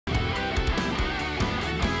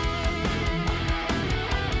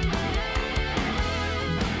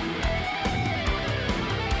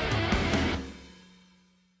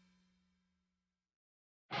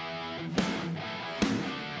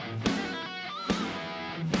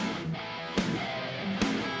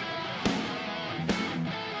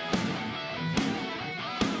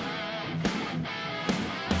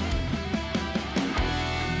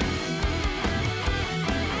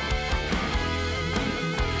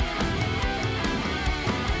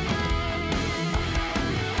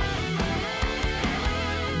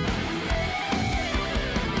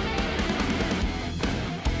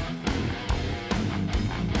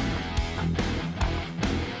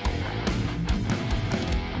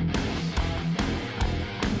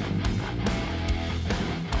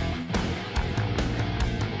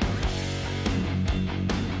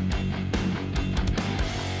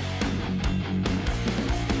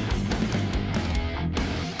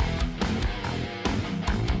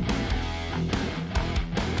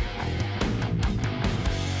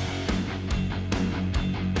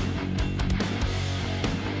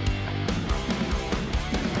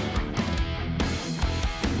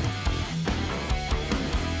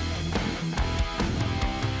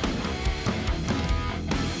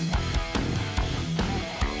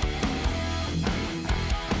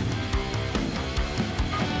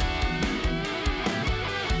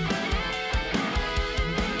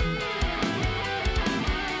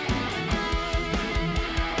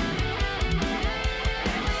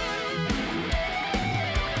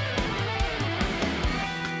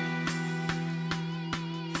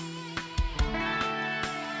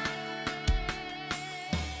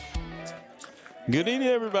Good evening,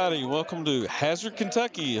 everybody. Welcome to Hazard,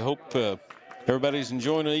 Kentucky. I hope everybody's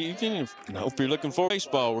enjoying the evening. I hope you're looking forward to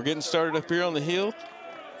baseball. We're getting started up here on the hill,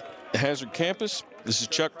 the Hazard campus. This is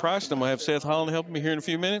Chuck Price, and I'm going to have Seth Holland helping me here in a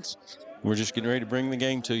few minutes. We're just getting ready to bring the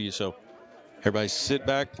game to you. So everybody sit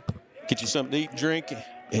back, get you something to eat, drink,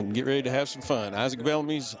 and get ready to have some fun. Isaac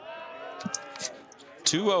Bellamy's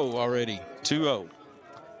 2-0 already, 2-0.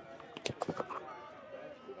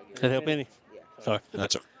 That help any? Sorry.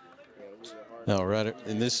 That's all right.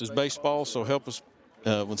 And this is baseball, so help us.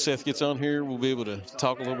 When Seth gets on here, we'll be able to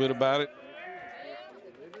talk a little bit about it.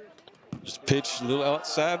 Just pitch a little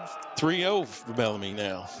outside, 3-0 for Bellamy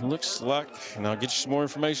now. Looks like, and I'll get you some more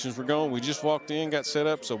information as we're going. We just walked in, got set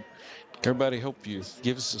up, so everybody hope you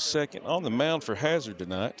give us a second. On the mound for Hazard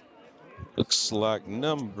tonight, looks like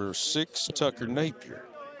number 6, Tucker Napier.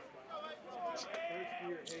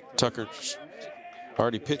 Tucker's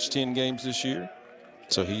already pitched 10 games this year,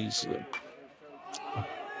 so he's...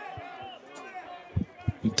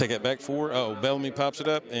 take that back 4. Oh, Bellamy pops it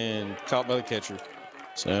up and caught by the catcher.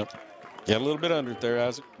 So, got a little bit under it there,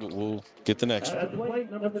 Isaac, but we'll get the next one.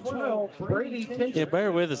 Number 12, Breathitt. Yeah,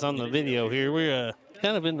 bear with us on the video here. We're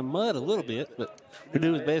kind of in the mud a little bit, but we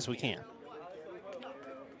do as best we can.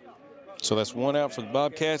 So that's one out for the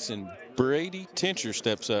Bobcats, and Brady Tincher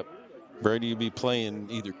steps up. Brady will be playing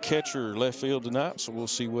either catcher or left field tonight, so we'll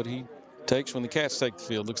see what he takes when the Cats take the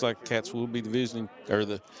field. Looks like the Cats will be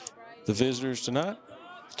the visitors tonight.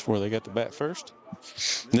 That's where they got the bat first.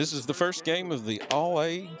 And this is the first game of the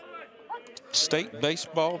All-A State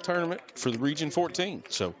Baseball Tournament for the Region 14.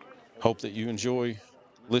 So hope that you enjoy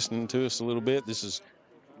listening to us a little bit. This is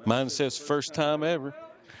mine and Seth's first time ever.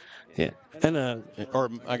 Yeah. And or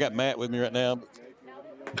I got Matt with me right now. all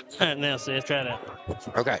right, now, Seth, try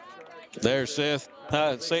that. Okay. There's Seth.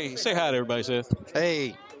 Hi, say hi to everybody, Seth.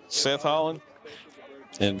 Hey. Seth Holland.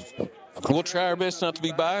 And we'll try our best not to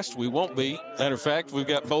be biased. We won't be. Matter of fact, we've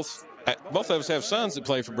got both of us have sons that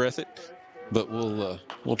play for Breathitt, but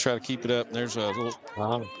we'll try to keep it up. And there's a little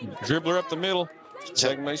dribbler up the middle.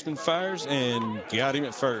 Second baseman fires and got him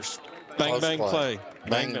at first. Bang, Close bang, play.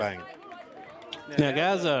 Bang, bang. Now,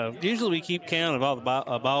 guys, usually we keep count of all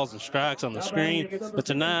the balls and strikes on the screen, but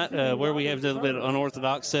tonight, where we have a little bit of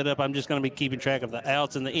unorthodox setup, I'm just going to be keeping track of the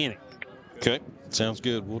outs and the inning. Okay, sounds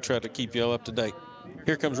good. We'll try to keep y'all up to date.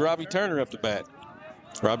 Here comes Robbie Turner up to bat.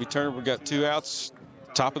 Robbie Turner, we've got 2 outs,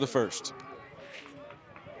 top of the first.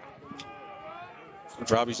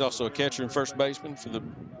 Robbie's also a catcher and first baseman for the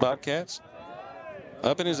Bobcats.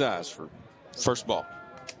 Up in his eyes for first ball.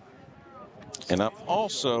 And I'm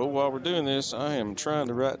also, while we're doing this, I am trying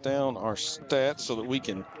to write down our stats so that we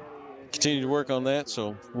can continue to work on that.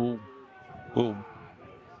 So we'll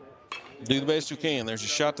do the best we can. There's a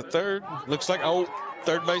shot to third. Looks like,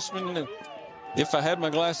 third baseman. If I had my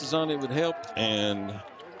glasses on, it would help. And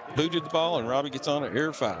booted the ball, and Robbie gets on at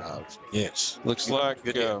error 5. Yes. Looks like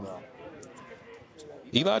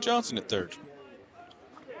Eli Johnson at third.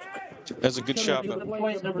 That's a good shot.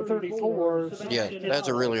 Number 34. Yeah, that's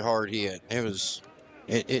a really hard hit.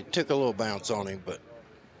 It took a little bounce on him, but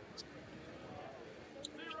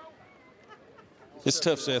it's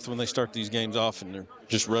tough, Seth, when they start these games off and they're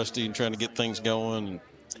just rusty and trying to get things going, and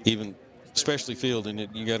even especially fielding it,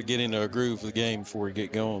 you got to get into a groove of the game before you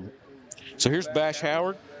get going. So here's Bash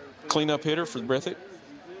Howard, cleanup hitter for the Breathitt.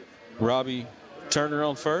 Robbie Turner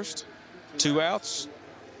on first, 2 outs.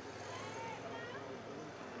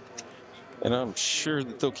 And I'm sure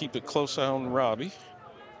that they'll keep a close eye on Robbie.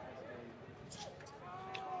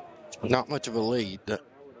 not much of a lead.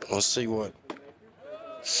 Let's see what.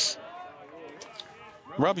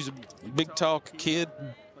 Robbie's a big, tall kid,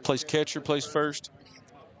 plays catcher, plays first.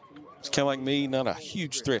 It's kind of like me, not a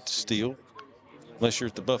huge threat to steal, unless you're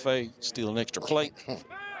at the buffet, steal an extra plate.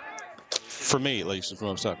 For me, at least, is what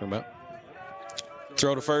I'm talking about.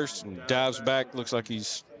 Throw to first and dives back. Looks like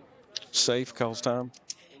he's safe, calls time.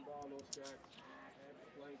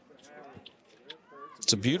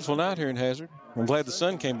 It's a beautiful night here in Hazard. I'm glad the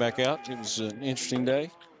sun came back out. It was an interesting day.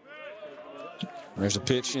 There's a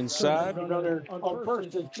pitch inside. On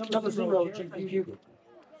first, number 0, J.P. Fugit.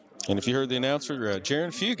 And if you heard the announcer,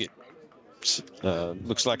 Jaron Fugit.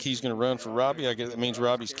 Looks like he's going to run for Robbie. I guess that means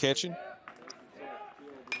Robbie's catching.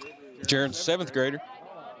 Jaron's a 7th grader.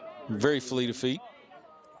 Very fleet of feet.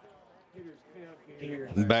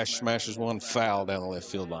 And Bash smashes one foul down the left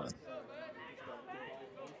field line.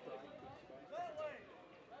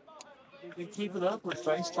 Keep it up with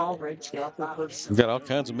baseball. We've got all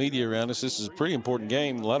kinds of media around us. This is a pretty important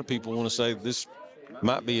game. A lot of people want to say this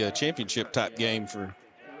might be a championship type game for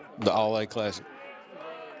the All-A Classic.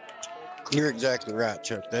 You're exactly right,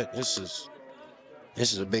 Chuck. This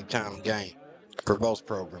is a big time game. for both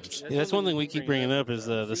programs. Yeah, that's one thing we keep bringing up is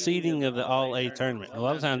the seeding of the All-A tournament. A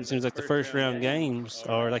lot of times it seems like the first round games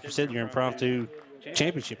are, like you said, your impromptu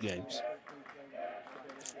championship games.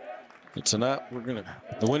 But tonight,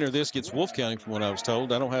 the winner of this gets Wolf County, from what I was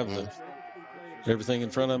told. I don't have everything in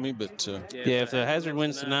front of me, but yeah, if the Hazard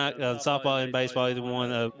wins tonight, softball and baseball, either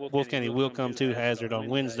one, Wolf County will come to Hazard on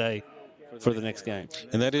Wednesday for the next game.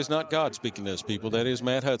 And that is not God speaking to us, people. That is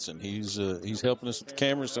Matt Hudson. He's helping us with the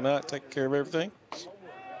cameras tonight, taking care of everything.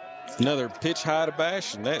 Another pitch high to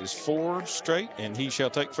Bash, and that is 4 straight, and he shall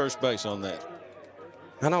take first base on that.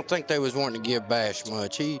 I don't think they was wanting to give Bash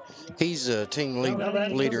much. He's a team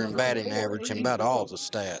leader in batting average and about all the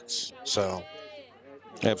stats. So,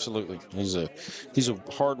 absolutely, he's a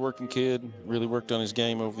hard-working kid. Really worked on his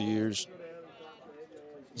game over the years.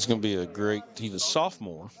 He's going to be he's a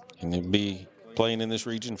sophomore, and he'll be playing in this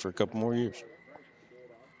region for a couple more years.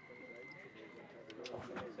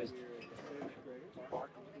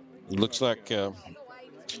 It looks like in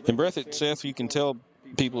Breathitt, Seth, you can tell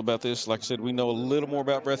people about this. Like I said, we know a little more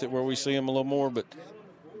about Breathitt where we see them a little more, but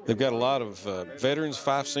they've got a lot of veterans,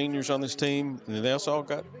 5 seniors on this team, and they also all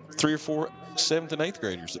got 3 or 4 7th and 8th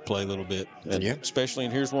graders that play a little bit, and especially,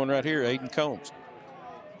 and here's one right here, Aiden Combs.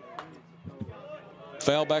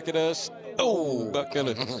 Foul back at us. Oh,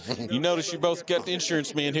 you notice you both got the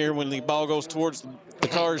insurance men here when the ball goes towards the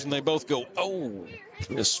cars, and they both go, oh.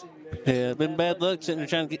 Yes. Yeah, been bad luck sitting there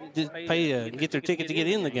trying to get their ticket to get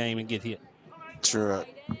in the game and get hit. That's right.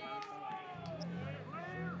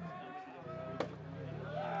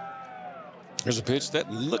 There's a pitch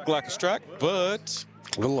that looked like a strike, but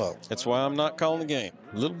a little low. That's why I'm not calling the game.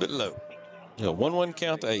 A little bit low. 1-1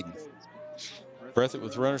 count to Aiden. Breathitt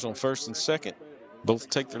with runners on first and second. Both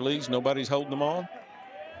take their leads. Nobody's holding them on.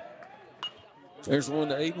 There's one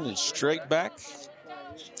to Aiden and straight back.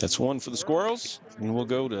 That's 1 for the Squirrels. And we'll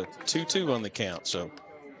go to 2-2 on the count. So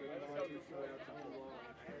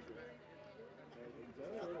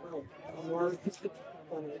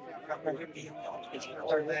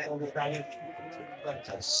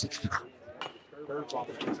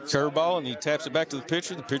curveball, and he taps it back to the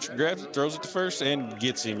pitcher. The pitcher grabs it, throws it to first, and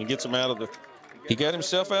gets him. He gets him out of he got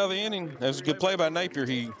himself out of the inning. That was a good play by Napier.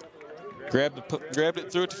 He grabbed it,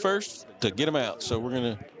 threw it to first to get him out. So we're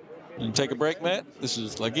going to take a break, Matt. This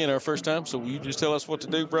is, again, our first time, so you just tell us what to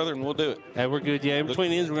do, brother, and we'll do it. Hey, we're good. Yeah, in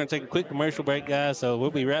between innings, we're going to take a quick commercial break, guys. So we'll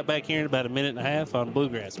be right back here in about a minute and a half on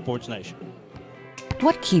Bluegrass Sports Nation.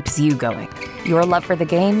 What keeps you going? Your love for the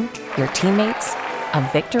game? Your teammates? A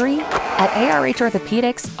victory? At ARH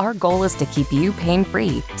Orthopedics, our goal is to keep you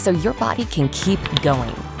pain-free so your body can keep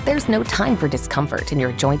going. There's no time for discomfort in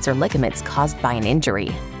your joints or ligaments caused by an injury.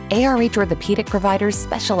 ARH Orthopedic providers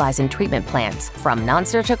specialize in treatment plans, from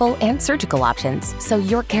non-surgical and surgical options, so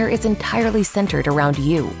your care is entirely centered around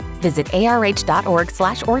you. Visit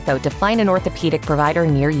arh.org/ortho to find an orthopedic provider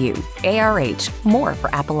near you. ARH, more for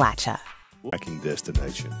Appalachia. Hiking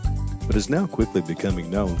destination, but is now quickly becoming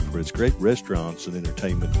known for its great restaurants and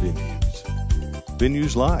entertainment venues.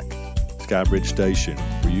 Venues like Skybridge Station,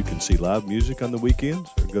 where you can see live music on the weekends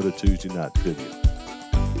or go to Tuesday night trivia.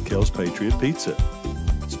 Kel's Patriot Pizza,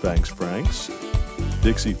 Spanx Franks,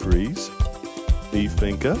 Dixie Freeze, Beef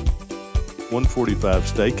Finca, 145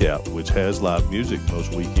 Stakeout, which has live music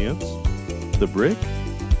most weekends, The Brick,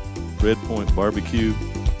 Red Point Barbecue,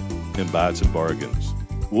 and Bites and Bargains.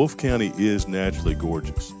 Wolf County is naturally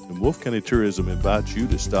gorgeous, and Wolf County Tourism invites you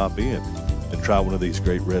to stop in and try one of these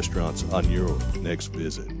great restaurants on your next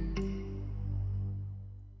visit.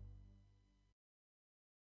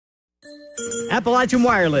 Appalachian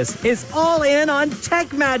Wireless is all in on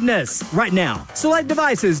Tech Madness right now. Select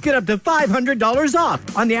devices get up to $500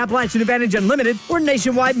 off on the Appalachian Advantage Unlimited or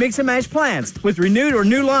nationwide mix and match plans with renewed or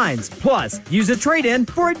new lines. Plus, use a trade-in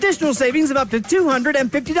for additional savings of up to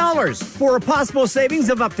 $250 for a possible savings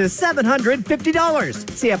of up to $750.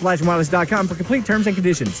 See AppalachianWireless.com for complete terms and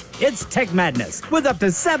conditions. It's Tech Madness with up to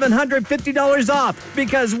 $750 off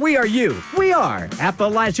because we are you. We are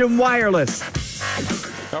Appalachian Wireless.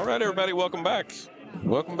 All right, everybody, welcome back.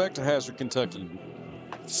 Welcome back to Hazard, Kentucky.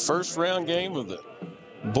 First round game of the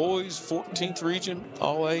boys 14th Region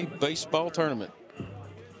All-A baseball tournament.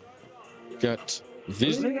 Got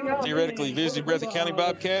theoretically visiting Breathitt County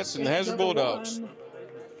Bobcats and the Hazard Bulldogs.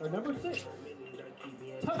 And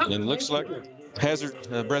it looks like Hazard,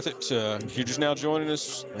 Breathitt, you're just now joining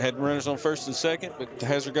us. Had runners on first and second, but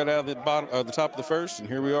Hazard got out of the top of the first, and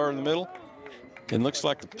here we are in the middle. And looks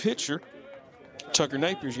like the pitcher, Tucker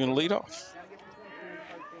Napier, is going to lead off.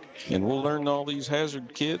 And we'll learn all these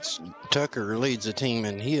Hazard kids. Tucker leads the team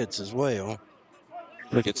in hits as well.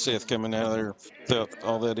 Look at Seth coming out of there without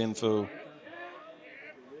all that info.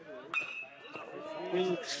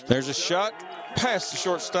 There's a shot past the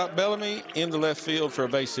shortstop Bellamy into left field for a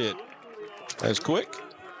base hit. That's quick.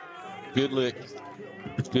 Good lick.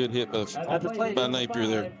 Good hit by Napier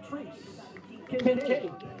there.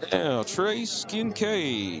 Now, Trace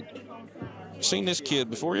Kincaid. Seen this kid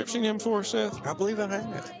before? You ever seen him before, Seth? I believe I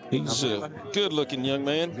have. He's a good-looking young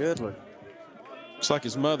man. Good look. Looks like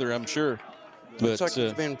his mother, I'm sure. But Looks like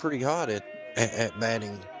he's been pretty hot at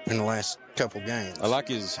batting in the last couple games. I like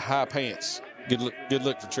his high pants. Good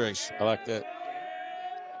look for Trace. I like that.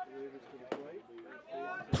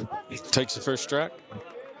 Takes the first strike.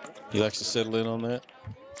 He likes to settle in on that.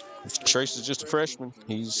 Trace is just a freshman.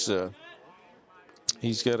 He's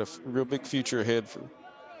got a real big future ahead for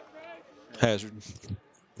Hazard.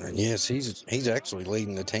 And yes, he's actually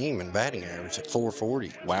leading the team in batting average at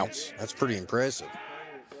 440. Wow, that's pretty impressive.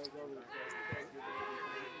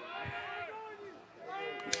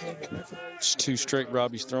 It's 2 straight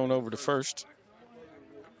Robbie's thrown over to first.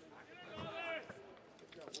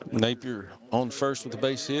 Napier on first with a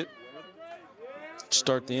base hit.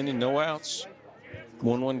 Start the inning, no outs.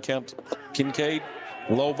 1-1 count. Kincaid,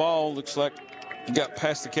 low ball. Looks like he got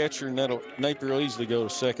past the catcher, and Napier will easily go to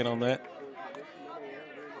second on that.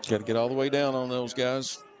 Got to get all the way down on those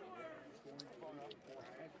guys.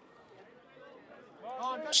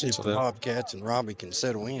 See if the Bobcats and Robbie can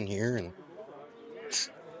settle in here. And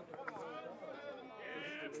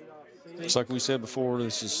it's like we said before,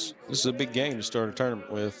 this is a big game to start a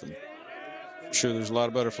tournament with. And I'm sure there's a lot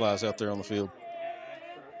of butterflies out there on the field.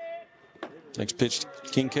 Next pitch to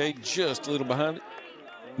Kincaid, just a little behind it.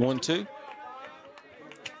 1-2.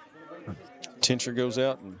 Tincher goes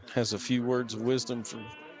out and has a few words of wisdom for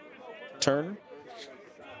Turner.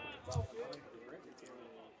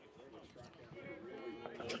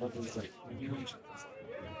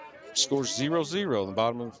 Scores 0-0 on the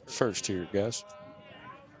bottom of the first here, guys.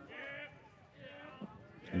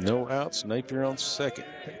 No outs. Napier on second.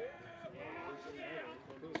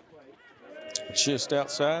 Just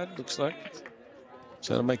outside, looks like.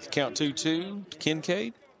 So that'll make the count 2-2 to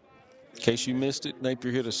Kincaid. In case you missed it,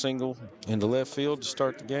 Napier hit a single into left field to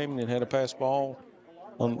start the game and then had a pass ball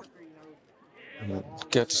on.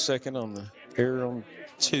 Got to second on the error on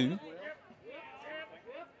 2.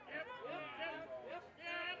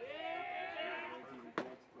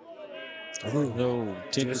 No,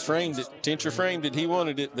 Tincher framed it. Tincher framed it. He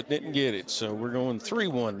wanted it, but didn't get it. So we're going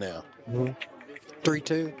 3-1 now.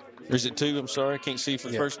 3-2. Or is it 2? I'm sorry. I can't see for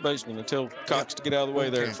the first baseman. I tell Cox to get out of the way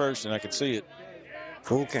there at first, and I could see it.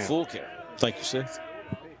 Full count. Full count. Thank you, Seth.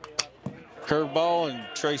 Curveball, and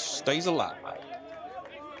Trace stays alive.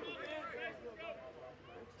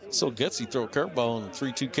 So gutsy, throw a curveball on the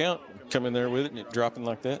 3-2 count, come in there with it, and it dropping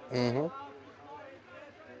like that. Mm-hmm.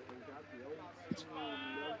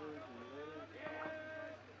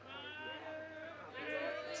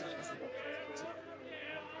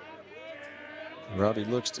 Robbie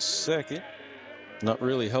looks to second. Not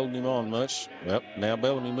really holding him on much. Well, now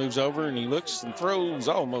Bellamy moves over and he looks and throws,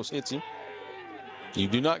 almost hits him. You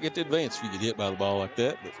do not get to advance if you get hit by the ball like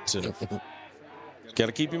that, but got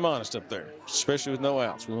to keep him honest up there, especially with no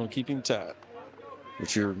outs. We want to keep him tied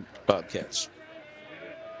with your Bobcats.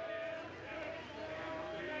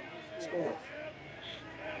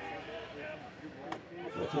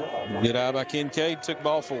 Good eye by Kincaid, took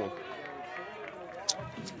ball 4.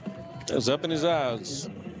 That was up in his eyes.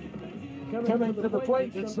 Coming to the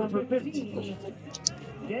plate, it's number 15.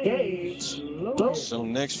 Gage Logan. So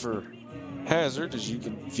next for Hazard,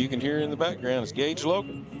 if you can hear in the background, is Gage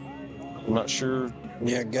Logan. I'm not sure.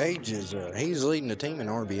 Yeah, Gage is he's leading the team in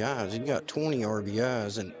RBIs. He got 20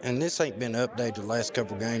 RBIs, and this ain't been updated the last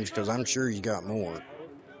couple games because I'm sure he got more.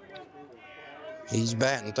 He's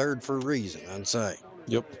batting third for a reason, I'd say.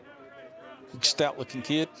 Yep. Stout-looking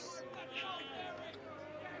kid.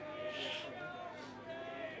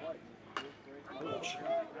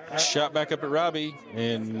 Shot back up at Robbie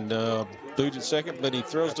and booted second, but he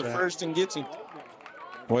throws to first and gets him.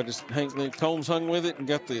 Combs hung with it and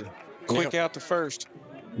got the quick out to first.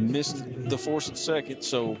 Missed the force at second,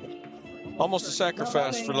 so almost a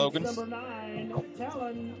sacrifice for Logan. I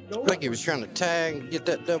think he was trying to tag, get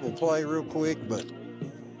that double play real quick, but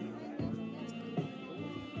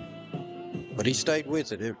he stayed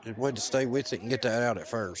with it. It wanted to stay with it and get that out at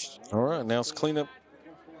first. All right, now it's cleanup.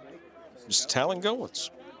 It's Talon Goins.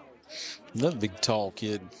 Another big, tall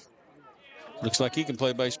kid. Looks like he can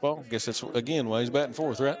play baseball. Guess that's, again, why he's batting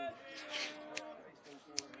fourth, right?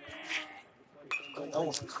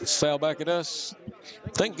 Foul back at us.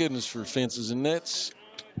 Thank goodness for fences and nets.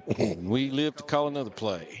 We live to call another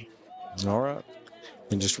play. All right.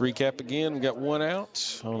 And just recap again, we got one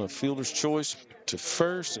out on a fielder's choice to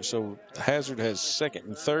first. And so Hazard has second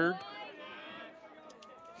and third.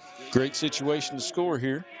 Great situation to score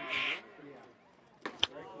here.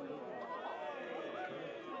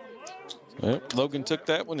 Well, Logan took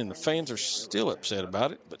that one, and the fans are still upset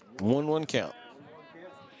about it, but 1-1 count.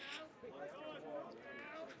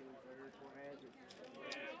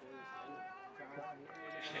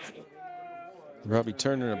 Robbie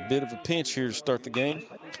Turner in a bit of a pinch here to start the game.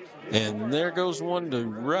 And there goes one to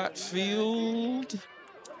right field.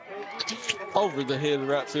 Over the head of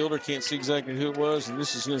the right fielder. Can't see exactly who it was, and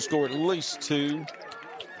this is going to score at least 2.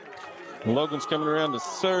 Logan's coming around to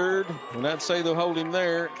third, and I'd say they'll hold him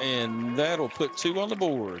there, and that'll put 2 on the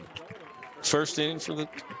board. First inning for the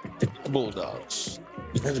Bulldogs.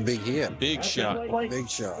 That's a big hit. Big shot. Big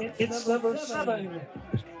shot. It's number 7,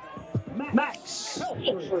 Max.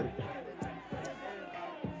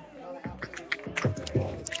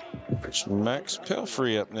 It's Max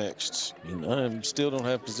Pelfrey up next. And I still don't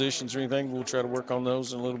have positions or anything. We'll try to work on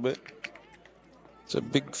those in a little bit. It's a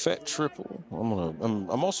big fat triple.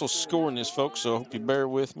 I'm also scoring this, folks, so I hope you bear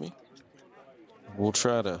with me. We'll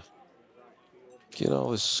try to get all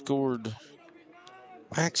this scored.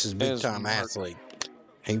 Max is a big-time athlete.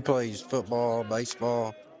 He plays football,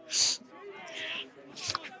 baseball.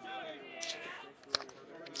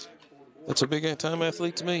 That's a big-time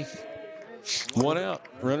athlete to me. One out.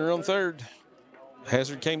 Runner on third.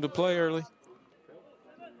 Hazard came to play early.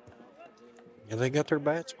 Yeah, they got their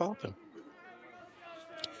bats popping.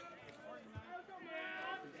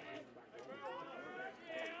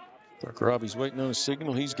 Robbie's waiting on a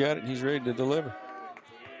signal. He's got it, and he's ready to deliver.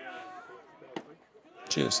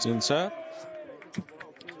 Just inside.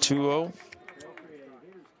 2-0.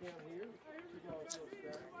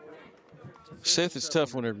 Seth, it's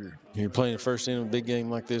tough whenever you're playing the first inning of a big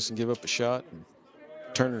game like this and give up a shot. And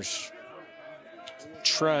Turner's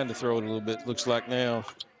trying to throw it a little bit. Looks like now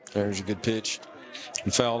there's a good pitch.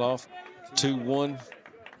 He fouled off. 2-1.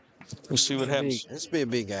 We'll see what happens. This will be a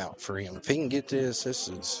big out for him. If he can get this, this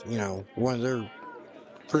is, one of their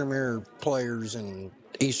premier players in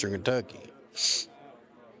Eastern Kentucky.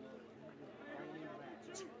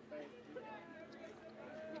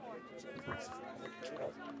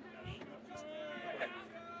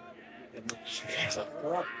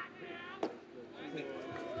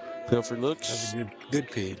 Pilfer looks. That's a good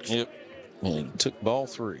pitch. Yep. And he took ball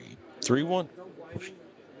 3. 3-1.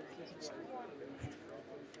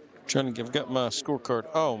 I've got my scorecard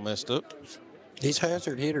all messed up. These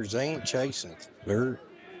Hazard hitters, they ain't chasing. They're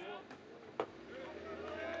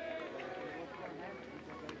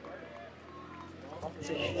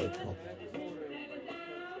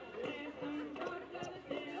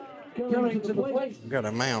Coming to the plate. got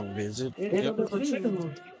a mound visit. It's number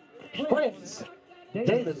 2, Prince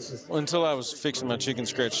Davidson. Well, until I was fixing my chicken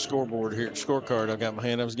scratch scoreboard here, scorecard, I got my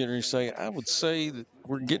hand. I was getting ready to say, I would say that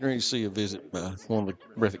we're getting ready to see a visit by one of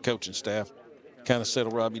the Breathitt coaching staff. Kind of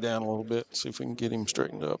settle Robbie down a little bit, see if we can get him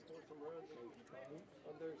straightened up.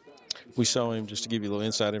 We saw him, just to give you a little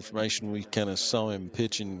inside information, we kind of saw him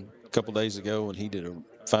pitching a couple days ago, and he did a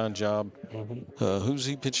fine job. Who's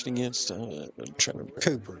he pitched against? I'm trying to remember.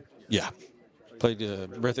 Cooper. Yeah. Played,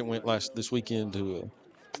 Breathitt went this weekend to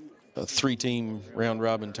a 3-team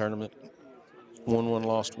round-robin tournament. Won one,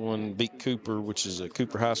 lost one, beat Cooper, which is a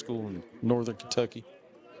Cooper High School in northern Kentucky.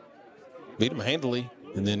 Beat him handily,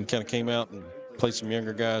 and then kind of came out and played some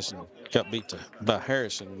younger guys and got beat by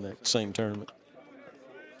Harrison in that same tournament.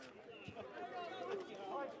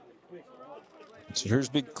 So here's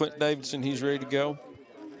big Clint Davidson. He's ready to go.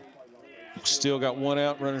 Still got one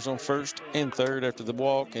out, runners on first and third after the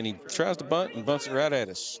walk, and he tries to bunt and bunts it right at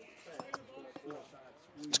us.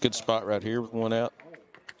 It's a good spot right here with one out.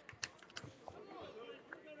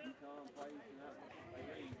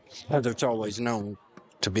 Hazard's always known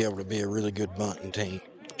to be able to be a really good bunting team.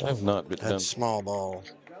 I've not been done. That small ball.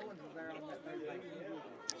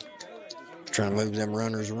 Trying to move them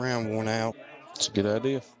runners around, one out. It's a good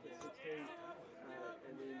idea.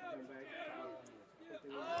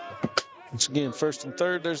 Once again, first and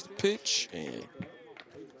third, there's the pitch. And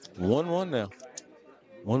 1-1 now.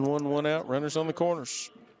 1-1, one out, runners on the corners.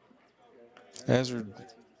 Hazard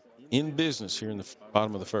in business here in the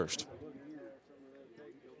bottom of the first.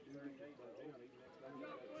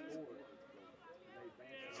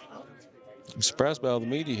 I'm surprised by all the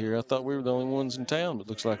media here. I thought we were the only ones in town, but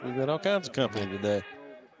looks like we've got all kinds of company today.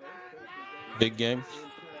 Big game.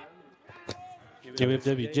 Yeah, we have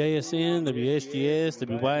WJSN, WSGS,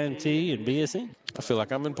 WYMT, and BSN. I feel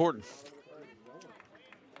like I'm important.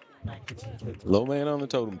 Low man on the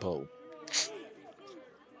totem pole.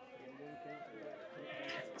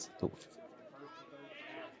 Looks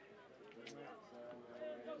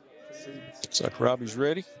like Robbie's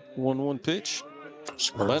ready. 1-1 pitch.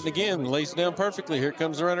 Bunting again, lays it down perfectly. Here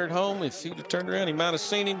comes the runner at home. If he'd have turned around, he might have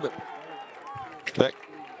seen him, but that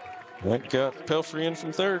got Pelfrey in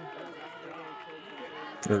from third.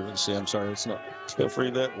 Or, let's see, I'm sorry, it's not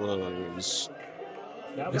Pelfrey. That was...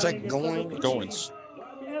 Is that Goins? Goins.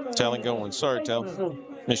 Talon Goins. Sorry, Talon.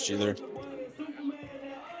 Missed you there.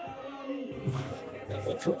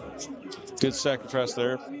 Good sacrifice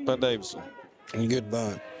there by Davidson. And good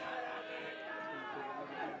bunt.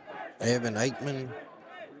 Evan Aikman.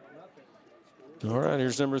 All right,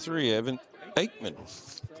 here's number 3, Evan Aikman.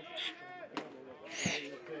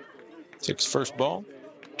 Takes first ball.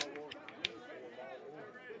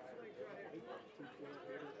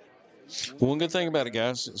 One good thing about it,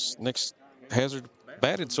 guys, is next Hazard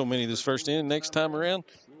batted so many this first inning. Next time around,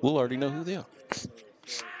 we'll already know who they are.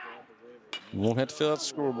 We won't have to fill out the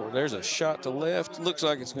scoreboard. There's a shot to left. Looks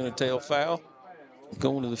like it's going to tail foul.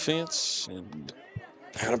 Going to the fence, and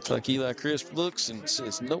looks like Eli Crisp looks and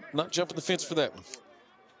says, nope, not jumping the fence for that one.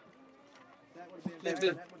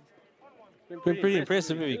 Been pretty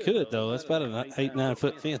impressive if he could, though. That's about an 8-9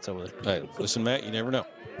 foot fence over there. Hey, listen, Matt, you never know.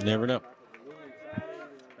 You never know.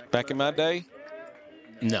 Back in my day,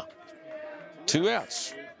 no. 2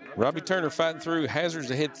 outs. Robbie Turner fighting through.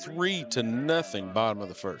 Hazard's ahead 3-0, bottom of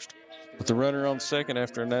the first. With the runner on second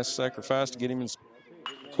after a nice sacrifice to get him in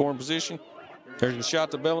scoring position. There's a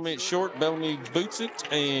shot to Bellamy at short. Bellamy boots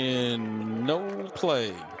it, and no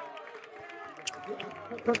play.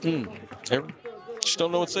 Just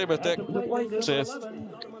don't know what to say about that, Seth.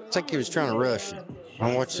 I think he was trying to rush it.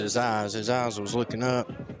 I watched his eyes. His eyes was looking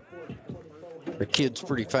up. The kid's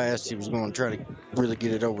pretty fast. He was going to try to really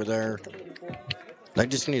get it over there. They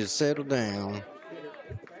just need to settle down.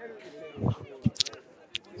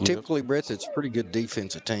 Typically, Breathitt's a pretty good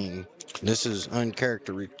defensive team. This is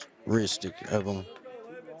uncharacteristic of them.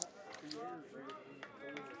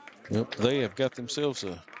 Yep, they have got themselves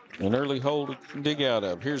an early hole to dig out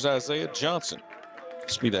of. Here's Isaiah Johnson.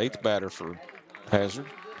 This will be the 8th batter for Hazard.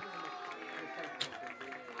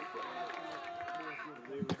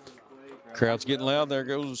 Crowd's getting loud. There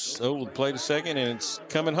goes the play to second, and it's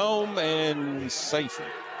coming home and safe.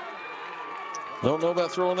 Don't know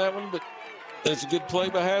about throwing that one, but that's a good play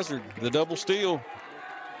by Hazard. The double steal.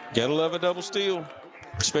 Gotta love a double steal,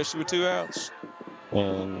 especially with 2 outs.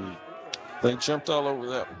 And they jumped all over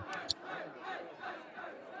that one.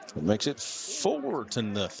 It makes it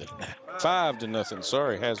 4-0. 5-0.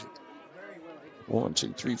 Sorry, Hazard. 1,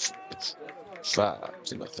 2, 3, 4,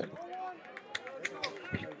 5-0.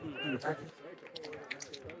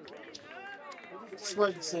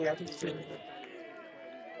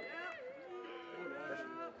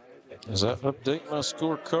 Does that update my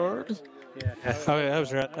scorecard? Yeah. Oh, yeah, I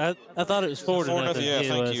was right. I thought it was 4-0. Yeah,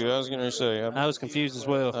 thank you. I was going to say. I was confused as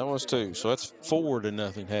well. I was too. So that's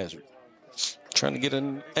 4-0 Hazard. Trying to get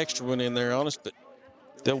an extra one in there, honest, but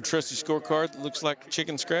the old trusty scorecard that looks like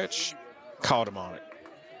chicken scratch caught him on it.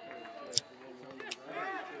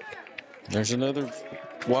 There's another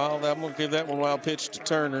wild. I'm going to give that one wild pitch to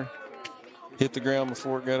Turner. Hit the ground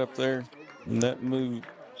before it got up there. And that moved.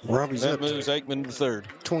 Robbie's that up moves Aikman to third.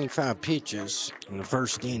 25 pitches in the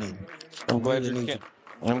first inning. I'm glad you're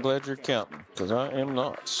counting, because I am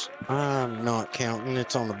not. I'm not counting.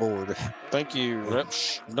 It's on the board. Thank you.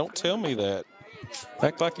 Don't tell me that.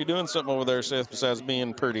 Act like you're doing something over there, Seth, besides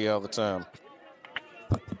being pretty all the time.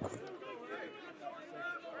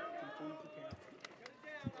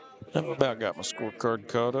 I've about got my scorecard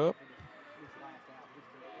caught up.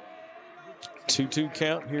 2-2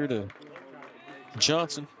 count here to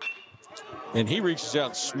Johnson. And he reaches out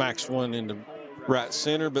and smacks one into right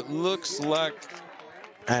center, but looks like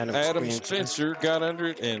Adam Spencer got under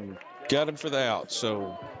it and got him for the out.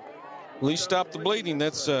 So at least stop the bleeding.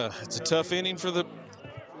 It's a tough inning for the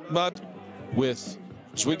Bud. As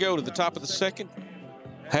we go to the top of the second,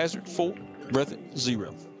 Hazard 4, Breathitt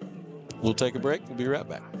 0. We'll take a break. We'll be right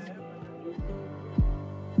back.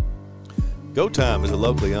 Go Time is a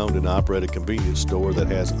locally owned and operated convenience store that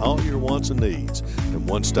has all your wants and needs in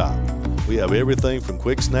one stop. We have everything from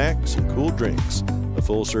quick snacks and cool drinks, a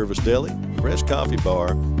full-service deli, fresh coffee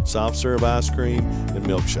bar, soft-serve ice cream, and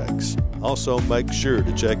milkshakes. Also, make sure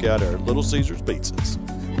to check out our Little Caesars pizzas.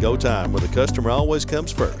 Go Time, where the customer always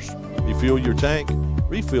comes first. Refuel your tank,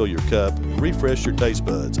 refill your cup, and refresh your taste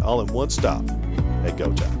buds all in one stop at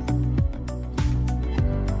Go Time.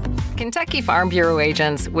 Kentucky Farm Bureau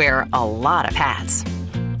agents wear a lot of hats.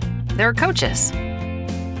 They're coaches,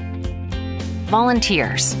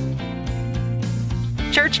 volunteers,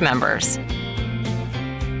 church members,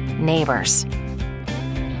 neighbors,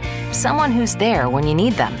 Someone who's there when you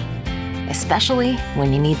need them, especially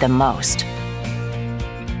when you need them most.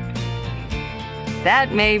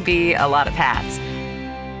 That may be a lot of hats,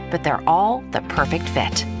 but they're all the perfect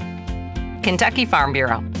fit. Kentucky Farm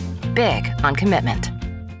Bureau, big on commitment.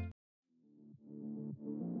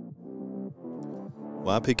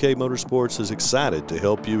 YPK Motorsports is excited to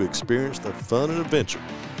help you experience the fun and adventure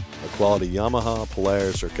a quality Yamaha,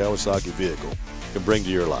 Polaris, or Kawasaki vehicle can bring to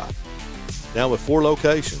your life. Now with 4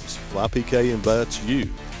 locations, YPK invites you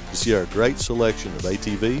to see our great selection of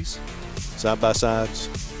ATVs, side-by-sides,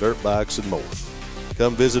 dirt bikes, and more.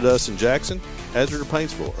 Come visit us in Jackson, Hazard, or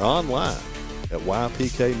Paintsville, or online at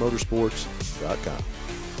ypkmotorsports.com.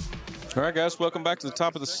 All right, guys, welcome back to the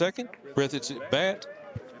top of the second. Breathitt's at bat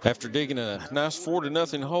after digging a nice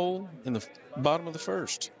 4-0 hole in the bottom of the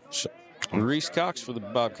first. So Reese Cox for the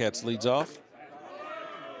Bobcats leads off.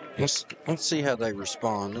 Let's see how they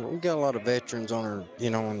respond. We got a lot of veterans on our,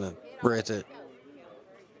 on the Breathitt.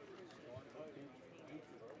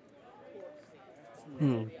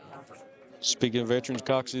 Speaking of veterans,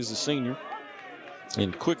 Cox is a senior.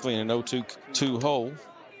 And quickly in an 0-2 hole.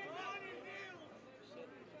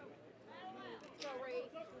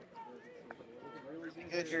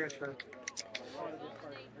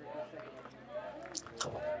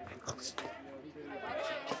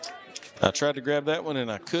 I tried to grab that one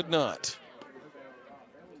and I could not.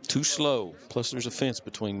 Too slow. Plus there's a fence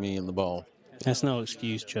between me and the ball. That's no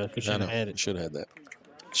excuse, Chuck. You should have had it. Should have had that.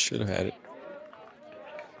 Should have had it.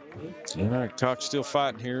 All right, Cox still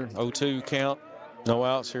fighting here. 0-2 count. No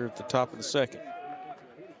outs here at the top of the second.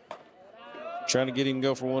 Trying to get him to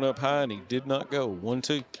go for one up high, and he did not go.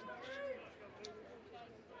 1-2.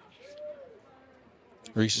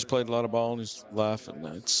 Reese has played a lot of ball in his life, and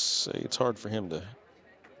it's hard for him to.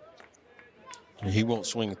 He won't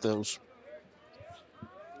swing at those.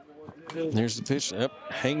 There's the pitch. Yep,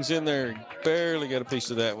 hangs in there. Barely got a piece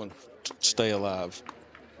of that one. Stay alive.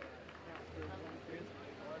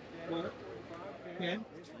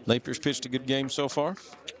 Napier's pitched a good game so far.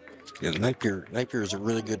 Yeah, Napier is a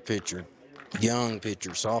really good pitcher. Young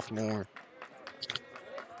pitcher, sophomore.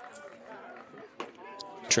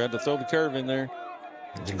 Tried to throw the curve in there.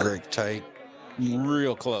 It's a great tape.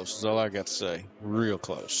 Real close is all I got to say. Real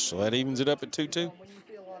close. So that evens it up at 2-2.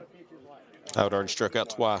 I would already struck out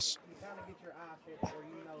twice.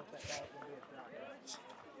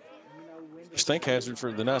 Just thank Hazard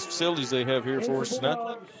for the nice facilities they have here for us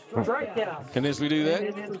tonight. And as we do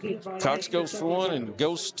that, Cox goes for one and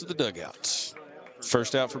goes to the dugout.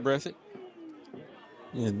 First out for Breathitt.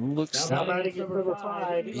 It looks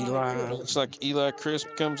like Eli Crisp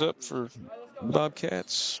comes up for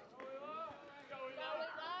Bobcats.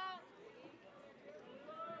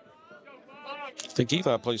 I think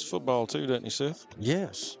Eli plays football too, doesn't he, Seth?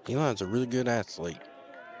 Yes, Eli's a really good athlete.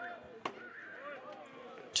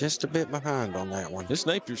 Just a bit behind on that one. This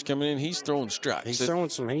Napier's coming in. He's throwing strikes. He's throwing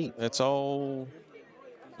some heat. That's all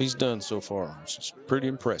he's done so far. It's pretty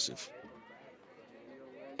impressive.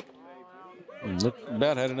 And look,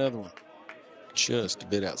 about had another one. Just a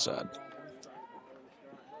bit outside.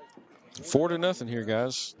 4-0 here,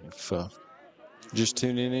 guys. If just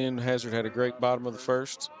tuning in, Hazard had a great bottom of the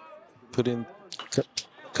first. Put in a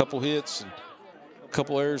couple hits and a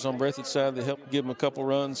couple errors on Breathitt's side that helped give them a couple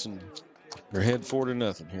runs, and they're ahead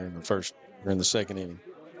 4-0 here in the first or in the second inning.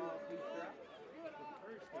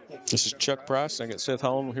 This is Chuck Price. I got Seth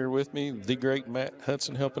Holland here with me. The great Matt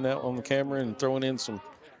Hudson helping out on the camera and throwing in some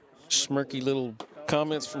smirky little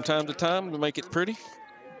comments from time to time to make it pretty.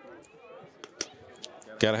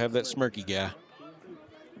 Got to have that smirky guy.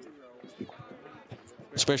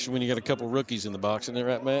 Especially when you got a couple rookies in the box, isn't that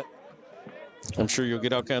right, Matt? I'm sure you'll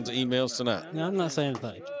get all kinds of emails tonight. No, I'm not saying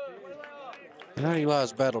anything. Now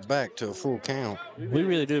Eli's battled back to a full count. We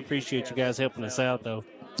really do appreciate you guys helping us out, though.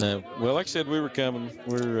 Well, like I said, we were coming.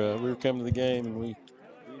 We were coming to the game, and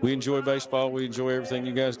we enjoy baseball. We enjoy everything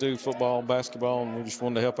you guys do, football, basketball, and we just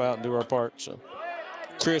wanted to help out and do our part. So,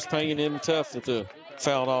 Chris hanging in tough with the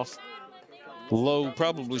fouled off low,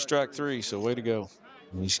 probably strike 3. So, way to go.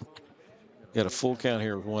 He's got a full count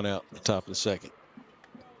here with one out at the top of the second.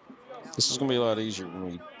 This is going to be a lot easier when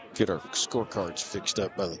we get our scorecards fixed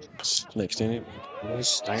up by the next inning. He's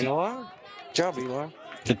staying alive. Good job, Eli.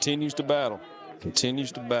 Continues to battle.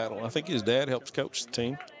 Continues to battle. I think his dad helps coach the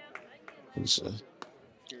team. He's a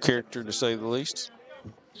character, to say the least.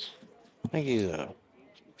 I think he's a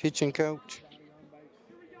pitching coach.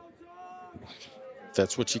 If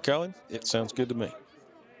that's what you call him, it sounds good to me.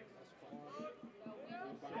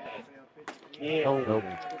 Nope.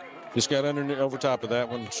 Just got over top of that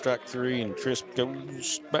one. Strike 3, and Crisp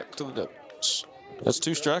goes back to the dugout. That's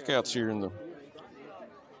 2 strikeouts here in the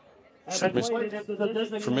for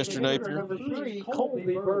Mr. Napier. Number 3,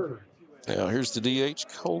 Colby Bird. Now here's the DH,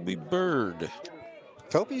 Colby Bird.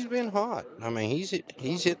 Colby's been hot. I mean, he's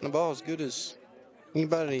hitting the ball as good as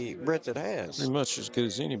anybody Breathitt has. Pretty much as good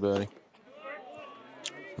as anybody.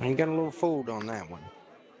 He got a little fooled on that one.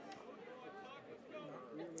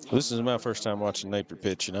 This is my first time watching Napier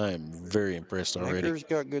pitch, and I am very impressed already. Napier's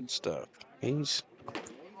got good stuff. He's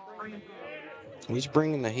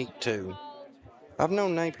bringing the heat too. I've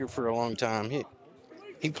known Napier for a long time.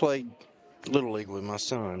 He played Little League with my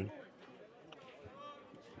son.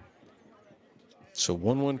 So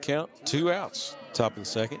 1-1 count, 2 outs, top of the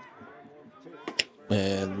second.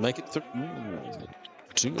 And make it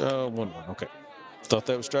 1-1. Okay. Thought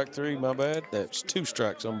that was strike 3, my bad. That's 2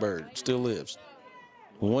 strikes on Bird. Still lives.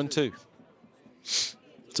 1-2. It's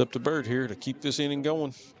up to Bird here to keep this inning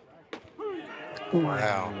going.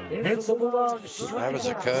 Wow. That was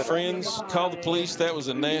a cut. Friends, call the police. That was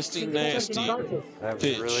a nasty, nasty That was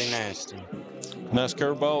pitch. really nasty. Nice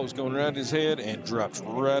curveball was going right his head and dropped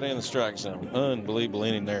right in the strike zone. Unbelievable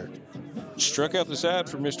inning there. Struck out the side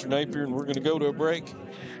for Mr. Napier, and we're going to go to a break.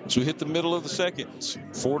 So we hit the middle of the second.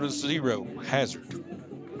 4-0, Hazard.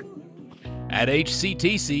 At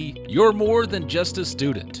HCTC, you're more than just a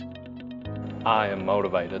student. I am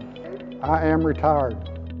motivated. I am retired.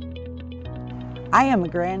 I am a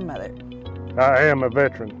grandmother. I am a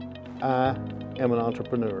veteran. I am an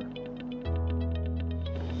entrepreneur.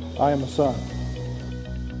 I am a son.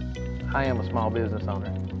 I am a small business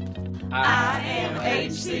owner. I am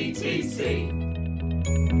HCTC.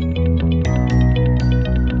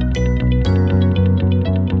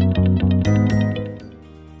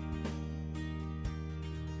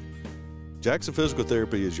 Jackson Physical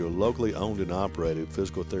Therapy is your locally owned and operated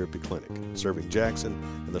physical therapy clinic, serving Jackson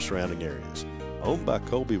and the surrounding areas. Owned by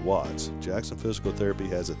Colby Watts, Jackson Physical Therapy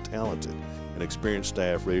has a talented and experienced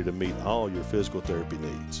staff ready to meet all your physical therapy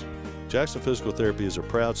needs. Jackson Physical Therapy is a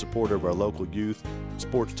proud supporter of our local youth and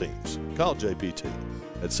sports teams. Call JPT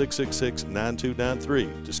at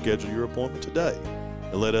 666-9293 to schedule your appointment today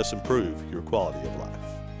and let us improve your quality of life.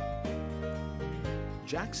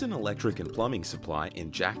 Jackson Electric and Plumbing Supply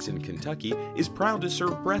in Jackson, Kentucky is proud to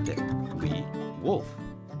serve Breathitt, Lee, Wolf,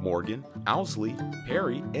 Morgan, Owsley,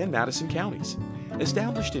 Perry, and Madison counties.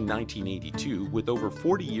 Established in 1982 with over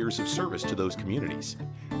 40 years of service to those communities,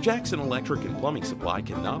 Jackson Electric and Plumbing Supply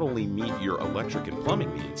can not only meet your electric and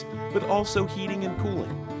plumbing needs, but also heating and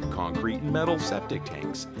cooling, concrete and metal septic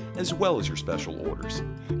tanks, as well as your special orders.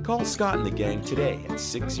 Call Scott and the gang today at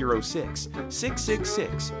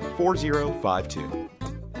 606-666-4052.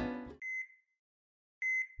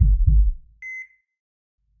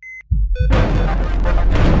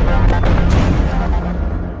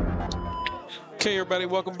 Okay, everybody,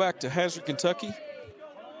 welcome back to Hazard, Kentucky.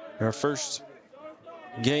 Our first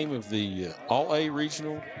game of the All-A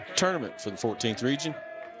Regional Tournament for the 14th Region.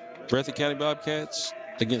 Breathitt County Bobcats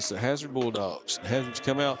against the Hazard Bulldogs. The Hazards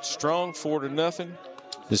come out strong, 4-0.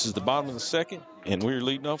 This is the bottom of the second, and we're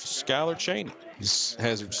leading off with Skylar Cheney. This is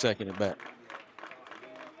Hazard's second at bat.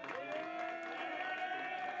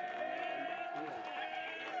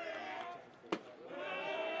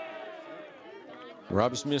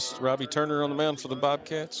 Robbie Turner on the mound for the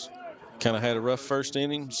Bobcats. Kind of had a rough first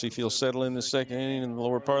inning. See if he'll settle in the second inning in the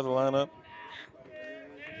lower part of the lineup.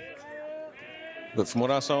 But from what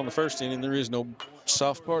I saw in the first inning, there is no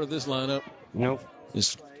soft part of this lineup. Nope.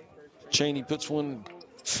 This Cheney puts one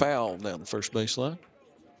foul down the first baseline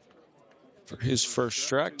for his first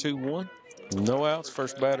strike, 2-1. No outs,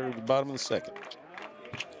 first batter at the bottom of the second.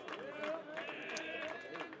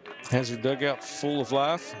 Hazard dugout full of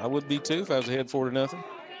life. I would be too if I was ahead 4-0.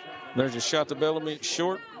 There's a shot to Bellamy at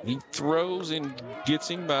short. He throws and gets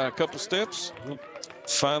him by a couple steps.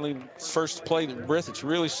 Finally, first play that Breathitt's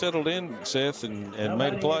really settled in, Seth, and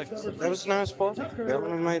made a play. That was a nice play.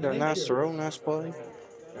 Bellamy made a nice throw, nice play.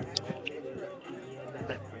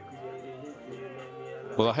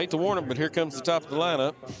 Well, I hate to warn him, but here comes the top of the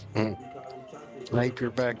lineup.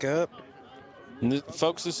 Napier back up. And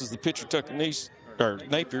folks, this is the pitcher Napier,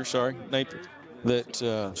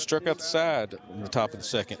 that struck out the side on the top of the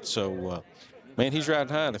second. So, man, he's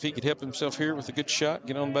riding high. And if he could help himself here with a good shot,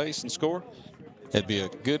 get on base and score, that'd be a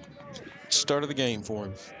good start of the game for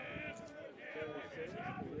him.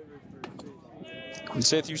 And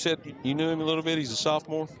Seth, you said you knew him a little bit. He's a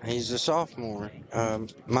sophomore? He's a sophomore.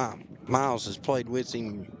 Miles has played with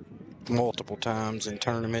him multiple times in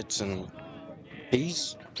tournaments, and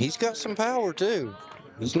he's got some power, too.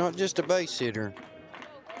 He's not just a base hitter.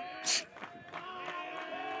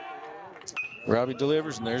 Robbie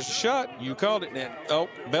delivers, and there's a shot. You called it. Oh,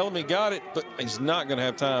 Bellamy got it, but he's not going to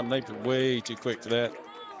have time. Napier way too quick for that.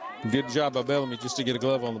 Good job by Bellamy just to get a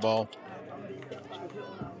glove on the ball.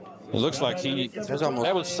 It looks like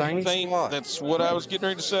that was the same thing. That's what I was getting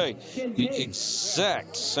ready to say. The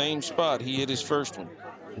exact same spot he hit his first one.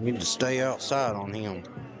 You need to stay outside on him.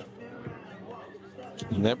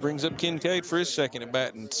 And that brings up Kincaid for his second at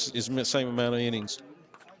bat and his same amount of innings.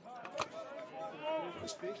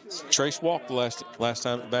 Trace walked the last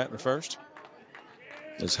time at bat in the first.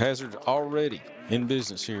 As Hazard already in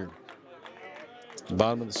business here.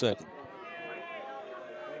 Bottom of the second.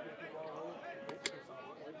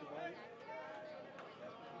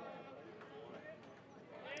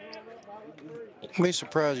 I'd be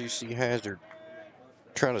surprised you see Hazard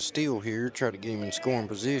try to steal here, try to get him in scoring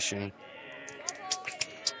position.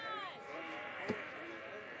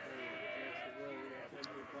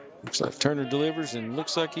 Looks like Turner delivers and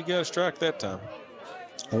looks like he got a strike that time.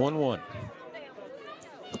 1-1.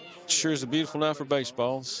 Sure is a beautiful night for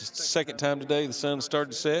baseball. It's the second time today the sun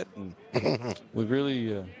started to set, and we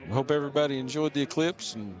really hope everybody enjoyed the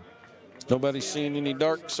eclipse and nobody's seeing any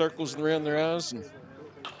dark circles around their eyes. And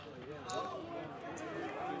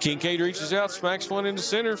Kincaid reaches out, smacks one into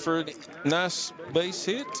center for a nice base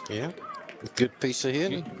hit. Yeah, good piece of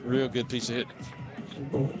hitting. Real good piece of hitting.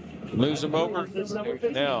 Moves him over.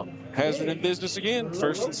 Now, Hazard in business again.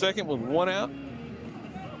 First and second with one out.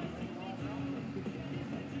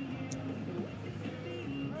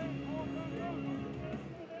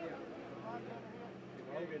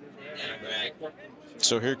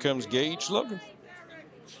 So here comes Gage Logan,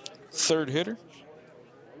 third hitter.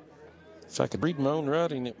 If I could read my own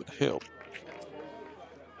writing, it would help.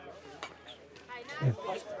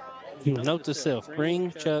 Note to self: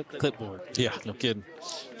 bring Chuck clipboard. Yeah, no kidding.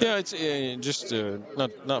 Yeah, it's just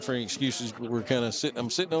not for any excuses, but we're kind of sitting. I'm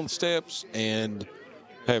sitting on the steps and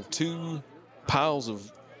have two piles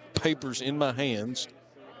of papers in my hands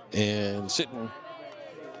and sitting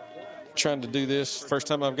trying to do this. First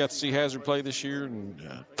time I've got to see Hazard play this year,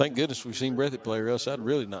 and thank goodness we've seen Breathitt play, or else I'd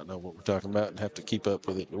really not know what we're talking about and have to keep up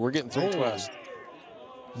with it. But we're getting through twice.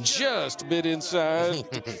 Just a bit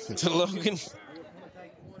inside to Logan.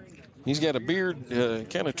 He's got a beard,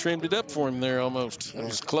 kind of trimmed it up for him there almost. It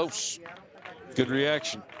was close. Good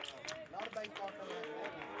reaction.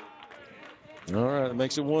 All right, it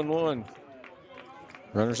makes it 1-1.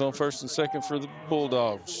 Runners on first and second for the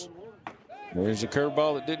Bulldogs. There's a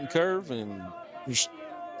curveball that didn't curve, and there's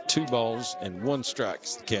 2 balls and 1 strike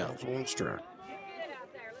is the count. 1 strike.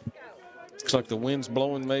 Looks like the wind's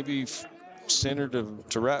blowing maybe center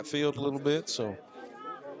to right field a little bit, so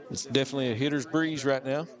it's definitely a hitter's breeze right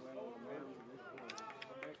now.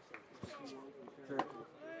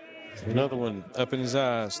 Another one up in his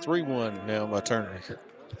eyes. 3-1 now by Turner.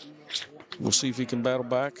 We'll see if he can battle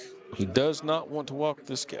back. He does not want to walk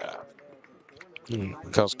this guy.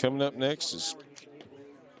 Because coming up next is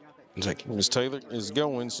Ms. Taylor is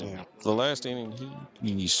going. So the last inning,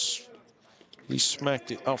 he smacked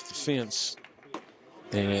it off the fence.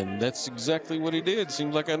 And that's exactly what he did.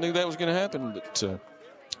 Seems like I knew that was going to happen, but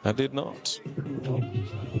I did not.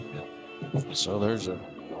 So there's a...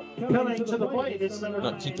 Coming to the plate, it's number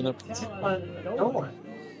not keeping up. Nolan.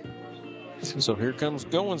 So here comes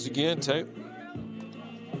Goins again,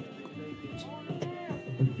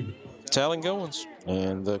 Talon Goins,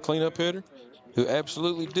 and the cleanup hitter who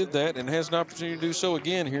absolutely did that and has an opportunity to do so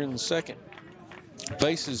again here in the second.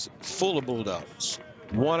 Bases full of Bulldogs.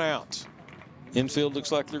 1 out. Infield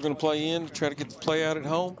looks like they're going to play in to try to get the play out at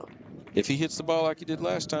home. If he hits the ball like he did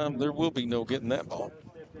last time, there will be no getting that ball.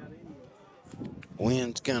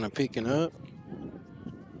 Wind's kind of picking up.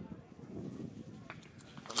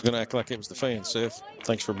 I was going to act like it was the fan, Seth.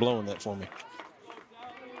 Thanks for blowing that for me.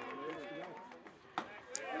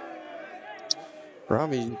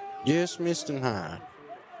 Robbie just missed him high.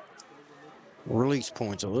 Release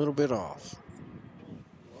point's a little bit off.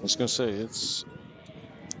 I was going to say, it's...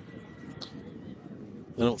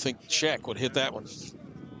 I don't think Shaq would hit that one.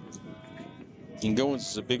 And Goins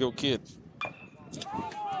is a big old kid.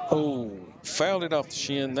 Oh, fouled it off the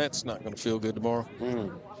shin. That's not going to feel good tomorrow.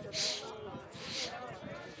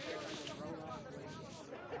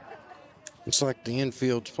 It's like the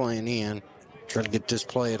infield's playing in. Try to get this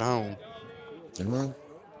play at home.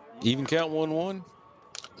 Even count 1-1.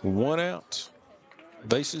 1 out.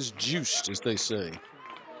 Bases juiced, as they say.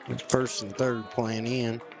 First and third playing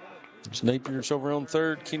in. It's Napier's over on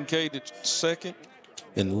third, Kincaid at second,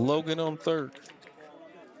 and Logan on third.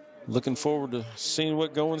 Looking forward to seeing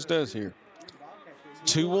what Goins does here.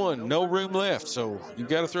 2-1, no room left, so you've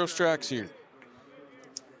got to throw strikes here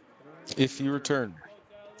if you return.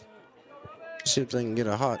 See if they can get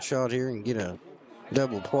a hot shot here and get a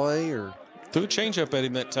double play, or threw a changeup at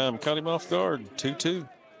him that time, caught him off guard. 2-2.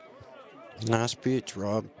 Nice pitch,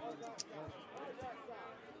 Rob.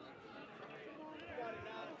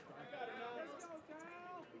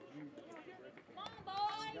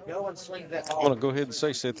 I'm going to go ahead and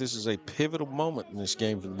say, Seth, this is a pivotal moment in this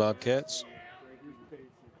game for the Bobcats.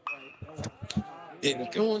 And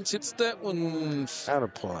Goins hits that one out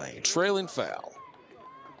of play. Trailing foul.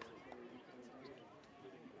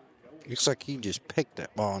 Looks like he just picked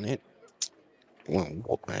that ball and it went,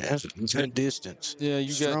 man, that's a distance. Yeah,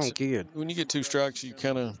 you strong got kid. When you get 2 strikes, you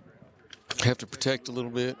kind of have to protect a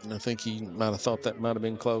little bit. And I think he might have thought that might have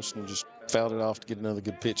been close and just fouled it off to get another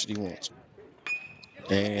good pitch that he wants.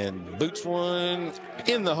 And boots one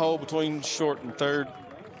in the hole between short and third.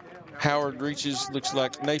 Howard reaches, looks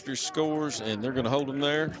like Napier scores, and they're going to hold him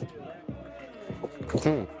there.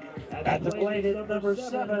 At the plate is number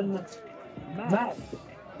 7, Matt.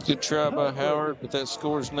 Good try by Howard, but that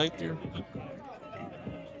scores Napier.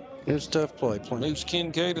 It was a tough play. Moves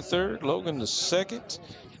Kincaid to third, Logan to second.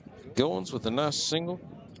 Goins with a nice single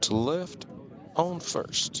to left on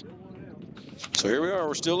first. So here we are,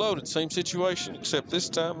 we're still loaded, same situation, except this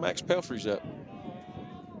time Max Pelfrey's up.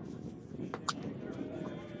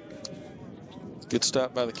 Good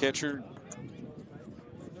stop by the catcher.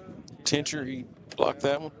 Tincher, he blocked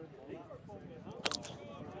that one.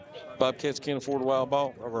 Bobcats can't afford a wild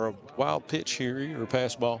ball or a wild pitch here or a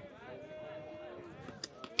pass ball.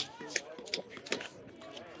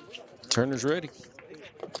 Turner's ready.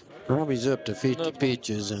 Robbie's up to 50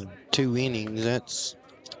 pitches in 2 innings.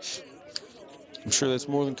 I'm sure that's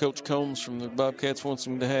more than Coach Combs from the Bobcats wants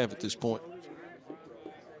him to have at this point.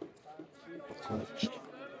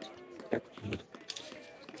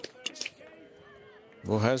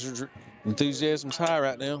 Well, Hazard's enthusiasm's high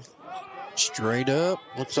right now. Straight up.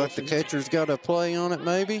 Looks like the catcher's got a play on it,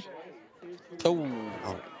 maybe. Oh,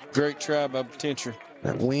 great try by Tincher.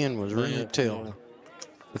 That wind was really telling.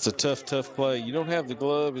 It's a tough play. You don't have the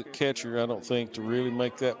glove at catcher, I don't think, to really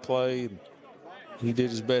make that play. He did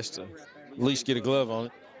his best to at least get a glove on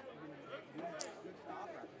it.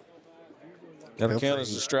 That'll count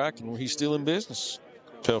as a strike, and he's still in business.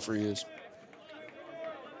 Pelfrey is.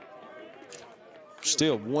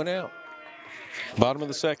 Still 1 out. Bottom of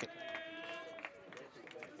the second.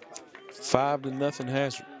 5-0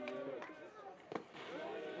 Hazard.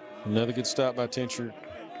 Another good stop by Tincher.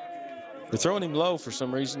 They're throwing him low for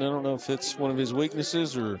some reason. I don't know if it's one of his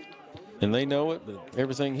weaknesses and they know it, but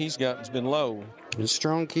everything he's got has been low. He's a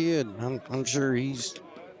strong kid. I'm sure he's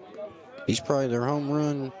probably their home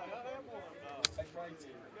run.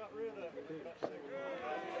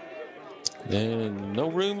 And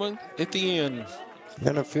no room at the end.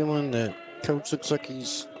 Got a feeling that coach looks like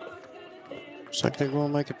they're going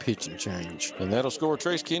to make a pitching change. And that'll score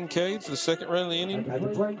Trace Kincaid for the second run of the inning.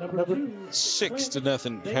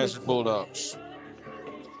 6-0 Hazard Bulldogs.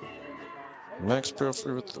 Max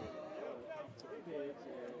Pelfrey with the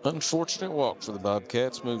unfortunate walk for the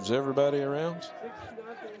Bobcats. Moves everybody around.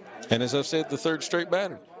 And as I've said, the 3rd straight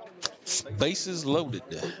batter. Bases loaded.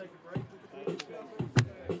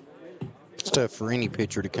 It's tough for any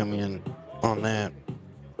pitcher to come in on that.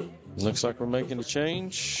 Looks like we're making a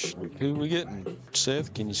change. Who we getting?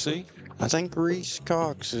 Seth, can you see? I think Reese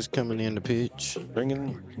Cox is coming in to pitch.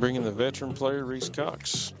 Bringing the veteran player, Reese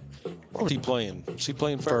Cox. What's he playing? Is he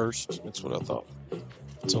playing first? That's what I thought.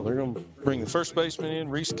 So they're going to bring the first baseman in,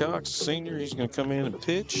 Reese Cox, senior. He's going to come in and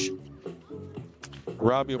pitch.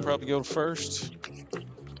 Robbie will probably go to first.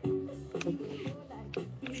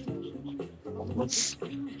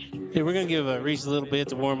 Yeah, we're going to give Reese a little bit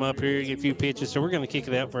to warm up here, get a few pitches. So we're going to kick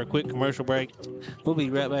it out for a quick commercial break. We'll be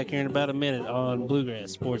right back here in about a minute on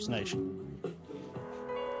Bluegrass Sports Nation.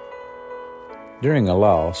 During a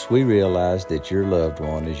loss, we realize that your loved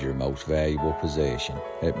one is your most valuable possession.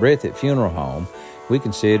 At Breathitt Funeral Home, we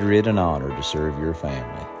consider it an honor to serve your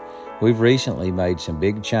family. We've recently made some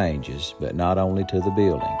big changes, but not only to the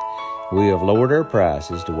building. We have lowered our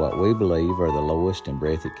prices to what we believe are the lowest in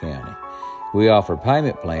Breathitt County. We offer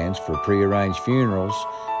payment plans for prearranged funerals,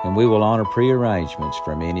 and we will honor prearrangements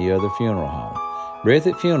from any other funeral home.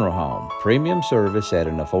 Breathitt Funeral Home, premium service at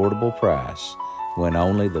an affordable price, when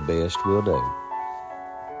only the best will do.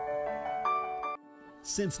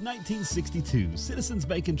 Since 1962, Citizens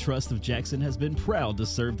Bank and Trust of Jackson has been proud to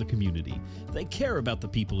serve the community. They care about the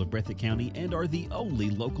people of Breathitt County and are the only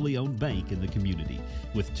locally owned bank in the community.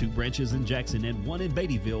 With 2 branches in Jackson and 1 in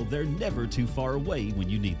Beattyville, they're never too far away when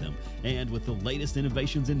you need them. And with the latest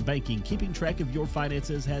innovations in banking, keeping track of your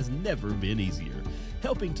finances has never been easier.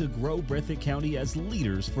 Helping to grow Breathitt County as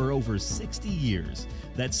leaders for over 60 years.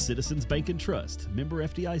 That's Citizens Bank and Trust, member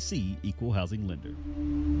FDIC, equal housing lender.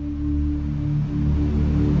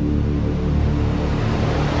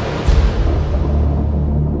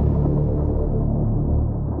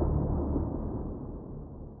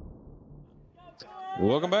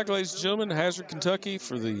 Welcome back, ladies and gentlemen, to Hazard, Kentucky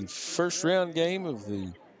for the first round game of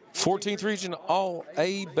the 14th Region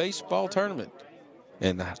All-A Baseball Tournament.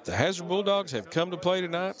 And the Hazard Bulldogs have come to play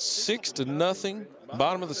tonight, 6-0,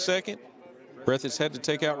 bottom of the second. Breathitt's had to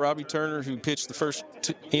take out Robbie Turner, who pitched the first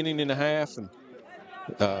inning and a half, and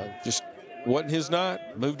just wasn't his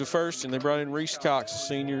night. Moved to first, and they brought in Reese Cox, a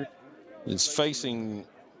senior, is facing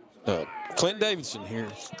Clint Davidson here.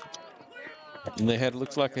 And they had,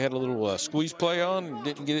 looks like they had a little squeeze play on and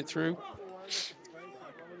didn't get it through.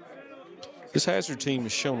 This Hazard team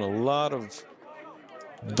has shown a lot of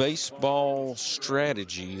baseball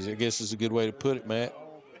strategies, I guess is a good way to put it, Matt.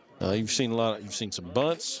 You've seen some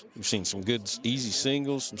bunts, you've seen some good easy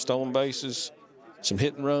singles, some stolen bases, some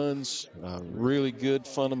hit and runs, really good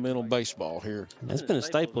fundamental baseball here. That's been a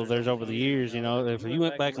staple of theirs over the years. You know, if you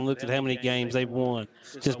went back and looked at how many games they've won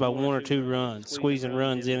just by 1 or 2 runs, squeezing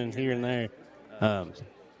runs in and here and there,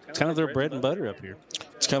 it's kind of their bread and butter up here.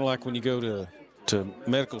 It's kind of like when you go to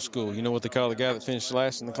medical school. You know what they call the guy that finished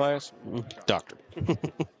last in the class? Doctor.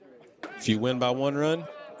 If you win by 1 run,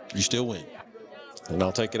 you still win. And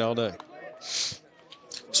I'll take it all day.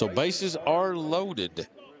 So bases are loaded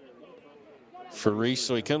for Reese.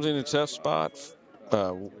 So he comes in a tough spot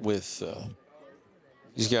with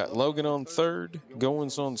he's got Logan on third,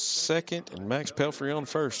 Goins on second, and Max Pelfrey on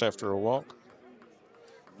first after a walk.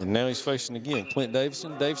 And now he's facing again Clint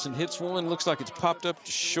Davidson. Davidson hits one, looks like it's popped up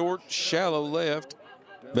to short, shallow left.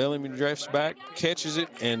 Bellamy drafts back, catches it,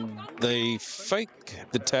 and they fake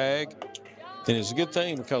the tag. And it's a good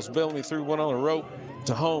thing because Bellamy threw one on a rope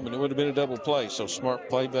to home, and it would have been a double play. So smart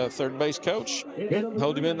play by the third base coach.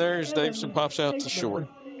 Hold him in there as Davidson pops out to short.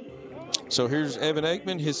 So here's Evan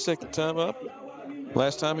Aikman, his second time up.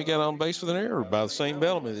 Last time he got on base with an error by the same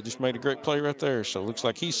Bellamy that just made a great play right there. So it looks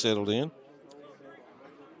like he's settled in.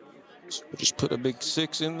 So we'll just put a big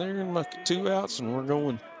 6 in there and make it 2 outs, and we're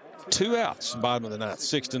going 2 outs, bottom of the ninth,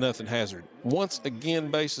 6-0 Hazard. Once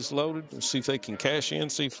again, bases loaded. We'll see if they can cash in,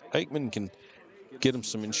 see if Aikman can get them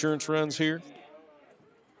some insurance runs here.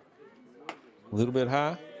 A little bit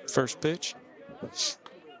high, first pitch.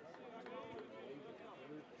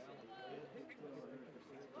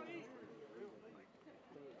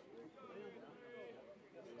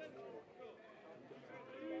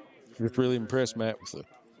 Just really impressed, Matt, with the,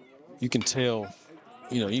 you can tell,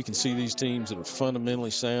 you know, you can see these teams that are fundamentally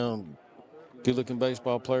sound, good-looking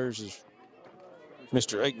baseball players. As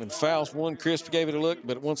Mr. Aikman fouls one, Crisp gave it a look,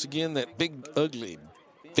 but once again, that big, ugly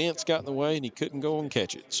fence got in the way, and he couldn't go and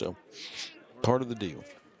catch it. So, part of the deal.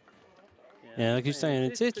 Yeah, like you're saying,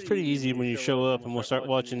 it's pretty easy when you show up and we'll start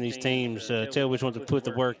watching these teams, tell which ones have put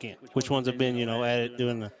the work in, which ones have been, you know, at it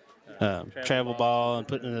doing the travel ball and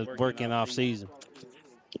putting the work in off season.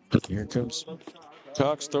 Here comes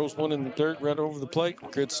Cox, throws one in the dirt right over the plate.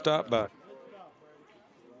 Good stop by.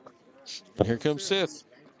 And here comes Seth.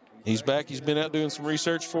 He's back. He's been out doing some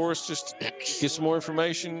research for us, just to get some more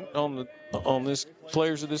information on this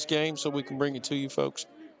players of this game, so we can bring it to you folks.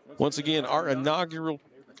 Once again, our inaugural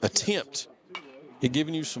attempt at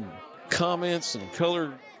giving you some comments and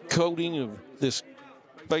color coding of this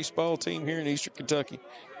baseball team here in Eastern Kentucky.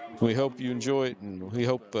 We hope you enjoy it, and we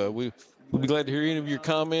hope we'll be glad to hear any of your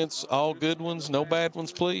comments, all good ones, no bad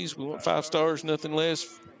ones, please. We want 5 stars, nothing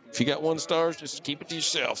less. If you got 1 star, just keep it to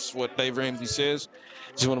yourself. That's what Dave Ramsey says.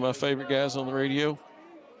 He's one of my favorite guys on the radio.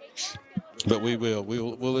 But we'll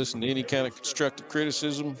listen to any kind of constructive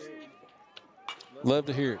criticism. Love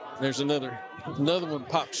to hear it. There's another one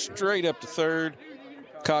popped straight up to third.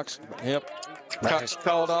 Cox, Cox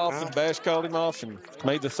called off, and Bash called him off and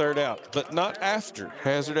made the 3rd out, but not after.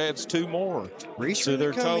 Hazard adds 2 more Reese to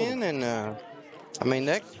their come total. in and I mean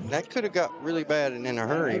that could have got really bad and in a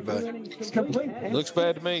hurry, but looks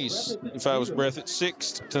bad to me. If I was Breathitt,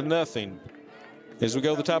 6-0. As we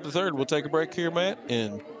go to the top of the 3rd, we'll take a break here, Matt,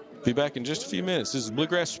 and be back in just a few minutes. This is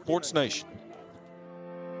Bluegrass Sports Nation.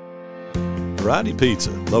 Variety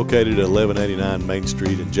Pizza, located at 1189 Main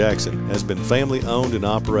Street in Jackson, has been family-owned and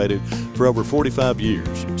operated for over 45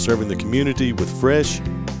 years, serving the community with fresh,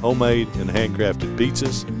 homemade, and handcrafted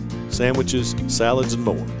pizzas, sandwiches, salads, and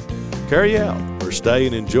more. Carry out or stay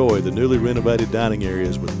and enjoy the newly renovated dining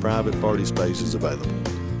areas with private party spaces available.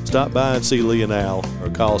 Stop by and see Lee and Al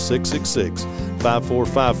or call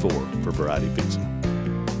 666-5454 for Variety Pizza.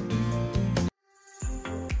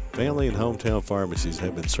 Family and hometown pharmacies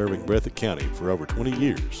have been serving Breathitt County for over 20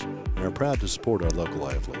 years and are proud to support our local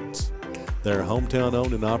athletes. They are hometown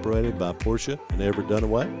owned and operated by Portia and Everett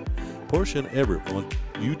Dunaway. Portia and Everett want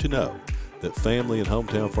you to know that family and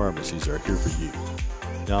hometown pharmacies are here for you.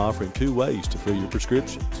 Now offering 2 ways to fill your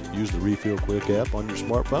prescriptions. Use the Refill Quick app on your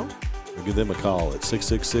smartphone or give them a call at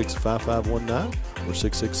 666-5519 or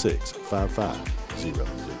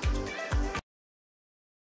 666-5500.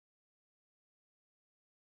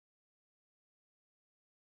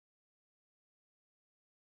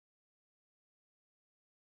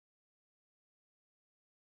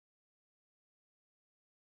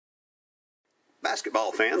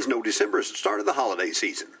 Basketball fans know December is the start of the holiday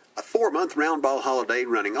season. A 4-month round ball holiday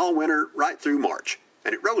running all winter right through March.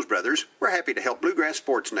 And at Rose Brothers, we're happy to help Bluegrass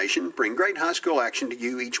Sports Nation bring great high school action to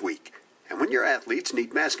you each week. And when your athletes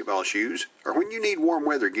need basketball shoes, or when you need warm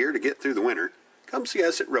weather gear to get through the winter, come see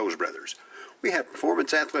us at Rose Brothers. We have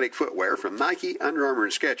performance athletic footwear from Nike, Under Armour,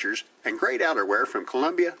 and Skechers, and great outerwear from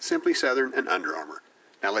Columbia, Simply Southern, and Under Armour.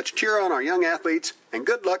 Now let's cheer on our young athletes, and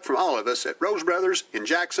good luck from all of us at Rose Brothers in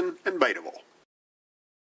Jackson and Betaville.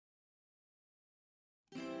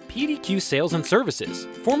 PDQ Sales and Services,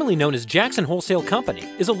 formerly known as Jackson Wholesale Company,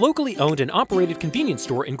 is a locally owned and operated convenience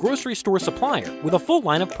store and grocery store supplier with a full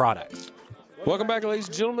line of products. Welcome back, ladies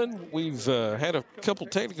and gentlemen. We've had a couple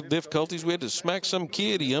technical difficulties. We had to smack some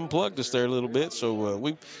kid. He unplugged us there a little bit, so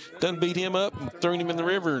we've done beat him up and thrown him in the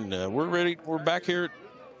river, and we're ready. We're back here at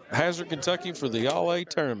Hazard, Kentucky for the All-A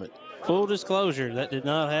tournament. Full disclosure, that did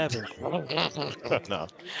not happen. No,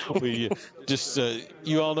 we just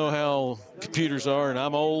you all know how computers are, and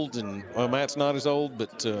I'm old, and well, Matt's not as old,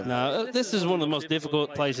 but no, this is one of the most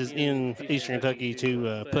difficult places in Eastern Kentucky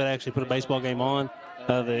to actually put a baseball game on.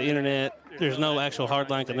 The internet, there's no actual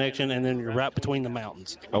hardline connection, and then you're right between the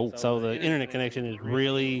mountains. Oh, so the internet connection is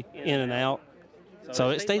really in and out. So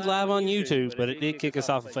it stays live on YouTube, but it did kick us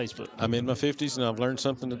off of Facebook. I'm in my 50s, and I've learned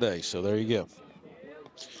something today. So there you go.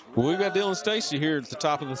 Well, we've got Dylan Stacy here at the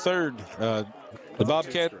top of the third. The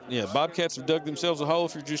Bobcats have dug themselves a hole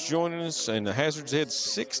if you're just joining us, and the Hazards head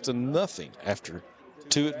 6-0 after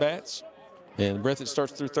 2 at-bats. And Breathitt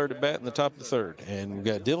starts through third at-bat in the top of the third. And we've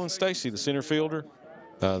got Dylan Stacy, the center fielder,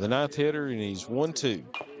 the ninth hitter, and he's 1-2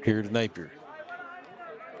 here at Napier.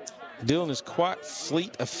 Dylan is quite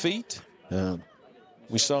fleet of feet.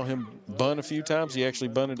 We saw him bunt a few times. He actually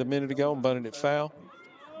bunted a minute ago and bunted it foul.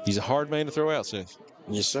 He's a hard man to throw out, Seth.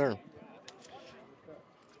 Yes, sir.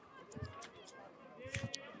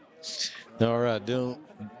 All right, Dylan.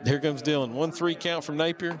 Here comes Dylan. 1-3 count from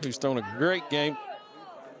Napier, who's thrown a great game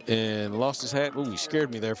and lost his hat. Ooh, he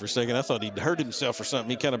scared me there for a second. I thought he'd hurt himself or something.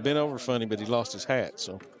 He kind of bent over funny, but he lost his hat.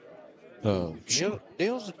 So,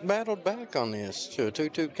 Dill's battled back on this to a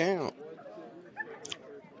 2-2 count.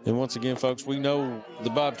 And once again, folks, we know the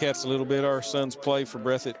Bobcats a little bit. Our sons play for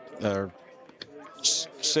Breathitt.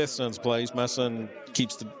 Seth's son's plays. My son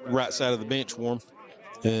keeps the right side of the bench warm.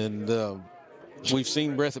 And we've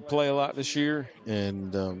seen Breathitt play a lot this year,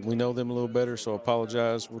 and we know them a little better, so I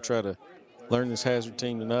apologize. We'll try to learn this Hazard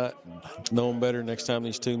team tonight and know them better next time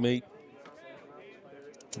these two meet.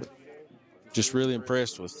 Just really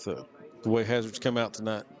impressed with the way Hazard's come out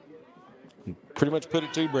tonight. Pretty much put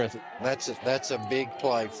it to Breathitt. That's a big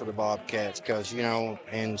play for the Bobcats because, you know,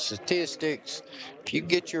 in statistics, if you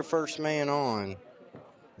get your first man on,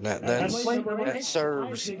 that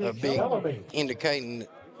serves a big indicating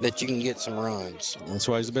that you can get some runs. That's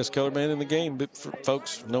why he's the best colored man in the game, but for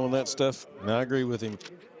folks knowing that stuff, and I agree with him.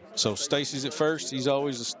 So Stacy's at first. He's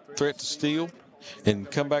always a threat to steal. And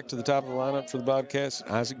come back to the top of the lineup for the Bobcats,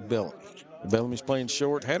 Isaac Bellamy. Bellamy's playing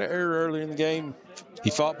short. Had an error early in the game. He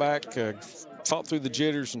fought back, fought through the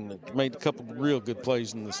jitters, and made a couple of real good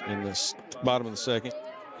plays in this bottom of the second.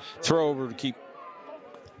 Throw over to keep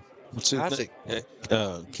Dylan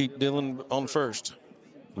on first.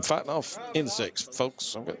 I'm fighting off insects,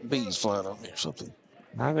 folks. I've got bees flying on me or something.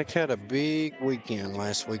 Isaac had a big weekend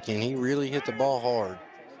last weekend. He really hit the ball hard.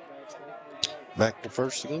 Back to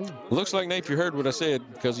first again. Looks like Napier heard what I said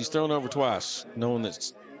because he's thrown over twice, knowing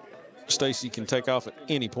that Stacy can take off at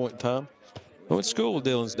any point in time. I went to school with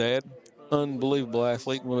Dylan's dad. Unbelievable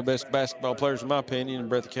athlete, one of the best basketball players, in my opinion, in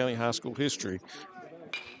Breathitt County high school history.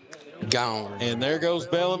 Gone. And there goes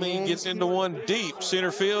Bellamy. Gets into one deep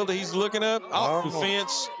center field. He's looking up off the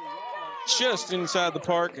fence, just inside the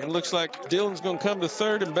park. And looks like Dylan's going to come to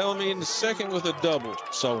third and Bellamy into second with a double.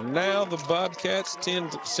 So now the Bobcats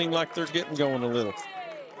tend to seem like they're getting going a little.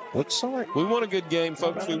 Looks like we want a good game,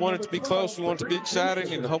 folks. We want it to be close. We want it to be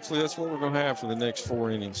exciting, and hopefully that's what we're going to have for the next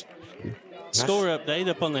 4 innings. Score update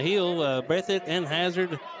up on the hill. Breathitt and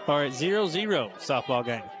Hazard are at 0-0 softball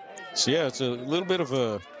game. So yeah, it's a little bit of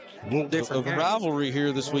a rivalry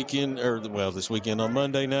here this weekend, this weekend on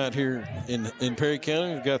Monday night here in Perry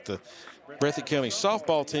County. We've got the Breathitt County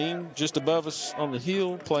softball team just above us on the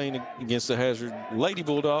hill playing against the Hazard Lady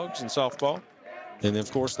Bulldogs in softball. And then,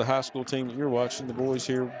 of course, the high school team that you're watching, the boys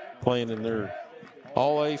here playing in their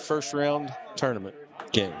All-A first round tournament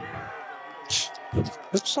game.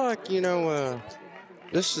 Looks like,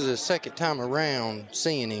 this is the second time around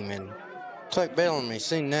seeing him, and looks like Bellamy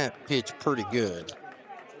seen that pitch pretty good.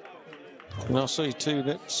 And I'll say, too,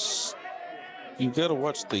 you've got to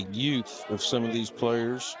watch the youth of some of these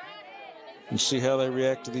players and see how they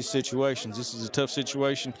react to these situations. This is a tough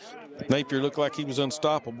situation. Napier looked like he was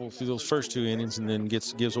unstoppable through those first 2 innings, and then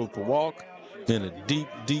gives up a walk, then a deep,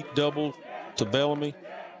 deep double to Bellamy,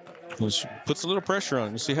 which puts a little pressure on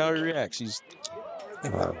him. You see how he reacts.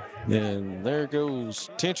 And there goes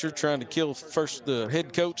Tincher trying to kill first the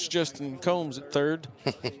head coach, Justin Combs, at third.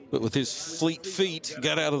 But with his fleet feet,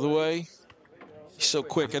 got out of the way. He's so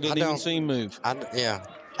quick, I didn't even see him move.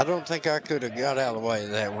 I don't think I could have got out of the way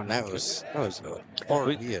of that one. That was a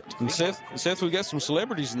hard hit. And Seth, we've got some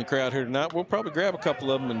celebrities in the crowd here tonight. We'll probably grab a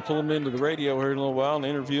couple of them and pull them into the radio here in a little while and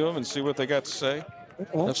interview them and see what they got to say.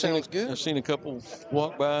 Well, sounds good. I've seen a couple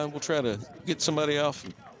walk by. We'll try to get somebody off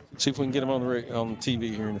and see if we can get them on the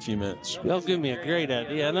TV here in a few minutes. Y'all give me a great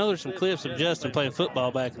idea. I know there's some clips of Justin playing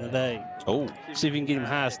football back in the day. Oh. See if we can get him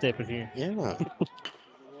high stepping here. Yeah.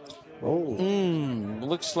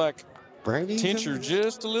 Looks like Brady's Tincher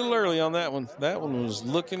just a little early on that one. That one was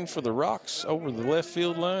looking for the rocks over the left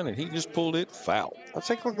field line, and he just pulled it foul. I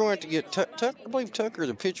think we're going to get Tucker. I believe Tucker,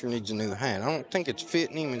 the pitcher, needs a new hat. I don't think it's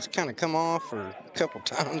fitting him. It's kind of come off for a couple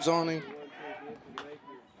times on him.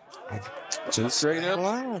 Just straight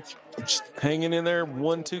up. Just hanging in there.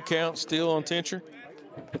 1-2 count still on Tincher.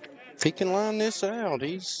 If he can line this out,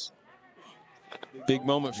 he's... Big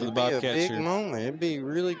moment for the Bobcats here. Big moment. It'd be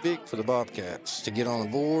really big for the Bobcats to get on the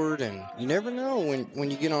board, and you never know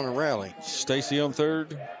when you get on a rally. Stacy on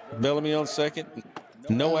third, Bellamy on second,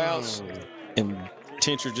 no outs, and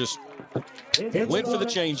Tincher just went for the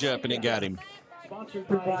changeup, and it got him.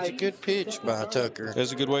 It's a good pitch by Tucker.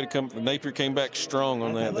 That's a good way to come. Napier came back strong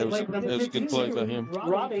on that. That was a good play by him.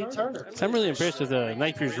 I'm really impressed with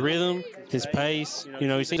Napier's rhythm, his pace. He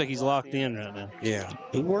seems like he's locked in right now. Yeah,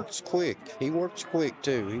 he works quick. He works quick,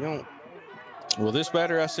 too. He don't. Well, this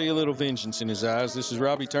batter, I see a little vengeance in his eyes. This is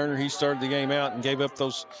Robbie Turner. He started the game out and gave up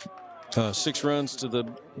those 6 runs to the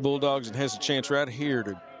Bulldogs and has a chance right here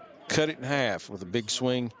to cut it in half with a big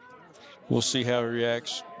swing. We'll see how he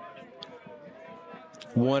reacts.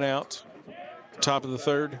 1 out, top of the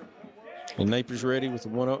third, and Napier's ready with the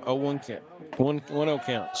 1-0 count. 1-0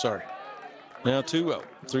 count, sorry. Now 2-0.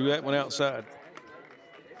 Threw that one outside.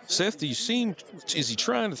 Seth, is he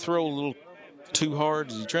trying to throw a little too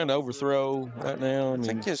hard? Is he trying to overthrow right now? I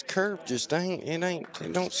think his curve just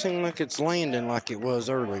it don't seem like it's landing like it was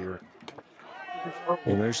earlier.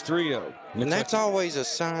 And there's 3-0. And that's always a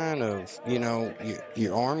sign of,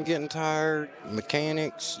 your arm getting tired,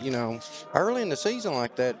 mechanics, Early in the season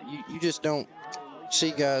like that, you just don't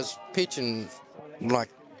see guys pitching like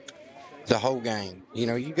the whole game.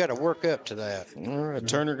 You got to work up to that. All right,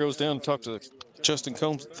 Turner goes down to talk to Justin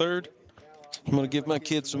Combs at third. I'm going to give my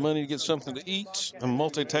kids some money to get something to eat. I'm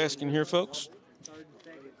multitasking here, folks.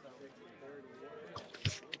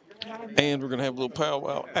 And we're going to have a little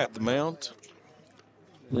powwow at the mound.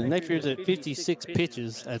 The Napier's at 56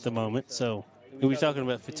 pitches at the moment, so we were talking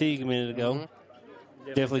about fatigue a minute ago.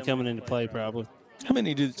 Definitely coming into play, probably. How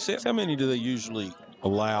many do they usually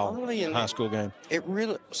allow in high school game?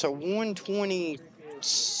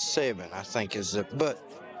 127, I think, is it. But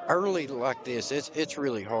early like this, it's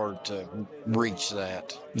really hard to reach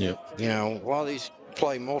that. Yep. A lot of these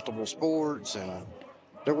play multiple sports, and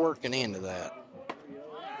they're working into that.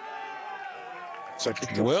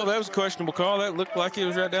 Well, that was a questionable call. That looked like it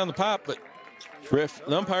was right down the pipe, but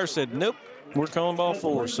the umpire said, nope, we're calling ball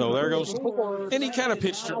 4. So there goes. And he kind of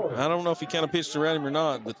pitched. I don't know if he kind of pitched around him or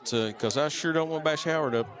not, but because I sure don't want to bash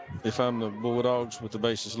Howard up if I'm the Bulldogs with the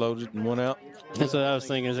bases loaded and 1 out. That's what I was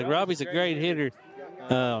thinking. Robbie's a great hitter.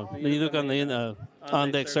 You look on the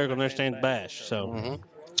on-deck circle, and there stands Bash. So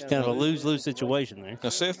kind of a lose-lose situation there. Now,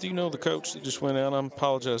 Seth, do you know the coach that just went out? I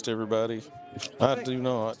apologize to everybody. I do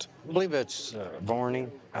not. I believe that's Barney.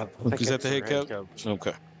 Is that the head coach?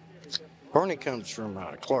 Okay. Barney comes from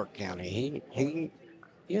Clark County. He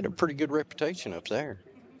had a pretty good reputation up there.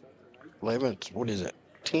 11th,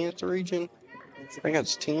 10th region? I think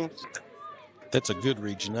that's 10th. That's a good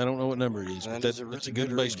region. I don't know what number it is, but that's a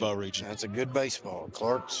good baseball region. That's a good baseball.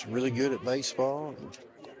 Clark's really good at baseball.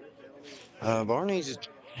 Barney's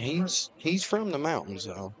he's from the mountains,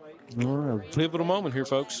 though. All right, pivotal moment here,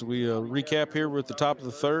 folks. We recap here. We're at the top of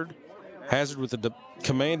the third. Hazard with a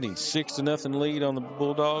commanding 6-0 lead on the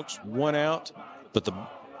Bulldogs. 1 out, but the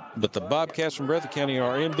Bobcats from Breathitt County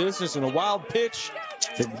are in business in a wild pitch.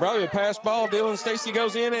 It's probably a pass ball. Dylan Stacy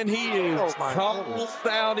goes in, and he is called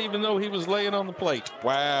out even though he was laying on the plate.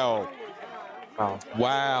 Wow. Oh.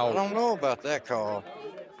 Wow. I don't know about that call.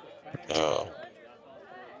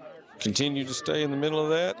 Continue to stay in the middle of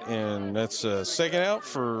that, and that's a second out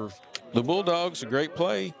for the Bulldogs. A great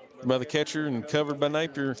play by the catcher and covered by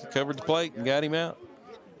Napier. Covered the plate and got him out.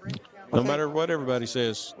 No matter what everybody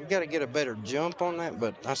says. We got to get a better jump on that,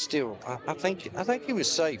 but I think he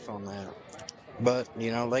was safe on that. But,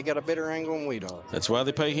 you know, they got a better angle than we do. That's why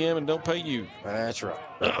they pay him and don't pay you. That's right.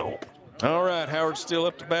 All right, Howard's still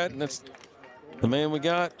up to bat, and that's the man we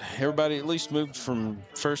got. Everybody at least moved from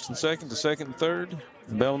first and second to second and third.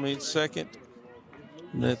 Bellamy at second.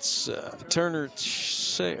 That's Turner at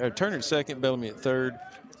second, Bellamy at third.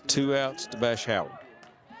 2 outs to Bash Howard.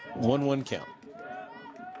 1-1 count.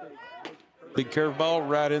 Big curveball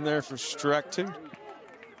right in there for strike 2.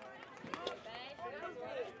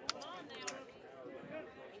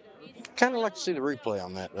 Kind of like to see the replay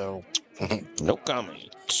on that, though. No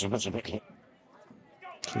comment. So that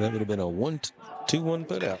would have been a 1-2-1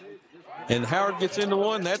 put out. And Howard gets into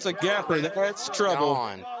one. That's a gapper. That's trouble.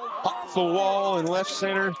 Off the wall in left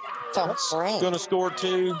center. Going to score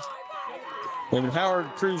 2. And Howard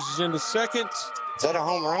cruises into second. Is that a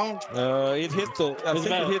home run? It hit the. I think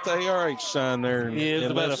it hit the ARH sign there. Yeah,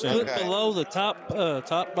 it's about a foot below the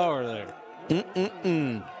top bar there.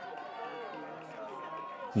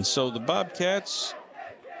 And so the Bobcats,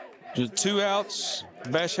 just 2 outs.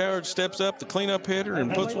 Bash Howard steps up, the cleanup hitter,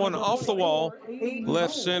 and puts one off the wall,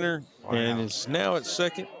 left center, and is now at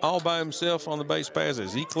second, all by himself on the base paths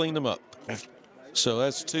as he cleaned them up. So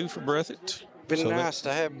that's 2 for Breathitt. Been nice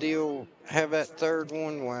to have that third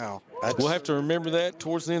one. Wow. We'll have to remember that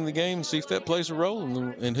towards the end of the game and see if that plays a role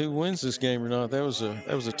in who wins this game or not. That was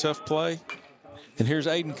a tough play. And here's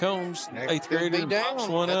Aiden Combs, 8th grader, pops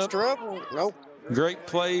one up. Trouble. Nope. Great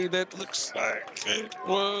play. That looks like it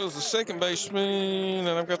was the second baseman, and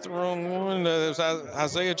I've got the wrong one. That was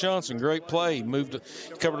Isaiah Johnson. Great play.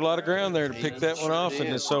 Covered a lot of ground there to pick that one off,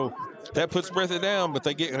 and so that puts Breathitt down. But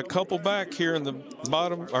they get a couple back here in the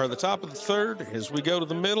bottom or the top of the third as we go to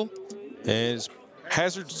the middle. As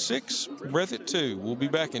Hazard 6, Breathitt 2. We'll be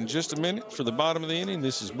back in just a minute for the bottom of the inning.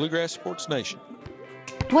 This is Bluegrass Sports Nation.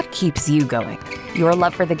 What keeps you going? Your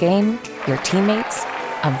love for the game? Your teammates?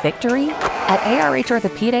 A victory? At ARH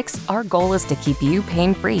Orthopedics, our goal is to keep you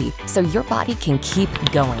pain-free so your body can keep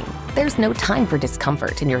going. There's no time for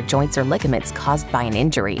discomfort in your joints or ligaments caused by an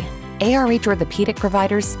injury. ARH Orthopedic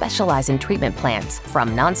providers specialize in treatment plans,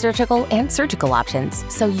 from non-surgical and surgical options,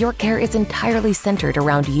 so your care is entirely centered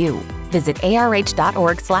around you. Visit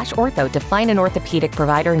arh.org/ortho to find an orthopedic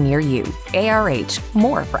provider near you. ARH,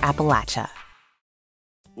 more for Appalachia.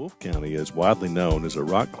 Wolfe County is widely known as a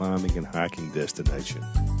rock climbing and hiking destination,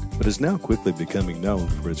 but is now quickly becoming known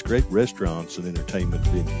for its great restaurants and entertainment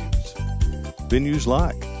venues. Venues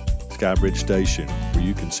like Skybridge Station, where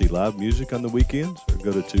you can see live music on the weekends or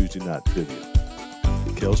go to Tuesday night trivia.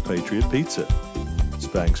 Kel's Patriot Pizza,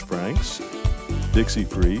 Spanx Frank's, Dixie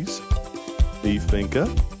Freeze, Beef Finca,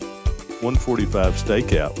 145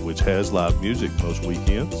 Stakeout, which has live music most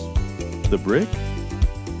weekends, The Brick,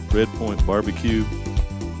 Red Point Barbecue,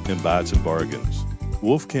 and Bites and Bargains.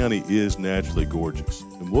 Wolfe County is naturally gorgeous,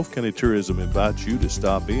 and Wolfe County Tourism invites you to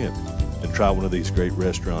stop in and try one of these great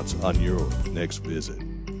restaurants on your next visit.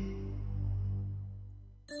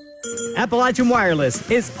 Appalachian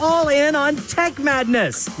Wireless is all in on Tech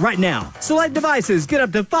Madness right now. Select devices get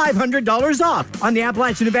up to $500 off on the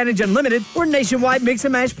Appalachian Advantage Unlimited or nationwide mix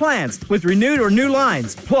and match plans with renewed or new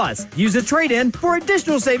lines. Plus, use a trade-in for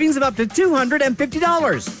additional savings of up to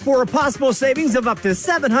 $250 for a possible savings of up to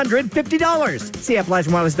 $750. See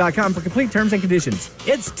AppalachianWireless.com for complete terms and conditions.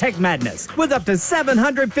 It's Tech Madness with up to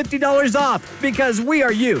 $750 off because we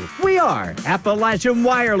are you. We are Appalachian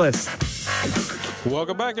Wireless.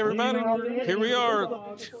 Welcome back, everybody. Here we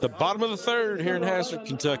are, the bottom of the third here in Hazard,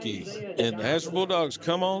 Kentucky, and the Hazard Bulldogs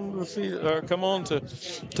come on the field, come on to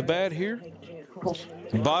bat here.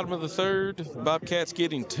 Bottom of the third, Bobcats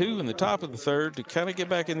getting 2 in the top of the third to kind of get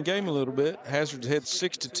back in the game a little bit. Hazard's head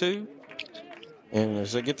 6-2, and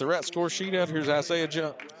as they get the right score sheet out, here's Isaiah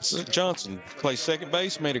Johnson, plays second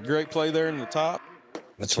base, made a great play there in the top.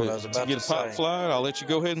 That's what I was about to say. To get a pop fly, I'll let you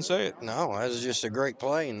go ahead and say it. No, that was just a great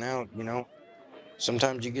play, and now, you know,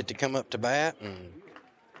 sometimes you get to come up to bat and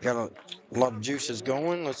got a lot of juices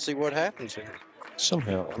going. Let's see what happens here.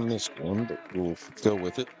 Somehow I missed one, but we'll go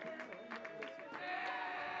with it.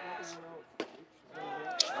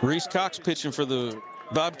 Reese Cox pitching for the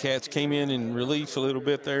Bobcats came in relief a little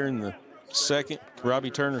bit there in the second.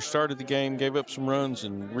 Robbie Turner started the game, gave up some runs,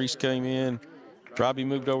 and Reese came in. Robbie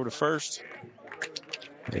moved over to first.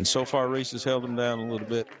 And so far, Reese has held him down a little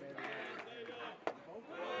bit.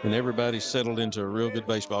 And everybody's settled into a real good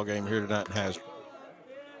baseball game here tonight in Hazard.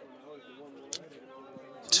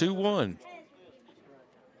 2-1.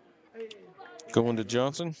 Going to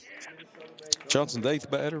Johnson. Johnson's 8th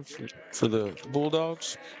batter for the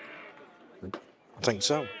Bulldogs. I think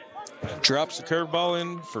so. Drops the curveball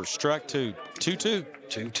in for strike 2. 2-2.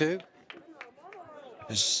 2-2.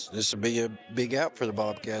 This will be a big out for the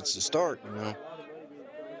Bobcats to start, you know.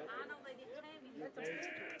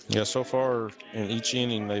 Yeah, so far in each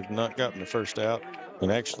inning, they've not gotten the first out.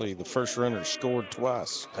 And actually, the first runner scored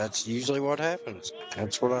twice. That's usually what happens.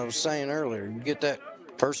 That's what I was saying earlier. You get that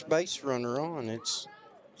first base runner on, it's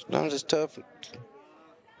not as tough.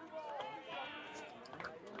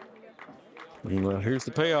 Well, here's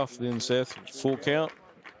the payoff then, Seth. Full count.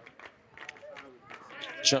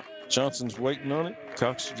 Johnson's waiting on it.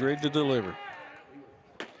 Cox is ready to deliver.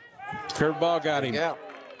 Curveball got him. Big out.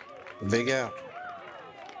 Big out.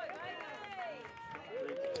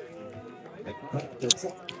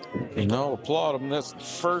 And I'll applaud him. That's the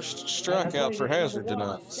first strikeout for Hazard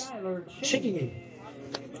tonight.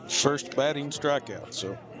 First batting strikeout.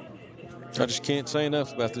 So I just can't say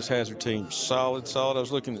enough about this Hazard team. Solid, solid. I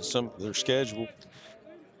was looking at some of their schedule.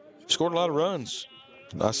 Scored a lot of runs.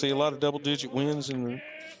 I see a lot of double-digit wins in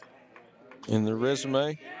their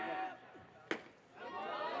resume.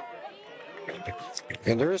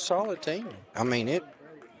 And they're a solid team. I mean,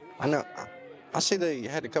 I know. I see they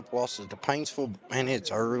had a couple losses to Painesville, and it's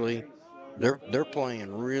early. They're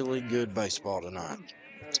playing really good baseball tonight.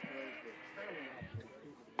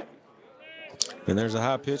 And there's a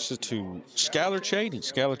high pitch to Skylar Cheney.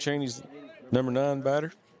 Skylar Cheney's number 9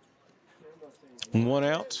 batter. 1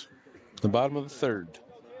 out. The bottom of the 3rd.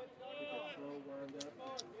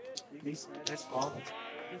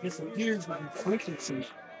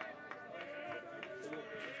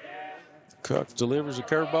 Cox delivers a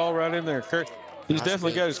curveball right in there. He's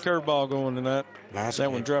definitely got his curveball going tonight.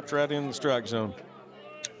 That one dropped right in the strike zone.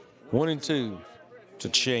 1-2 to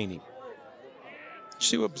Cheney.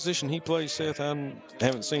 See what position he plays, Seth? I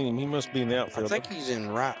haven't seen him. He must be in the outfield. I think he's in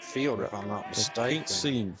right field, if I'm not mistaken. Can't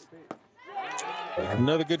see him.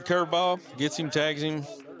 Another good curveball. Gets him, tags him.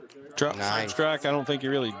 Drops the strike. I don't think he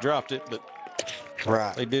really dropped it, but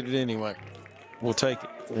they did it anyway. We'll take it.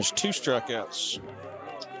 There's 2 strikeouts.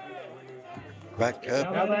 Back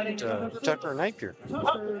up to Tucker Napier.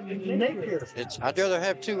 I'd rather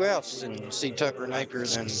have 2 outs than see Tucker Napier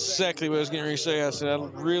than. Exactly what I was getting ready to say. I said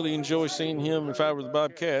I'd really enjoy seeing him if I were the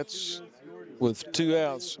Bobcats with 2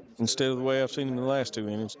 outs instead of the way I've seen him in the last 2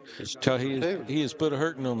 innings. He has put a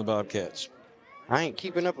hurting on the Bobcats. I ain't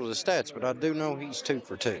keeping up with the stats, but I do know he's 2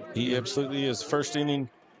 for 2. He absolutely is. The first inning,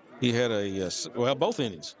 he had both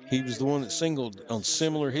innings. He was the one that singled on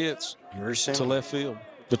similar hits to left field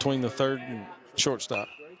between the 3rd and shortstop.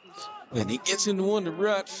 And he gets into one to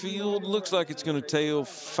right field. Looks like it's going to tail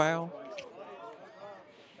foul.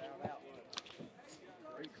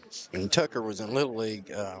 And Tucker was in Little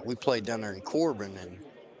League. We played down there in Corbin, and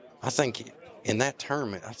I think in that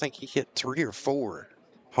tournament, I think he hit 3 or 4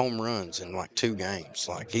 home runs in like 2 games.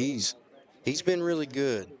 Like he's been really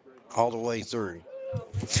good all the way through.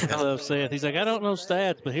 I love Seth. He's like, I don't know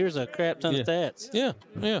stats, but here's a crap ton of stats. Yeah.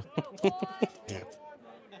 Well,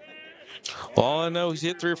 all I know, he's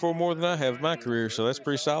hit 3 or 4 more than I have in my career, so that's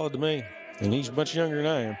pretty solid to me. And he's much younger than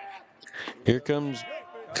I am. Here comes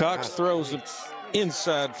Cox, throws an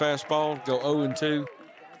inside fastball, go 0-2.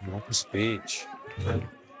 Nice pitch.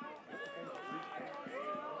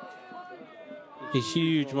 A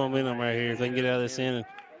huge momentum right here. If they can get out of this inning,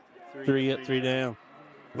 3 up, 3 down.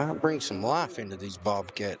 Might bring some life into these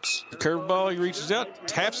Bobcats. The curveball, he reaches out,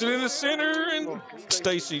 taps it in the center, and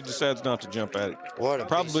Stacy decides not to jump at it.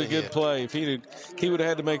 Probably a good play. If he would have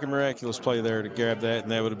had to make a miraculous play there to grab that,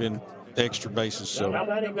 and that would have been extra bases. So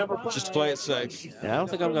just to play it safe. Yeah, I don't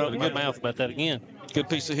think I'm going to open my mouth about that again. Good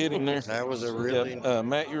piece of hitting there. That was a really...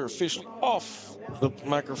 Matt, you're officially off the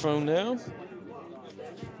microphone now.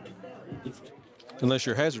 Unless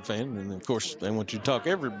you're a Hazard fan, and of course they want you to talk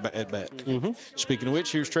every at bat. Speaking of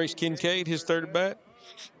which, here's Trace Kincaid, his 3rd at bat.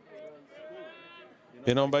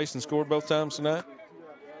 Been on base and scored both times tonight.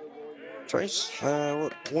 Trace,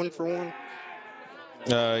 1 for 1?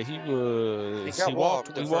 He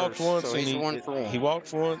walked once, so and he's 1 for 1. He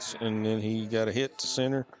walked once, and then he got a hit to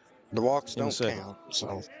center. The walks don't count,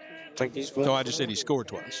 so I think he's 1. No, I just said he scored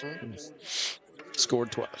twice.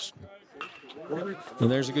 Scored twice. And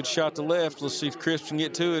there's a good shot to left. Let's see if Crisp can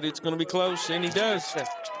get to it. It's going to be close, and he does.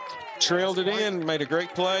 Trailed it in, made a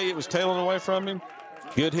great play. It was tailing away from him.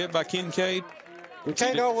 Good hit by Kincaid.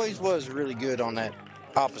 Kincaid always was really good on that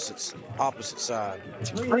Opposite side.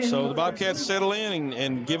 So the Bobcats settle in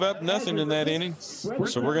and give up nothing in that inning.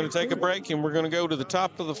 So we're going to take a break, and we're going to go to the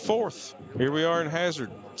top of the fourth. Here we are in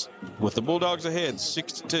Hazard with the Bulldogs ahead,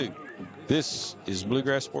 6-2. This is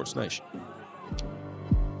Bluegrass Sports Nation.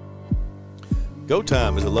 Go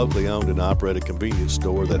Time is a locally owned and operated convenience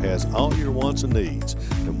store that has all your wants and needs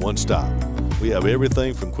in one stop. We have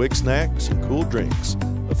everything from quick snacks and cool drinks,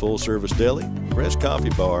 a full-service deli, fresh coffee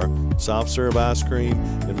bar, soft-serve ice cream,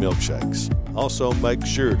 and milkshakes. Also, make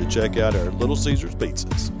sure to check out our Little Caesars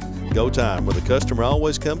pizzas. Go Time, where the customer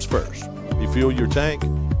always comes first. Refuel your tank,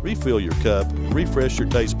 refill your cup, and refresh your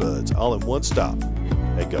taste buds all in one stop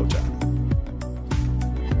at Go Time.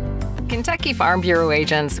 Kentucky Farm Bureau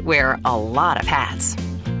agents wear a lot of hats.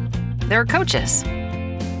 They're coaches,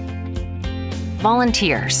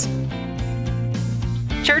 volunteers,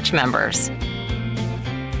 church members,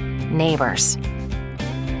 neighbors,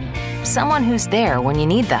 someone who's there when you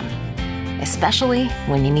need them, especially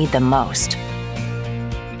when you need them most.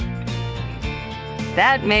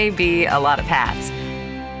 That may be a lot of hats,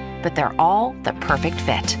 but they're all the perfect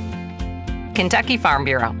fit. Kentucky Farm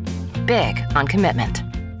Bureau, big on commitment.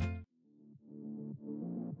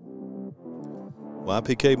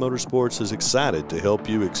 YPK Motorsports is excited to help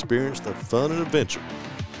you experience the fun and adventure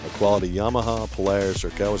a quality Yamaha, Polaris,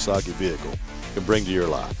 or Kawasaki vehicle can bring to your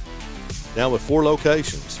life. Now with 4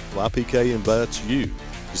 locations, YPK invites you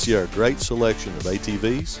to see our great selection of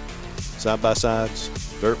ATVs, side-by-sides,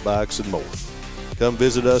 dirt bikes, and more. Come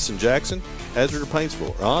visit us in Jackson, Hazard, or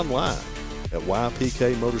Paintsville, or online at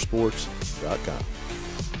ypkmotorsports.com.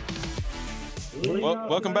 Well,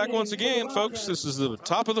 welcome back once again, folks. This is the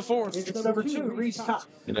top of the fourth. It's number 2, Reese Cox.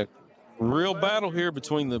 In a real battle here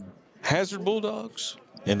between the Hazard Bulldogs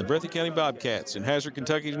and the Breathitt County Bobcats in Hazard,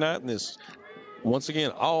 Kentucky tonight in this, once again,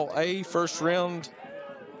 all-A first-round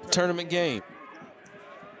tournament game.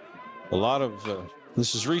 A lot of,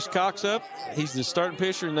 this is Reese Cox up. He's the starting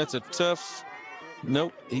pitcher, and that's a tough,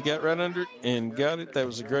 nope, he got right under it and got it. That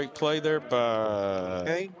was a great play there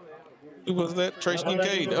by, who was that? Trace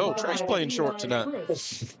Kincaid. Oh, Trace playing short tonight.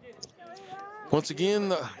 Once again,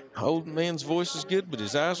 the old man's voice is good, but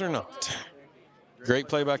his eyes are not. Great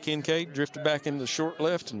play by Kincaid. Drifted back into the short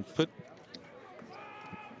left and put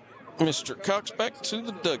Mr. Cox back to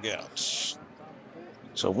the dugouts.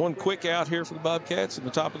 So one quick out here for the Bobcats in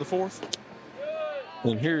the top of the fourth.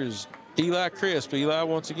 And here's Eli Crisp. Eli,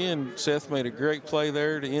 once again, Seth made a great play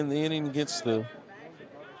there to end the inning against the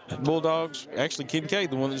Bulldogs. Actually,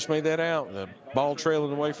 Kincaid, the one that just made that out. The ball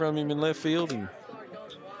trailing away from him in left field, and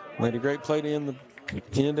made a great play to end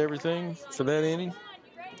everything for that inning.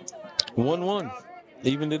 1-1.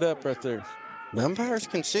 Evened it up right there. The umpires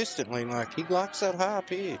consistently, like, he likes that high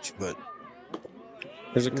pitch, but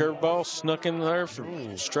there's a curveball snuck in there for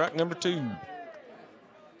strike number 2.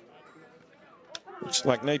 Looks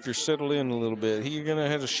like Napier settled in a little bit. He gonna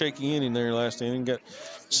have a shaky inning there last inning.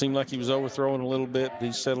 Seemed like he was overthrowing a little bit.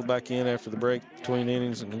 He settled back in after the break between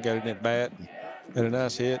innings and got in at bat. Had a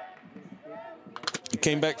nice hit. He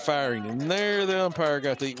came back firing, and there the umpire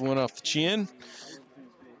got the one off the chin.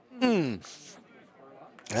 I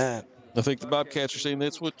think the Bobcats are saying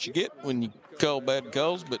that's what you get when you call bad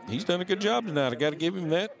calls, but he's done a good job tonight. I got to give him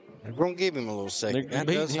that. I'm going to give him a little second. That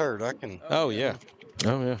does hurt. Oh, yeah.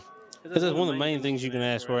 Oh, yeah. That's one of the main things you can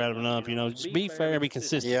ask for out of an ump. You know, just be fair, be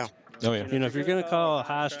consistent. Yeah. Oh, yeah. You know, if you're going to call a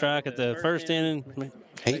high strike at the first inning,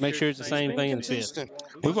 make sure it's the same thing in the fifth.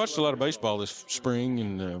 We've watched a lot of baseball this spring,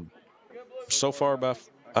 and so far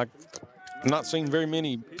I've not seen very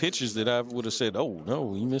many pitches that I would have said, oh,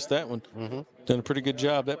 no, you missed that one. Done a pretty good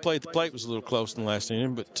job. That play at the plate was a little close in the last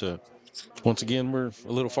inning, but once again, we're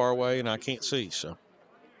a little far away, and I can't see.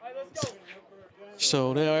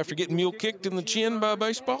 So now after getting mule kicked in the chin by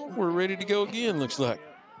baseball, we're ready to go again, looks like.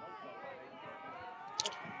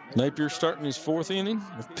 Napier starting his 4th inning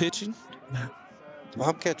of pitching.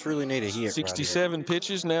 Bobcats really need a hit. 67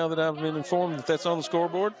 pitches now that I've been informed that that's on the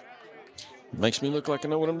scoreboard. Makes me look like I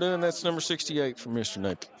know what I'm doing. That's number 68 for Mr.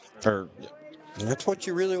 Napier. Yeah. That's what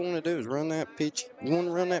you really want to do is run that pitch. You want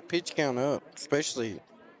to run that pitch count up, especially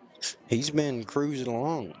he's been cruising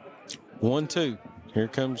along. 1-2. Here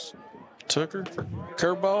comes Tucker.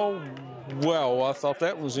 Curveball. Wow, I thought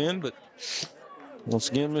that was in, but once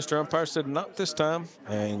again, Mr. Umpire said not this time.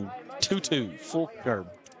 And 2-2, full curve.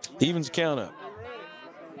 Evens count up.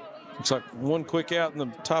 Looks like one quick out in the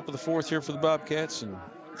top of the 4th here for the Bobcats, and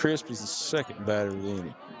Crisp is the second batter of the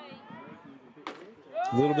inning.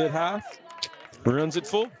 A little bit high. Runs it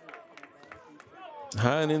full.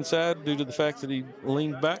 High and inside due to the fact that he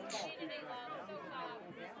leaned back.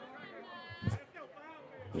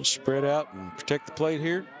 We'll spread out and protect the plate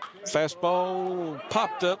here. Fastball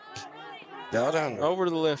popped up. Over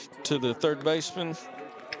to the left to the third baseman.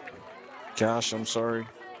 Gosh, I'm sorry.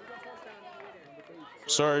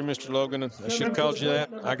 Sorry, Mr. Logan. I should have called you that.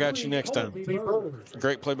 I got you next time.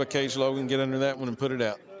 Great play by Cage Logan. Get under that one and put it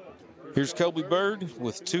out. Here's Colby Bird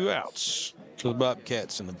with 2 outs to the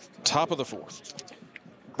Bobcats in the top of the 4th.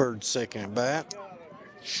 Bird second at bat.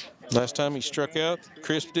 Last time he struck out,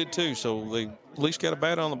 Crisp did too, so they at least got a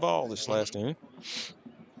bat on the ball this last inning.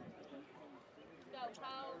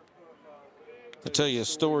 I'll tell you a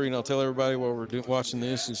story, and I'll tell everybody while we're watching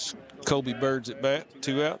this, is Colby Bird's at bat,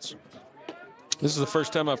 2 outs. This is the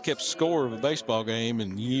first time I've kept score of a baseball game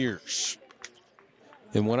in years.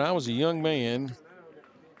 And when I was a young man,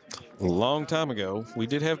 a long time ago, we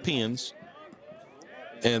did have pens,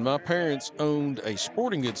 and my parents owned a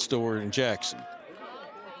sporting goods store in Jackson.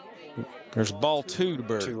 There's ball 2 to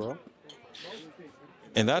Bird. 2-0.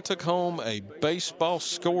 And I took home a baseball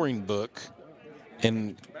scoring book.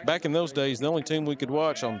 And back in those days, the only team we could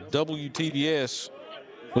watch on WTBS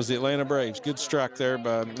was the Atlanta Braves. Good strike there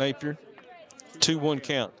by Napier. 2-1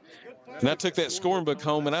 count. And I took that scoring book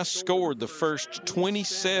home, and I scored the first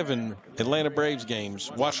 27 Atlanta Braves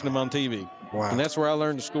games, watching them on TV. Wow. And that's where I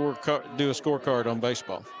learned to do a scorecard on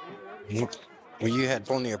baseball. Well, you had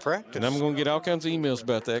plenty of practice. And I'm going to get all kinds of emails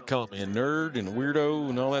about that, calling me a nerd and a weirdo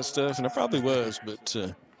and all that stuff. And I probably was, but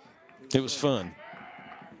it was fun.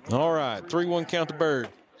 All right, 3-1 count to Bird.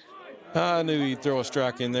 I knew he'd throw a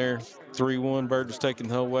strike in there. 3-1, Bird was taking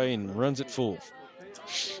the whole way and runs it full.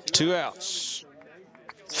 2 outs.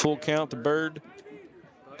 Full count to Bird.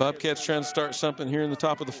 Bobcats trying to start something here in the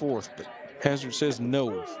top of the 4th, but Hazard says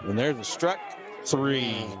no. And there's the strike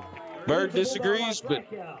 3. Bird disagrees, but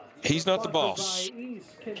he's not the boss.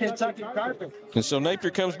 And so Napier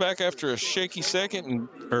comes back after a shaky second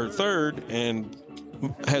or third and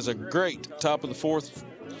has a great top of the 4th,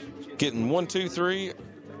 getting 1, 2, 3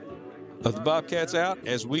 of the Bobcats out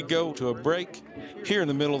as we go to a break. Here in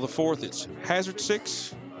the middle of the 4th, it's Hazard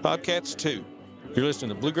 6, Bobcats 2. You're listening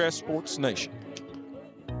to Bluegrass Sports Nation.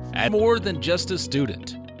 At more than just a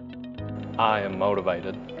student. I am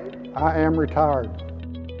motivated. I am retired.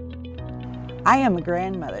 I am a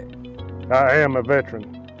grandmother. I am a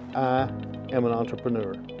veteran. I am an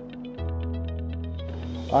entrepreneur.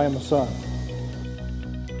 I am a son.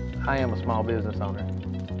 I am a small business owner.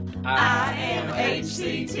 I am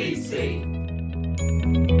HCTC.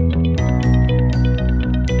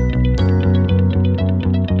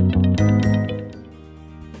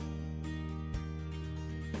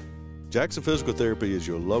 Jackson Physical Therapy is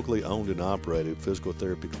your locally owned and operated physical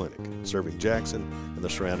therapy clinic, serving Jackson and the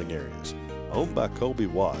surrounding areas. Owned by Colby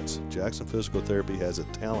Watts, Jackson Physical Therapy has a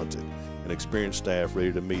talented and experienced staff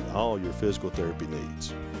ready to meet all your physical therapy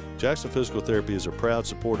needs. Jackson Physical Therapy is a proud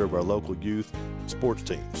supporter of our local youth and sports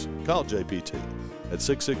teams. Call JPT at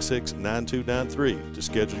 666-9293 to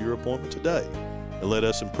schedule your appointment today and let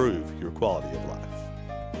us improve your quality of life.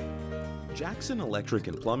 Jackson Electric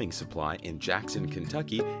and Plumbing Supply in Jackson,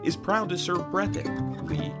 Kentucky is proud to serve Breathitt,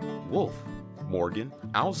 Lee, Wolf, Morgan,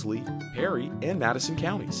 Owsley, Perry, and Madison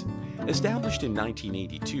counties. Established in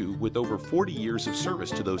 1982 with over 40 years of service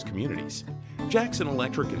to those communities, Jackson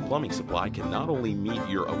Electric and Plumbing Supply can not only meet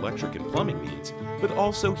your electric and plumbing needs, but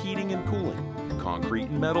also heating and cooling, concrete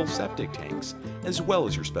and metal septic tanks, as well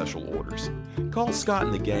as your special orders. Call Scott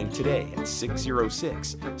and the gang today at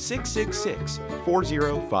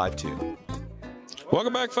 606-666-4052.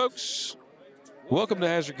 Welcome back, folks. Welcome to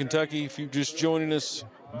Hazard, Kentucky. If you're just joining us,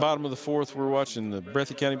 bottom of the 4th, we're watching the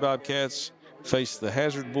Breathitt County Bobcats face the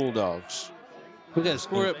Hazard Bulldogs. We got a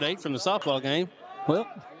score update from the softball game. Well,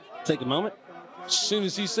 take a moment. As soon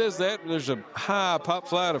as he says that, there's a high pop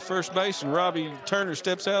fly to first base, and Robbie Turner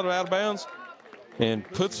steps out of bounds and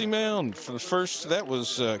puts him down for the first. That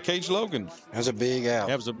was Cage Logan. That's a big out.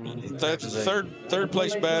 That's a third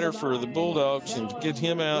place batter for the Bulldogs, and to get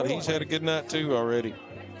him out, he's had a good night too already.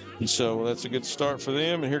 And so that's a good start for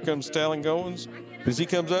them. And here comes Talon Goins. As he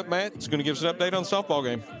comes up, Matt, he's going to give us an update on the softball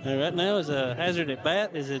game. Right now is a Hazard at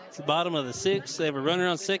bat is at the bottom of the 6th. They have a runner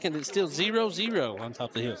on second. It's still 0-0 on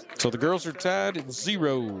top of the hill. So the girls are tied at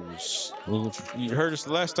 0s. Well, if you heard us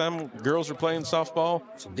the last time, girls are playing softball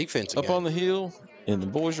defense up on the hill, and the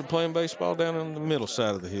boys are playing baseball down on the middle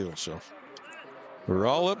side of the hill. So we're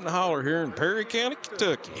all up in the holler here in Perry County,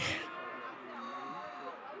 Kentucky.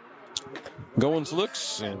 Goins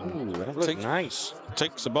looks and nice.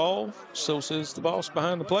 Takes the ball. So says the boss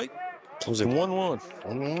behind the plate. Was it 1-1?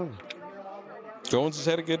 1-1. Goins has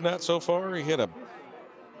had a good night so far. He had a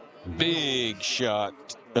big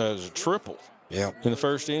shot as a triple in the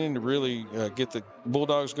first inning to really get the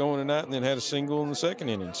Bulldogs going tonight, and then had a single in the second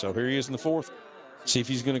inning. So here he is in the fourth. See if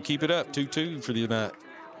he's going to keep it up. 2-2 for the night.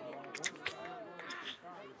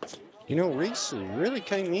 You know, Reese really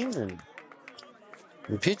came in and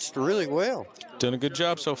pitched really well. Done a good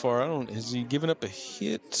job so far. Has he given up a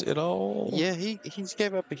hit at all? Yeah, he's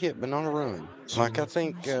gave up a hit, but not a run. Like, I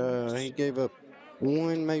think he gave up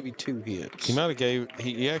 1, maybe 2 hits. He might have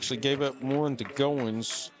he actually gave up 1 to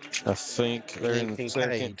Goins, I think, there in the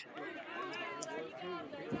second.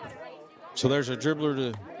 So there's a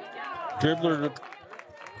dribbler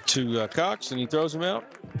to Cox, and he throws him out.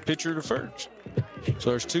 Pitcher to first.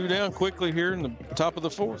 So there's 2 down quickly here in the bottom of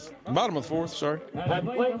the fourth, sorry. And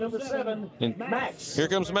play number 7, Max. Here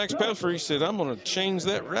comes Max Pelfrey. He said, I'm going to change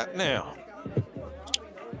that right now.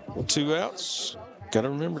 2 outs. Got to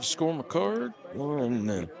remember to score my card.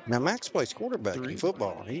 Now, Max plays quarterback in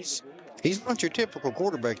football. He's not your typical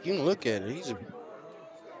quarterback. You can look at it. He's a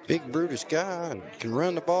big, brutish guy and can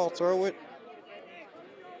run the ball, throw it.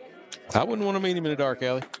 I wouldn't want to meet him in a dark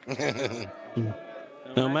alley.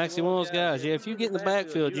 No, Maxie, one of those guys. Yeah, if you get in the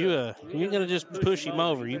backfield, you ain't gonna just push him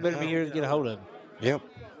over. You better be here to get a hold of him. Yep.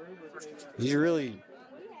 He's really.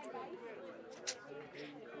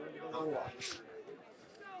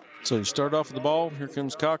 So you start off with the ball. Here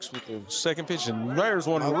comes Cox with the second pitch, and there's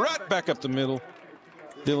one right back up the middle.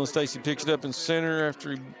 Dylan Stacy picks it up in center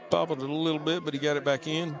after he bobbled it a little bit, but he got it back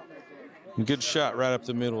in. Good shot right up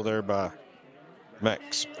the middle there by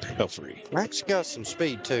Max Pelfrey. Max got some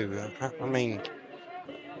speed too. I mean,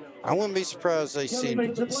 I wouldn't be surprised they send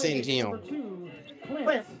him.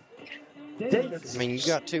 I mean, you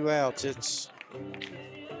got 2 outs.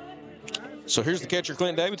 So here's the catcher,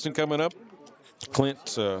 Clint Davidson, coming up. Clint,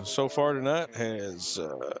 so far tonight, has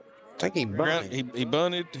I think he bunted. He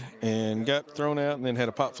bunted and got thrown out, and then had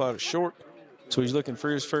a pop fly to short. So he's looking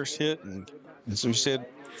for his first hit, and as we said,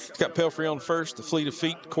 he's got Pelfrey on first, the fleet of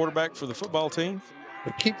feet quarterback for the football team.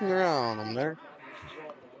 But keeping your eye on him there.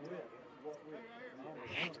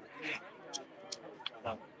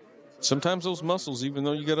 Sometimes those muscles, even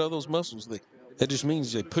though you got all those muscles, that just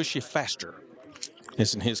means they push you faster.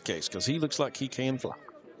 It's in his case, because he looks like he can fly.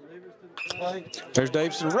 There's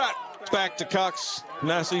Davidson right back to Cox.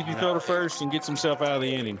 Nice easy throw to first and gets himself out of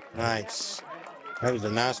the inning. Nice. That was a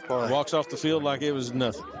nice play. Walks off the field like it was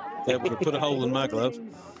nothing. That would have put a hole in my glove.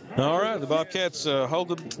 All right, the Bobcats hold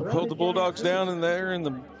the Bulldogs down in there in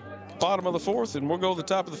the bottom of the fourth, and we'll go to the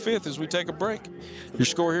top of the fifth as we take a break. Your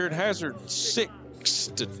score here at Hazard,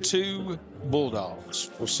 6-2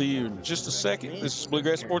 Bulldogs. We'll see you in just a second. This is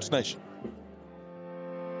Bluegrass Sports Nation.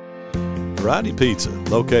 Variety Pizza,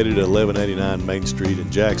 located at 1189 Main Street in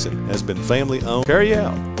Jackson, has been family-owned. Carry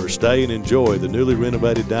out or stay and enjoy the newly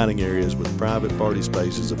renovated dining areas with private party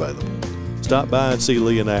spaces available. Stop by and see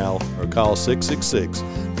Lee and Al or call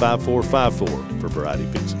 666-5454 for Variety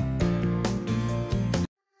Pizza.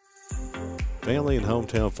 Family and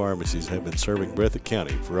hometown pharmacies have been serving Breathitt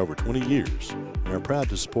County for over 20 years and are proud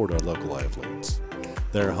to support our local athletes.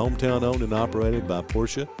 They are hometown owned and operated by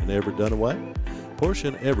Portia and Everett Dunaway. Portia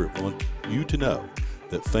and Everett want you to know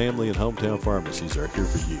that family and hometown pharmacies are here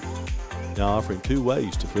for you. Now offering 2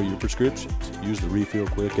 ways to fill your prescriptions. Use the Refill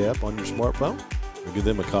Quick app on your smartphone or give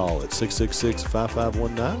them a call at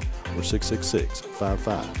 666-5519 or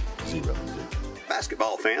 666-5500.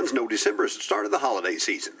 Basketball fans know December is the start of the holiday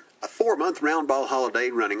season. A 4-month round ball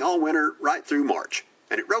holiday running all winter right through March.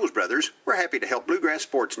 And at Rose Brothers, we're happy to help Bluegrass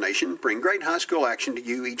Sports Nation bring great high school action to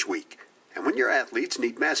you each week. And when your athletes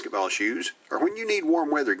need basketball shoes, or when you need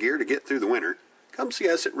warm weather gear to get through the winter, come see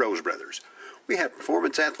us at Rose Brothers. We have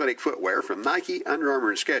performance athletic footwear from Nike, Under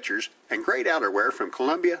Armour, and Skechers, and great outerwear from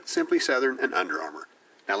Columbia, Simply Southern, and Under Armour.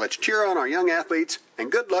 Now let's cheer on our young athletes,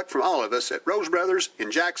 and good luck from all of us at Rose Brothers in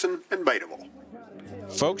Jackson and Bataville.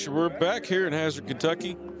 Folks, we're back here in Hazard,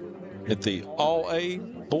 Kentucky at the All-A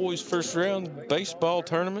Boys First Round Baseball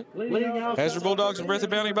Tournament. Hazard Bulldogs and Breathitt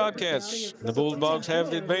County Bobcats. The Bulldogs have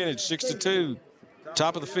the advantage, 6-2.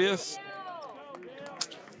 Top of the fifth.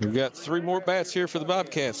 We've got 3 more bats here for the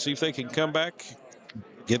Bobcats. See if they can come back,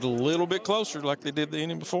 get a little bit closer like they did the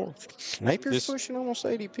inning before. Napier's pushing almost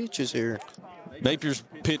 80 pitches here. Napier's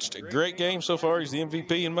pitched a great game so far. He's the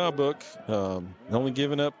MVP in my book. Only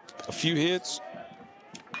giving up a few hits,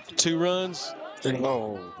 2 runs.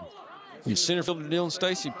 In center fielder Dylan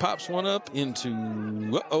Stacy pops one up into,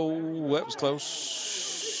 that was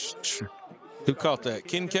close. Who caught that?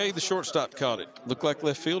 Kincaid, the shortstop, caught it. Looked like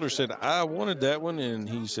left fielder said, I wanted that one, and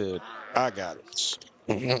he said, I got it.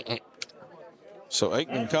 So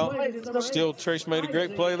Aikman caught. Still, Trace made a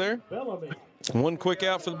great play there. 1 quick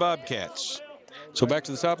out for the Bobcats. So back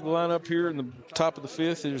to the top of the lineup here in the top of the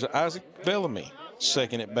fifth. There's Isaac Bellamy,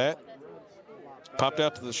 second at bat. Popped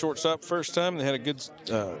out to the shortstop first time. They had a good,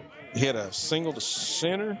 he had a single to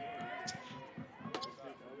center.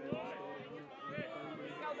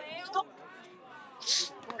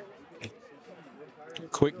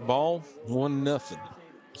 Quick ball, 1-0.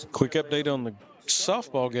 Quick update on the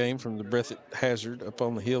softball game from the Breathitt Hazard up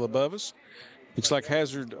on the hill above us. Looks like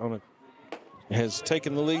Hazard has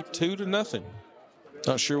taken the lead 2-0.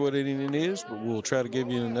 Not sure what inning it is, but we'll try to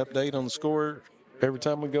give you an update on the score every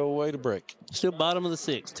time we go away to break. Still bottom of the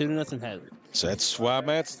sixth, 2-0 Hazard. So that's why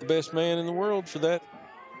Matt's the best man in the world for that.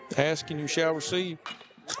 Ask and you shall receive.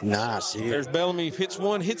 Nice. Yeah. There's Bellamy, hits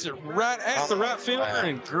it right at the right fielder,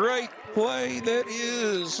 and great play that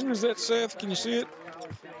is. Who's that, Seth? Can you see it?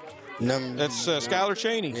 That's Skylar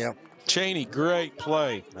Cheney. Yep. Cheney, great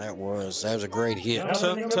play. That was a great hit.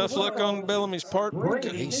 Tough luck on Bellamy's part.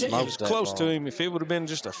 He was close to him. If it would have been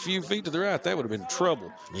just a few feet to the right, that would have been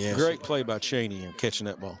trouble. Yes. Great play by Cheney in catching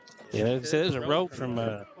that ball. Yeah, like I said, there's a rope from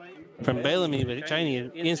Bellamy, but Cheney,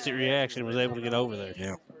 instant reaction, was able to get over there.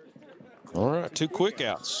 Yeah. All right, 2 quick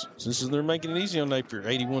outs. They're making it easy on Napier.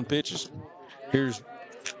 81 pitches. Here's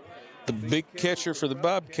the big catcher for the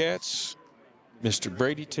Bobcats, Mr.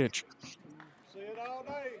 Brady Tincher.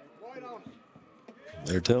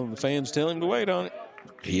 They're telling the fans, tell him to wait on it.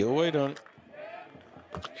 He'll wait on it.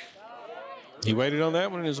 He waited on that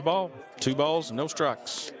one, and it's a ball. 2 balls, no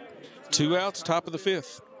strikes. 2 outs, top of the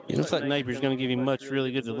fifth. It looks like Napier's going to give him much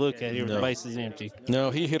really good to look at here with the bases empty. No,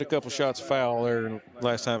 he hit a couple shots foul there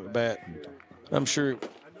last time at bat. I'm sure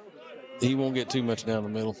he won't get too much down the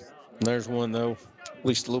middle. And there's one, though, at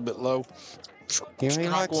least a little bit low. Yeah, he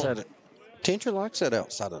likes that. Tincher likes that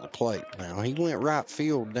outside of the plate. Now, he went right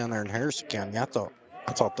field down there in Harrison County. I thought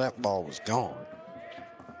that ball was gone.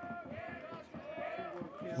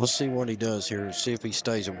 Let's see what he does here. See if he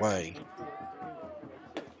stays away.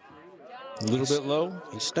 A little bit low.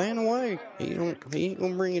 He's staying away. He ain't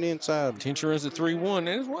gonna bring it inside. Tincher runs at 3-1.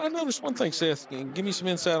 And I noticed one thing, Seth. Give me some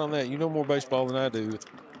insight on that. You know more baseball than I do.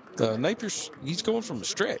 Napier's, he's going from a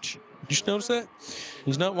stretch. Did you notice that?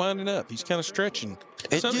 He's not winding up. He's kind of stretching.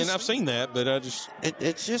 And I've seen that, but I just...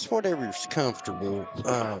 It's just whatever's comfortable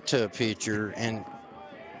to a pitcher. And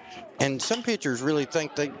some pitchers really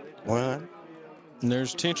think they... Well... And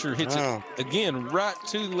there's Tincher, hits it again right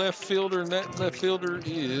to the left fielder, and that left fielder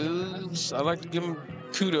is, I like to give him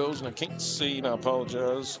kudos, and I can't see, and I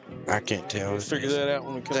apologize. I can't tell. We'll figure that out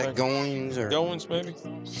when we come back. Goins? Goins, maybe.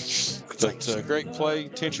 But great play.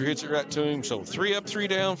 Tincher hits it right to him. So 3 up, 3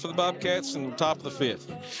 down for the Bobcats in the top of the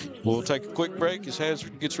fifth. We'll take a quick break as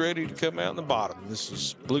Hazard gets ready to come out in the bottom. This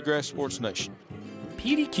is Bluegrass Sports Nation.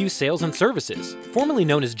 PDQ Sales and Services, formerly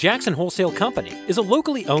known as Jackson Wholesale Company, is a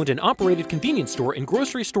locally owned and operated convenience store and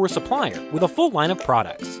grocery store supplier with a full line of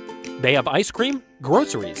products. They have ice cream,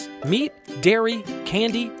 groceries, meat, dairy,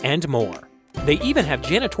 candy, and more. They even have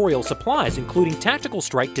janitorial supplies including Tactical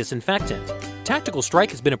Strike disinfectant. Tactical Strike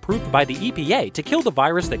has been approved by the EPA to kill the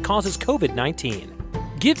virus that causes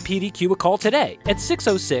COVID-19. Give PDQ a call today at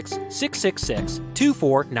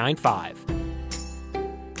 606-666-2495.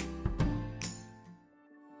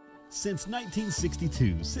 Since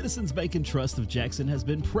 1962, Citizens Bank and Trust of Jackson has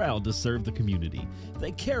been proud to serve the community.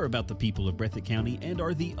 They care about the people of Breathitt County and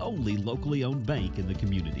are the only locally owned bank in the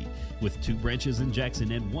community. With 2 branches in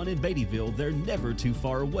Jackson and 1 in Beattyville, they're never too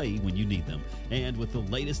far away when you need them. And with the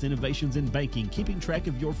latest innovations in banking, keeping track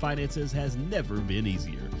of your finances has never been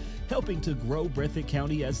easier. Helping to grow Breathitt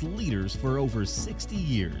County as leaders for over 60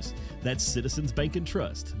 years. That's Citizens Bank and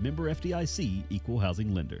Trust, member FDIC, equal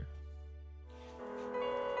housing lender.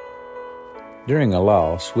 During a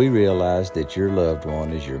loss, we realized that your loved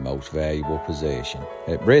one is your most valuable possession.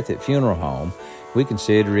 At Breathitt Funeral Home, we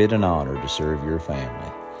consider it an honor to serve your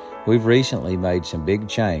family. We've recently made some big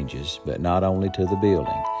changes, but not only to the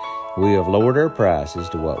building. We have lowered our prices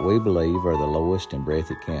to what we believe are the lowest in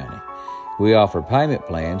Breathitt County. We offer payment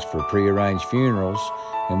plans for prearranged funerals,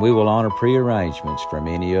 and we will honor prearrangements from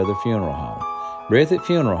any other funeral home. Breathitt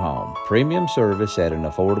Funeral Home, premium service at an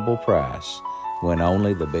affordable price, when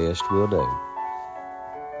only the best will do.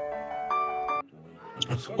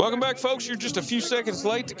 Welcome back, folks. You're just a few seconds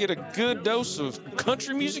late to get a good dose of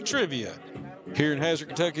country music trivia. Here in Hazard,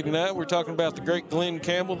 Kentucky tonight, we're talking about the great Glenn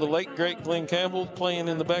Campbell, the late great Glenn Campbell, playing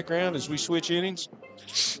in the background as we switch innings.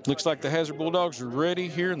 Looks like the Hazard Bulldogs are ready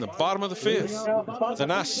here in the bottom of the fifth. With a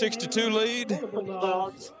nice 6-2 lead.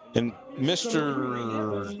 And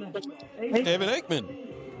Mr. Evan Aikman,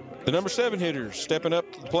 the number 7 hitter, stepping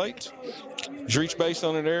up to the plate. He's reached base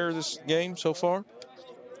on an error this game so far.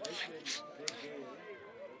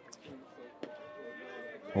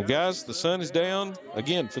 Well, guys, the sun is down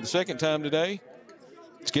again for the second time today.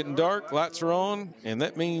 It's getting dark, lights are on, and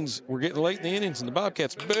that means we're getting late in the innings, and the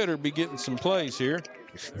Bobcats better be getting some plays here.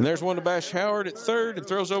 And there's one to Bash Howard at third and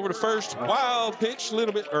throws over to first. Wild pitch a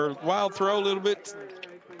little bit, or wild throw a little bit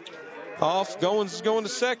off. Goins is going to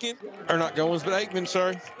second, or not Goins, but Aikman,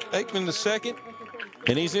 sorry. Aikman to second,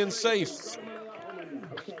 and he's in safe.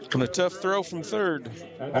 On a tough throw from third.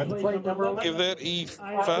 Give that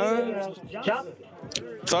E5.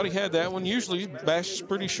 Thought he had that one. Usually, Bash is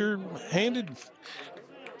pretty sure-handed.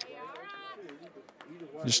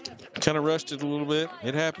 Just kind of rushed it a little bit.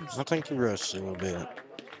 It happens. I think he rushed it a little bit.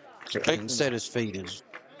 And set his feet.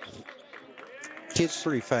 Kid's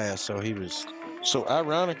pretty fast, so he was. So,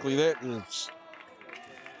 ironically, that is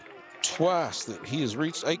twice that he has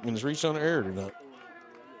reached, Aikman has reached on the error tonight.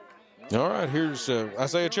 All right, here's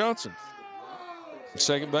Isaiah Johnson,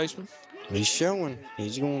 second baseman. He's showing.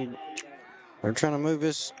 He's going. They're trying to move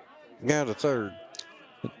this guy to third.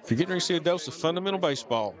 If you're getting ready to see a dose of fundamental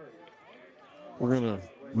baseball, we're going to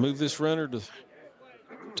move this runner to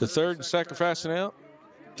third and sacrificing out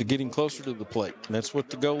to get him closer to the plate. And that's what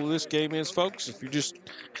the goal of this game is, folks. If you're just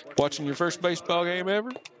watching your first baseball game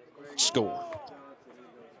ever, score.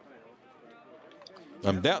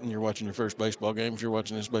 I'm doubting you're watching your first baseball game if you're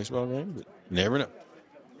watching this baseball game, but you never know.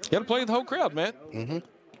 You got to play the whole crowd, Matt. Mm-hmm.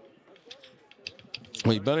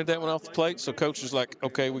 Well, he bunted that one off the plate, so coach is like,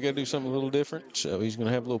 okay, we got to do something a little different. So he's going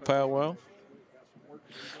to have a little powwow.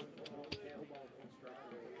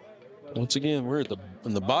 Once again, we're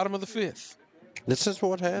in the bottom of the fifth. This is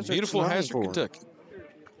what Hazard's beautiful known Hazard, for. Kentucky.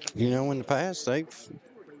 You know, in the past, they're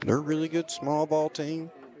a really good small ball team.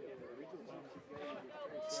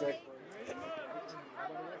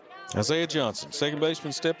 Isaiah Johnson, second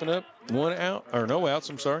baseman, stepping up. No outs,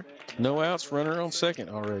 I'm sorry. No outs, runner on second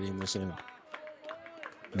already in this inning.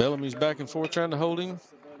 Bellamy's back and forth trying to hold him.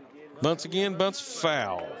 Bunts again, bunts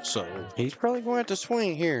foul. So he's probably going to have to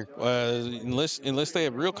swing here. Unless they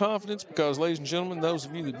have real confidence, because, ladies and gentlemen, those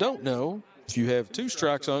of you that don't know, if you have two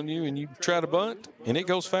strikes on you and you try to bunt and it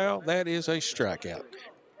goes foul, that is a strikeout.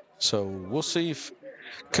 So we'll see if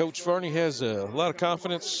Coach Varney has a lot of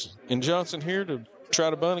confidence in Johnson here to try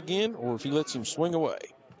to bunt again, or if he lets him swing away.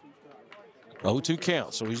 0-2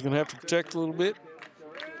 count, so he's going to have to protect a little bit.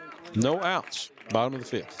 No outs, bottom of the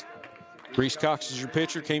fifth. Reese Cox is your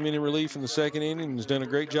pitcher, came in relief in the second inning and has done a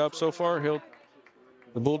great job so far. Held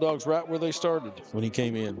the Bulldogs right where they started when he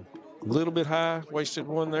came in. A little bit high, wasted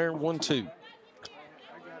one there, 1-2.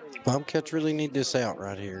 Bobcats really need this out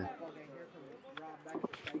right here.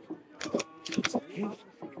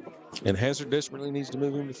 And Hazard desperately needs to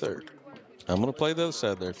move him to third. I'm going to play the other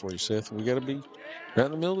side there for you, Seth. We got to be right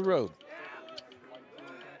in the middle of the road.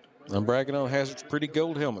 I'm bragging on Hazard's pretty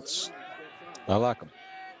gold helmets. I like them.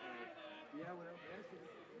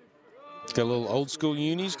 It's got a little old school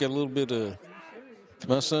unis, got a little bit of,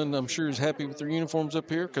 my son, I'm sure, is happy with their uniforms up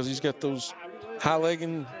here because he's got those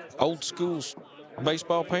high-legging old school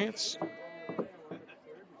baseball pants.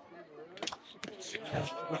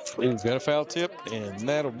 He's got a foul tip, and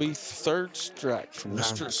that'll be third strike from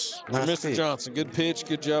Mr. Johnson. Good pitch.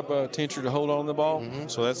 Good job by Tincher to hold on the ball.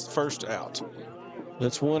 So that's the first out.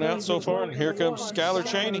 That's one out so far, and here comes Skylar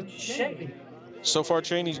Cheney. So far,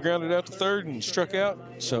 Cheney's grounded out to third and struck out,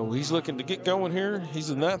 so he's looking to get going here. He's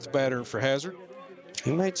the ninth batter for Hazard.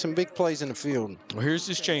 He made some big plays in the field. Well, here's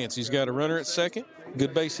his chance. He's got a runner at second.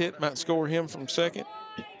 Good base hit, might score him from second,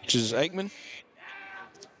 which is Aikman.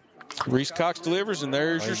 Reese Cox delivers, and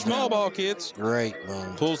there's your small ball, kids. Great,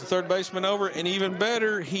 man. Pulls the third baseman over, and even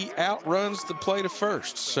better, he outruns the play to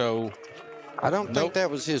first. So I don't think that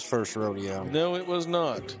was his first rodeo. No, it was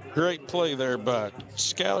not. Great play there by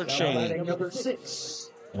Skylar Cheney. Number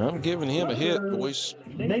 6. I'm giving him a hit, boys.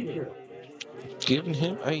 Giving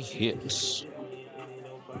him a hit.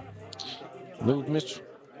 Move Mr.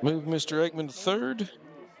 Aikman to third.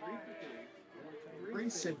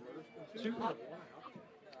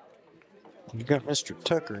 You got Mr.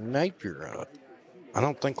 Tucker Napier out. I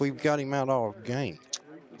don't think we've got him out all game.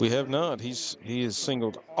 We have not. He is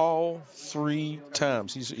singled all 3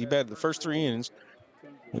 times. He batted the first 3 innings.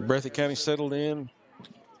 Breathitt County settled in,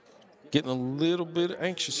 getting a little bit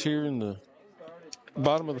anxious here in the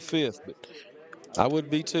bottom of the fifth, but I would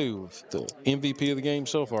be too if the MVP of the game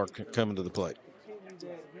so far coming to the plate.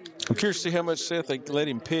 I'm curious to see how much, Seth, they let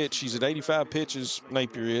him pitch. He's at 85 pitches,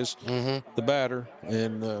 Napier is, the batter,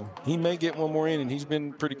 and he may get one more inning. He's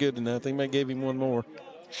been pretty good tonight. They may give him one more.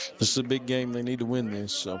 This is a big game. They need to win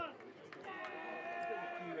this. So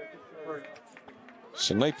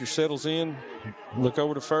Napier settles in. Look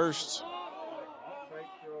over to first.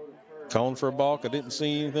 calling for a balk. I didn't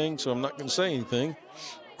see anything, so I'm not going to say anything.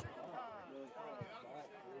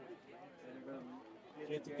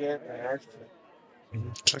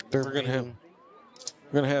 We're going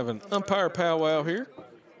to have an umpire powwow here.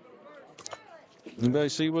 Anybody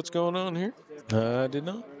see what's going on here? I did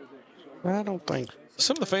not. I don't think.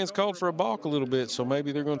 Some of the fans called for a balk a little bit, so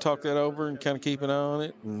maybe they're going to talk that over and kind of keep an eye on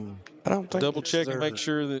it and I don't think double check and make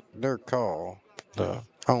sure that their call, the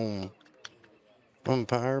home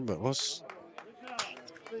umpire. But let's.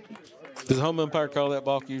 Does the home umpire call that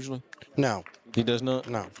balk usually? No, he does not.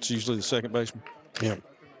 No, it's usually the second baseman. Yep.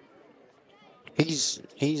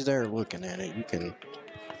 He's there looking at it. You can.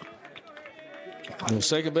 And the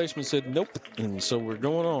second baseman said nope, and so we're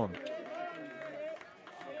going on.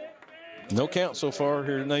 No count so far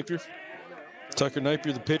here at Napier. Tucker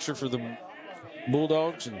Napier, the pitcher for the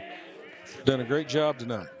Bulldogs, and done a great job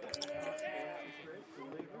tonight.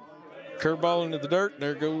 Curveball into the dirt.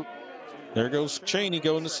 There goes Cheney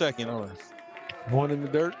going to second. All right. One in the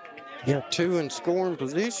dirt. Yeah, two in scoring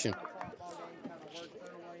position.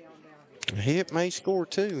 A hit may score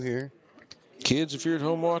two here. Kids, if you're at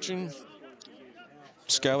home watching,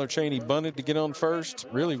 Skylar Cheney bunted to get on first.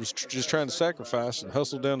 Really was just trying to sacrifice and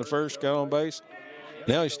hustled down to first, got on base.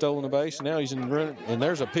 Now he's stolen the base. Now he's in the run, and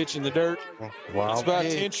there's a pitch in the dirt. Wow. It's by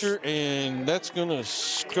Tincher, and that's going to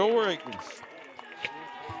score it.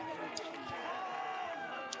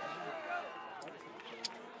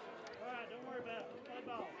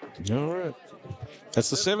 All right. That's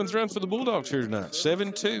the 7th run for the Bulldogs here tonight.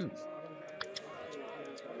 7-2.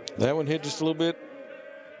 That one hit just a little bit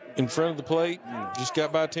in front of the plate and just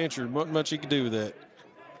got by Tincher. Wasn't much he could do with that.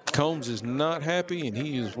 Combs is not happy, and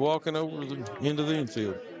he is walking over into the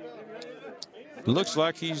infield. It looks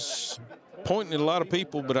like he's pointing at a lot of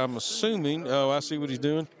people, but I'm assuming, I see what he's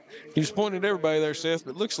doing. He's pointing at everybody there, Seth,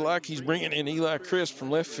 but it looks like he's bringing in Eli Crisp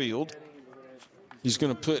from left field. He's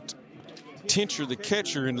going to put Tincher, the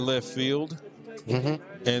catcher, in left field, and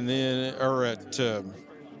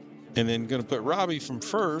then going to put Robbie from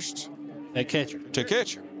first at catcher. To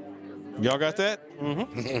catcher. Y'all got that?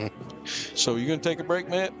 So you're going to take a break,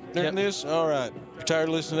 Matt, during this? All right. You're tired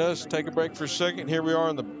of listening to us? Take a break for a second. Here we are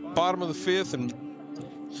in the bottom of the 5th, and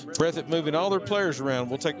Breathitt moving all their players around.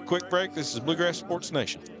 We'll take a quick break. This is Bluegrass Sports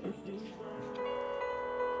Nation.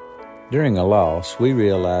 During a loss, we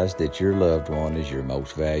realize that your loved one is your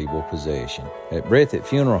most valuable possession. At Breathitt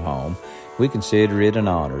Funeral Home, we consider it an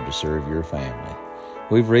honor to serve your family.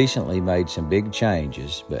 We've recently made some big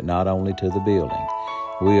changes, but not only to the building.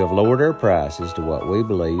 We have lowered our prices to what we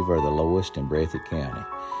believe are the lowest in Breathitt County.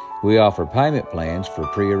 We offer payment plans for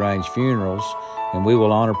prearranged funerals, and we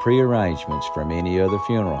will honor prearrangements from any other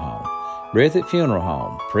funeral home. Breathitt Funeral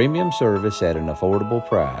Home, premium service at an affordable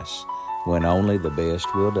price, when only the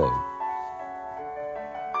best will do.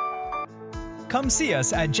 Come see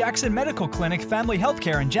us at Jackson Medical Clinic Family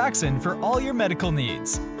Healthcare in Jackson for all your medical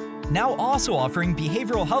needs. Now also offering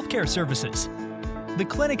behavioral healthcare services. The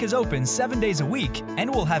clinic is open 7 days a week and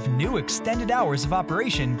will have new extended hours of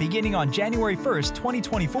operation beginning on January 1st,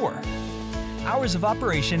 2024. Hours of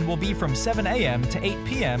operation will be from 7 a.m. to 8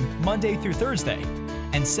 p.m. Monday through Thursday,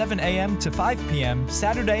 and 7 a.m. to 5 p.m.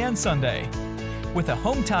 Saturday and Sunday. With a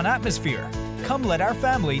hometown atmosphere, come let our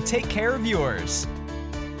family take care of yours.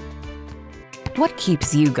 What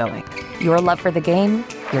keeps you going? Your love for the game?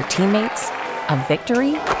 Your teammates? A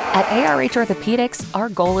victory? At ARH Orthopedics, our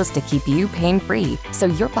goal is to keep you pain-free so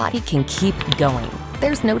your body can keep going.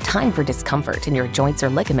 There's no time for discomfort in your joints or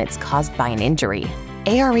ligaments caused by an injury.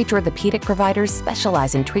 ARH Orthopedic providers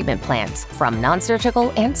specialize in treatment plans, from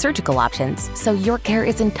non-surgical and surgical options, so your care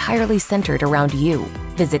is entirely centered around you.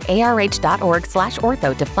 Visit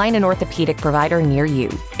arh.org/ortho to find an orthopedic provider near you.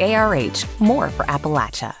 ARH, more for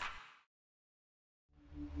Appalachia.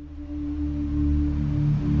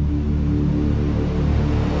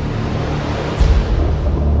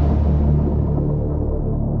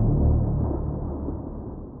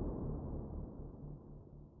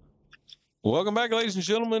 Welcome back, ladies and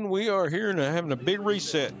gentlemen. We are here and having a big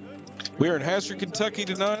reset. We are in Hazard, Kentucky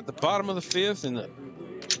tonight, at the bottom of the 5th in the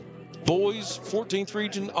boys 14th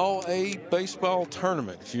Region All-A baseball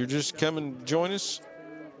tournament. If you're just coming to join us,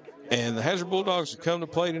 and the Hazard Bulldogs have come to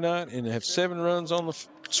play tonight and have 7 runs on the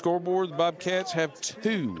scoreboard. The Bobcats have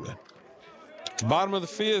 2. At the bottom of the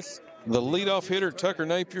 5th, the leadoff hitter, Tucker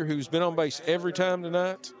Napier, who's been on base every time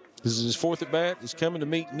tonight, this is his 4th at bat, is coming to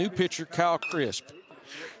meet new pitcher Kyle Crisp.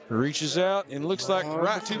 Reaches out and looks like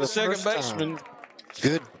right to the second baseman.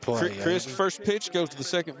 Good play. Crisp first pitch goes to the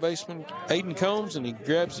second baseman, Aiden Combs, and he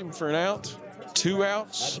grabs him for an out. 2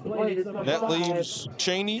 outs. That leaves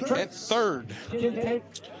Cheney at third.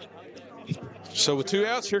 So with 2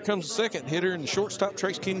 outs, here comes the second hitter in the shortstop,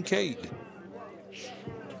 Trace Kincaid.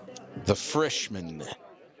 The freshman,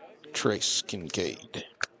 Trace Kincaid.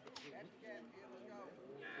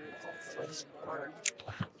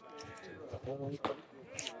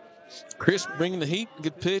 Chris bringing the heat,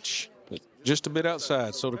 good pitch, just a bit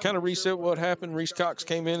outside. So to kind of reset what happened, Reese Cox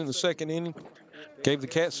came in the second inning, gave the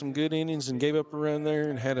Cats some good innings and gave up a run there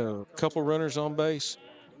and had a couple runners on base.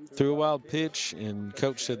 Threw a wild pitch, and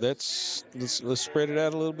Coach said, let's spread it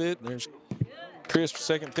out a little bit. And there's Chris,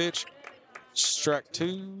 second pitch. Strike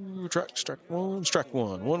 2, strike 1,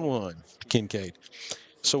 1-1, Kincaid.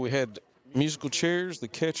 So we had musical chairs. The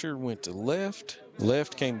catcher went to left.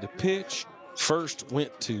 Left came to pitch. First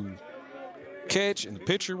went to catch, and the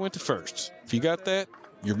pitcher went to first. If you got that,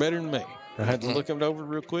 you're better than me. I had to look it over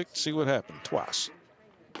real quick to see what happened twice.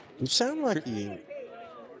 You sound like you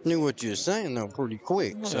knew what you were saying, though, pretty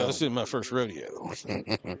quick. So this is my first rodeo.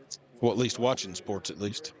 Well, at least watching sports, at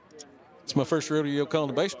least. It's my first rodeo calling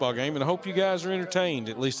a baseball game, and I hope you guys are entertained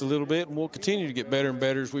at least a little bit, and we'll continue to get better and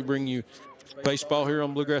better as we bring you baseball here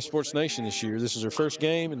on Bluegrass Sports Nation this year. This is our first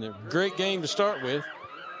game, and a great game to start with.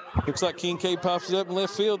 Looks like Kincaid pops it up in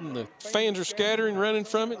left field, and the fans are scattering, running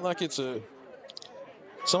from it like it's on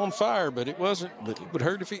fire, but it wasn't. But it would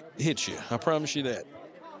hurt if it hit you. I promise you that.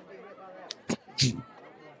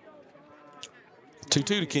 2-2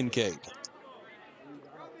 to Kincaid.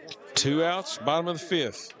 2 outs, bottom of the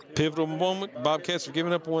 5th. Pivotal moment. Bobcats have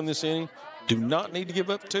given up 1 this inning. Do not need to give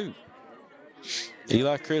up 2.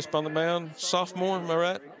 Eli Crisp on the mound, sophomore, am I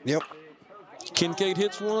right? Yep. Kincaid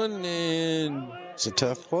hits one, and it's a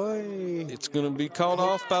tough play. It's going to be called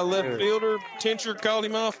off by left fielder. Tincher called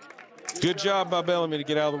him off. Good job by Bellamy to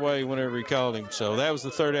get out of the way whenever he called him. So that was the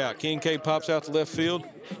 3rd out. Kincaid pops out to left field,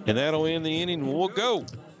 and that'll end the inning. We'll go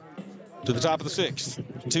to the top of the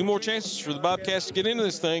 6th. 2 more chances for the Bobcats to get into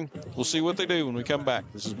this thing. We'll see what they do when we come back.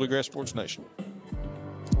 This is Bluegrass Sports Nation.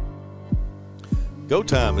 Go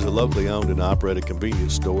Time is a locally owned and operated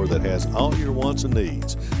convenience store that has all your wants and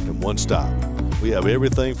needs in one stop. We have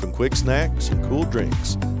everything from quick snacks and cool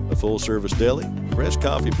drinks, a full-service deli, fresh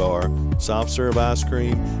coffee bar, soft-serve ice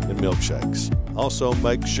cream, and milkshakes. Also,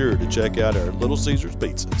 make sure to check out our Little Caesars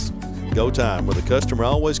pizzas. Go Time, where the customer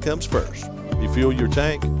always comes first. Refuel your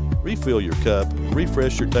tank, refill your cup, and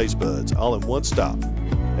refresh your taste buds all in one stop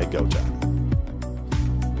at Go Time.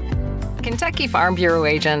 Kentucky Farm Bureau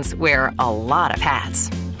agents wear a lot of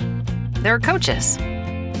hats. They're coaches,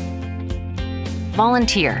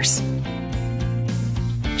 volunteers,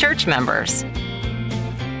 church members,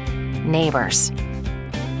 neighbors,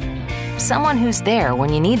 someone who's there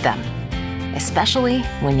when you need them, especially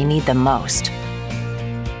when you need them most.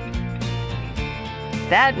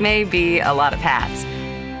 That may be a lot of hats,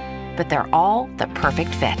 but they're all the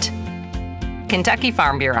perfect fit. Kentucky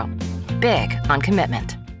Farm Bureau, big on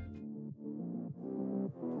commitment.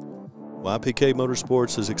 YPK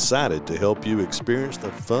Motorsports is excited to help you experience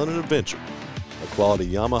the fun and adventure a quality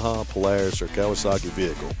Yamaha, Polaris, or Kawasaki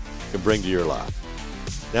vehicle can bring to your life.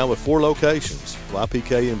 Now with 4 locations,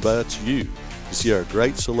 YPK invites you to see our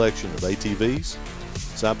great selection of ATVs,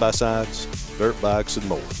 side-by-sides, dirt bikes, and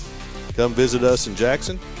more. Come visit us in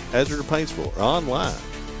Jackson, Hazard, or Paintsville, or online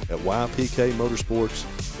at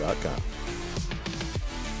ypkmotorsports.com.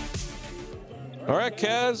 All right,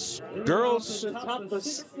 guys, girls,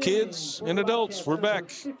 kids, and adults, we're back.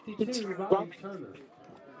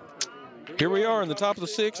 Here we are in the top of the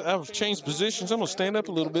 6th. I've changed positions. I'm going to stand up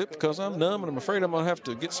a little bit because I'm numb, and I'm afraid I'm going to have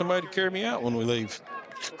to get somebody to carry me out when we leave.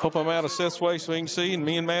 Hope I'm out of Seth's way so he can see, and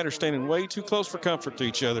me and Matt are standing way too close for comfort to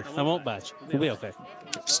each other. I won't bite you. We'll be okay.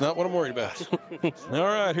 It's not what I'm worried about. All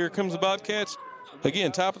right, here comes the Bobcats.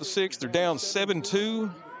 Again, top of the 6th. They're down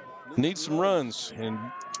 7-2. Need some runs, and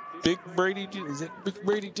Big Brady, is it Big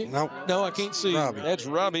Brady? No, I can't see. Robbie. That's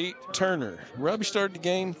Robbie Turner. Robbie started the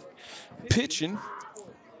game pitching.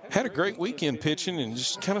 Had a great weekend pitching and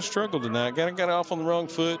just kind of struggled tonight. Got off on the wrong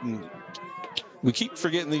foot, and we keep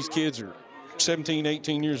forgetting these kids are 17,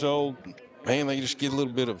 18 years old. Man, they just get a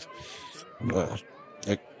little bit of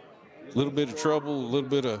trouble, a little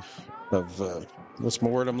bit of what's my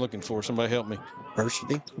word I'm looking for? Somebody help me.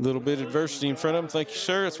 Adversity. A little bit of adversity in front of them. Thank you,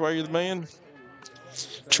 sir. That's why you're the man.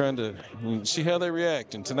 Trying to see how they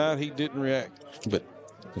react, and tonight he didn't react, but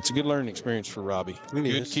it's a good learning experience for Robbie.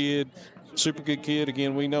 Good kid, super good kid.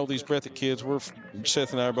 Again, we know these Breathitt kids.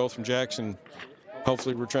 Seth and I are both from Jackson.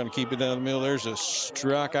 Hopefully we're trying to keep it down the middle. There's a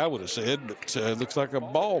strike, I would have said, but it looks like a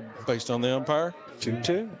ball based on the umpire.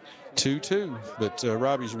 2-2. 2-2, but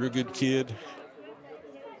Robbie's a real good kid.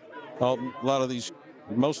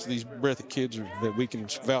 Most of these Breathitt kids that we can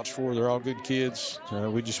vouch for, they're all good kids.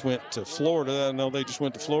 We just went to Florida. I know they just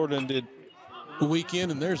went to Florida and did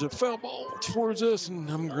weekend, and there's a foul ball towards us, and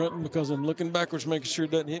I'm grunting because I'm looking backwards, making sure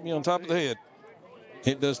it doesn't hit me on top of the head.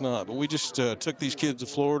 It does not, but we just took these kids to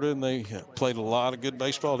Florida, and they played a lot of good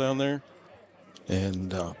baseball down there.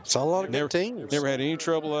 And saw a lot of good teams. Never had any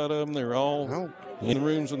trouble out of them. They were all in the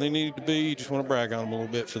rooms when they needed to be. Just want to brag on them a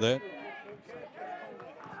little bit for that.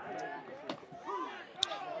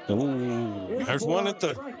 Ooh, there's one at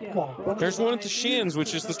the shins,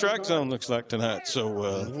 which is the strike zone, looks like tonight.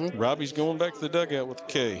 So Robbie's going back to the dugout with the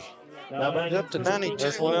K. Up to 92.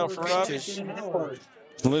 That's one out for Robbie.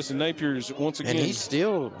 Listen, Napier's once again. And he's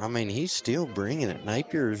still bringing it.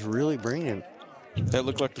 Napier is really bringing it. That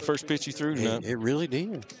looked like the first pitch he threw tonight. It really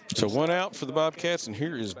did. So one out for the Bobcats, and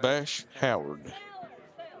here is Bash Howard.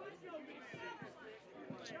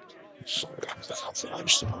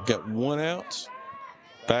 Got one out.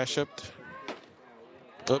 Bash up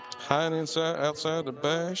high and outside the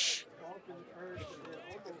Bash.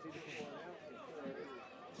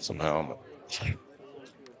 Somehow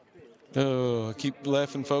I keep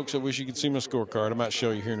laughing, folks. I wish you could see my scorecard. I might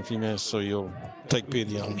show you here in a few minutes so you'll take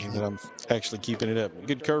pity on me that I'm actually keeping it up.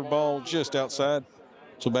 Good curveball just outside.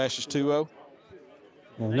 So Bash is 2-0.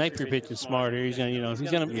 Well, Napier pitching smarter. He's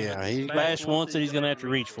gonna Bash wants it. He's gonna have to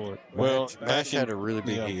reach for it. Well, Bash had a really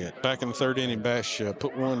big hit. Back in the third inning, Bash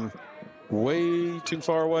put one way too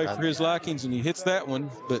far away for his likings, and he hits that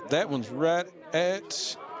one. But that one's right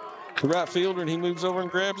at the right fielder, and he moves over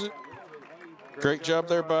and grabs it. Great job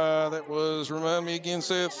there remind me again,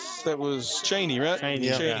 Seth, that was Cheney, right? Cheney.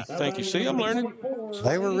 Thank you. See, I'm learning.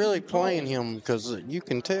 They were really playing him because you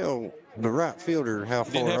can tell the right fielder how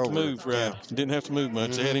far over. Didn't have to move, right? Didn't have to move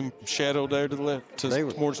much. They had him shadowed there to the left,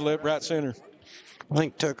 towards the left, right center. I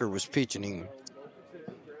think Tucker was pitching him.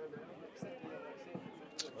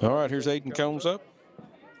 All right, here's Aiden Combs up.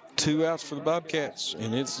 2 outs for the Bobcats,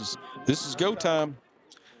 and this is go time.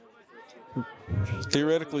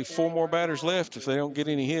 Theoretically, 4 more batters left if they don't get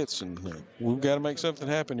any hits, and we've got to make something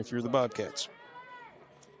happen if you're the Bobcats.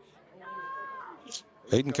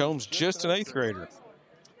 Aiden Combs, just an 8th grader.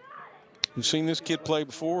 You've seen this kid play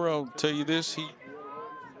before. I'll tell you this,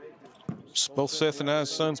 both Seth and I's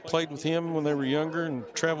sons played with him when they were younger and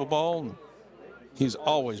travel ball, and he's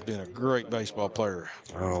always been a great baseball player.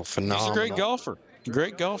 Oh, phenomenal. He's a great golfer.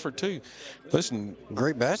 Great golfer, too. Listen.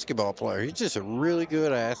 Great basketball player. He's just a really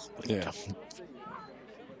good athlete. Yeah.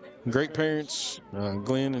 Great parents,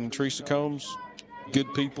 Glenn and Teresa Combs.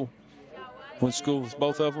 Good people. Went to school with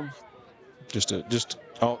both of them. Just a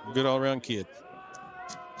good all-around kid.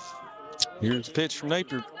 Here's the pitch from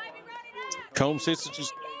Napier. Combs hits it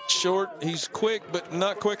just short. He's quick, but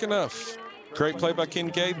not quick enough. Great play by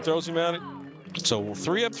Kincaid. Throws him out. So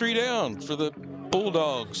 3 up, 3 down for the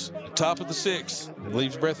Bulldogs. Top of the 6th. It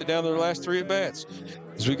leaves Breathitt down to their last 3 at-bats.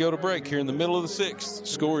 As we go to break here in the middle of the 6th,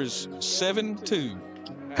 score is 7-2.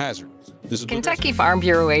 Hazard. This is Kentucky Farm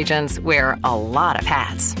Bureau agents wear a lot of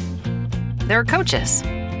hats. They're coaches,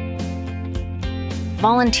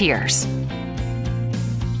 volunteers,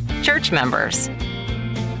 church members,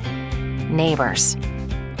 neighbors,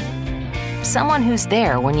 someone who's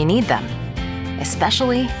there when you need them,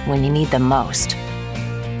 especially when you need them most.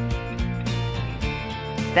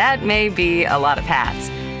 That may be a lot of hats,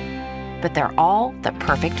 but they're all the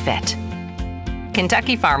perfect fit.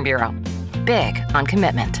 Kentucky Farm Bureau, big on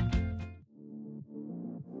commitment.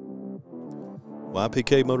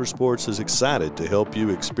 YPK Motorsports is excited to help you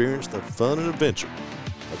experience the fun and adventure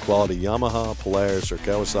a quality Yamaha, Polaris, or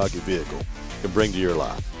Kawasaki vehicle can bring to your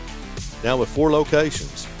life. Now with 4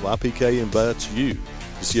 locations, YPK invites you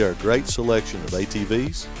to see our great selection of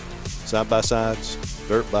ATVs, side-by-sides,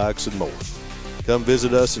 dirt bikes, and more. Come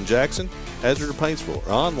visit us in Jackson, Hazard, or Paintsville,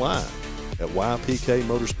 or online at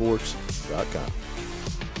ypkmotorsports.com.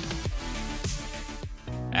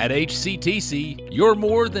 At HCTC, you're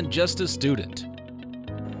more than just a student.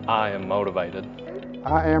 I am motivated.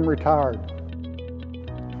 I am retired.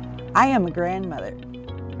 I am a grandmother.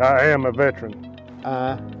 I am a veteran.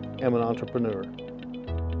 I am an entrepreneur.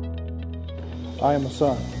 I am a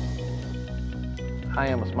son. I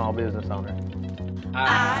am a small business owner.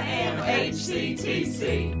 I am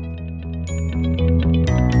HCTC.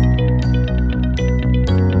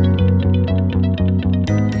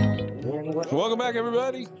 Welcome back,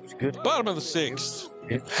 everybody. Bottom of the 6th.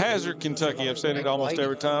 Hazard, Kentucky. I've said it almost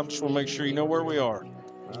every time. Just want to make sure you know where we are.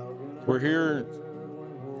 We're here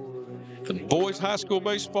for the boys high school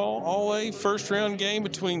baseball all-A first-round game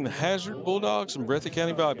between the Hazard Bulldogs and Breathitt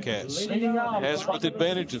County Bobcats. Hazard with the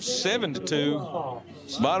advantage of 7-2.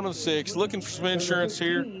 Bottom of the 6th. Looking for some insurance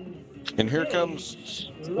here. And here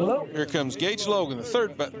comes Gage Logan,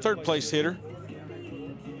 the third place hitter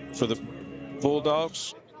for the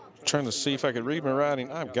Bulldogs. Trying to see if I could read my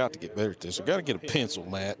writing. I've got to get better at this. I've got to get a pencil,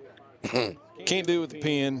 Matt. Can't do it with the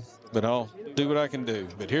pen, but I'll do what I can do.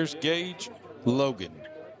 But here's Gage Logan.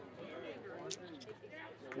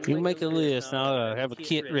 You make a list, and I'll have a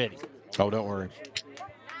kit ready. Oh, don't worry.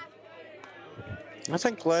 I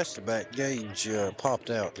think last back Gage popped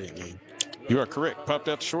out, didn't he? You are correct. Popped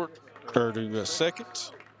out to short, or to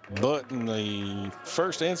second. But in the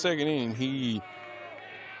first and second inning, he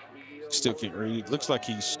still can't read it. Looks like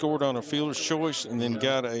he scored on a fielder's choice and then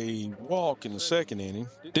got a walk in the second inning.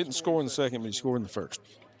 Didn't score in the second, but he scored in the first.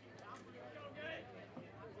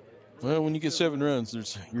 Well, when you get 7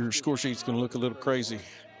 runs, your score sheet's going to look a little crazy,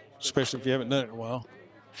 especially if you haven't done it in a while.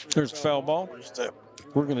 There's a foul ball.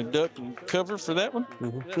 We're going to duck and cover for that one.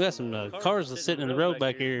 We got some cars sitting in the road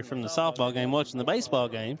back here from the softball game watching the baseball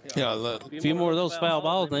game. Yeah, I love it. A few more of those foul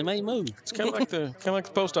balls, they may move. It's kind of like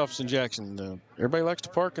the post office in Jackson. Everybody likes to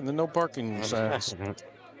park in the no parking signs.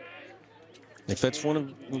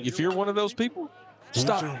 If you're one of those people,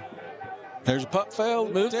 stop. There's a pop foul.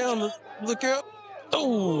 Move down. Look out.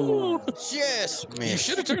 Oh, yes, man. You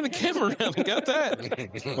should have turned the camera around and got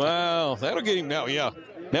that. Wow, that'll get him now. Yeah.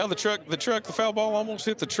 Now the foul ball almost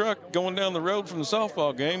hit the truck going down the road from the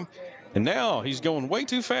softball game. And now he's going way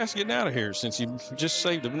too fast getting out of here since he just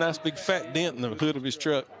saved a nice big fat dent in the hood of his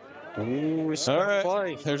truck. Ooh, all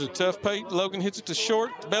right, there's a tough play. Logan hits it to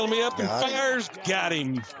short. Bellamy up and fires. Got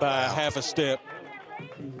him by half a step.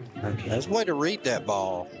 That's a way to read that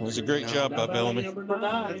ball. It was a great job by Bellamy.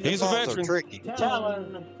 He's a veteran. Tricky.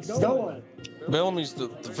 Bellamy's the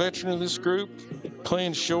veteran of this group.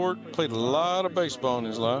 Playing short. Played a lot of baseball in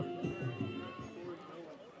his life.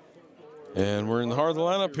 And we're in the heart of the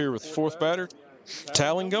lineup here with the 4th batter,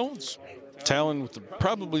 Talon Goins. Talon with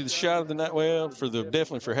probably the shot of the night. Well,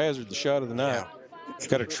 definitely for Hazard, the shot of the night. Yeah.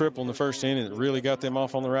 Got a triple in the first inning that really got them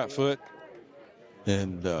off on the right foot.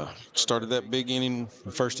 And started that big inning,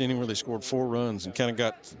 the first inning where they scored 4 runs and kind of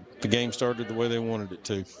got the game started the way they wanted it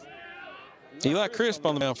to. Eli Crisp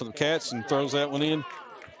on the mound for the Cats and throws that one in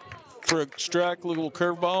for a strike, little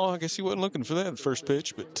curveball. I guess he wasn't looking for that in the first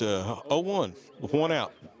pitch, but 0-1 with 1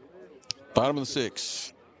 out. Bottom of the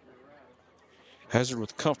 6th. Hazard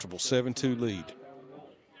with a comfortable 7-2 lead.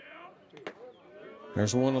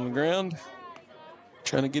 There's one on the ground.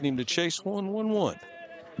 Trying to get him to chase 1-1-1.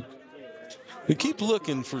 We keep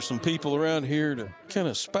looking for some people around here to kind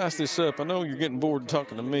of spice this up. I know you're getting bored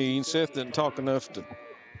talking to me, and Seth didn't talk enough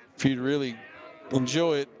for you to really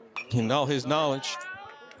enjoy it and all his knowledge.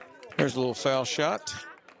 There's a little foul shot.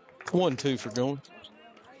 1-2 for going.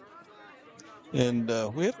 And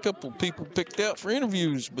we had a couple people picked out for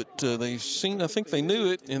interviews, but I think they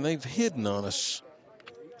knew it, and they've hidden on us.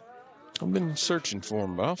 I've been searching for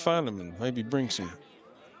them, but I'll find them and maybe bring some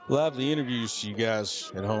lively interviews to you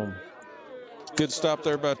guys at home. Good stop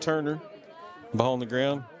there by Turner. Ball on the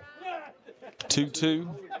ground. 2-2.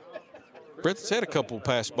 Brett's had a couple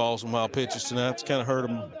pass balls and wild pitches tonight. It's kind of hurt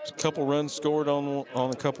him. A couple runs scored on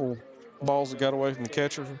a couple balls that got away from the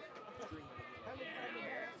catcher.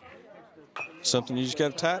 Something you just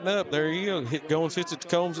got to tighten up. There you go. Goins hits it to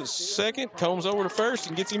Combs at second. Combs over to first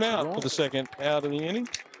and gets him out for the second out of the inning.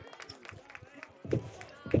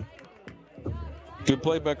 Good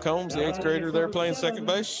play by Combs, the 8th grader there playing second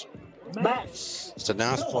base. Max. It's a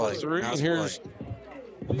nice play. And here's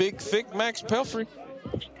big, thick Max Pelfrey.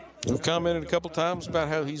 We've commented a couple times about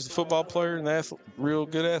how he's the football player and real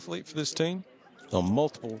good athlete for this team on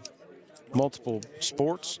multiple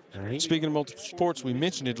sports. Speaking of multiple sports, we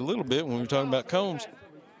mentioned it a little bit when we were talking about Combs.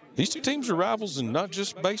 These two teams are rivals in not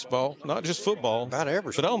just baseball, not just football, but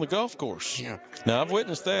on the golf course. Yeah. Now, I've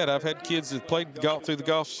witnessed that. I've had kids that played golf through the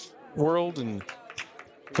golf world, and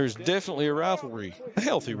there's definitely a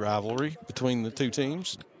healthy rivalry between the two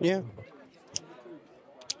teams. Yeah.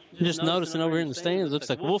 Just noticing over here in the stands, looks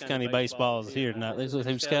like Wolf County baseball is here tonight. They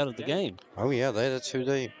who scouted the game. Oh, yeah, that's who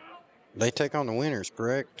they take on the winners,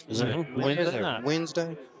 correct? Is it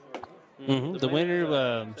Wednesday? Mm-hmm. The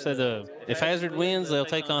winner said if Hazard wins, they'll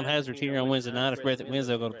take on Hazard here on Wednesday night. If Breathitt wins,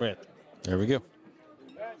 they'll go to Breathitt. There we go.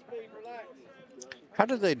 How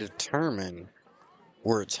do they determine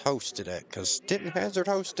where it's hosted at? Because didn't Hazard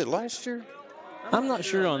host it last year? I'm not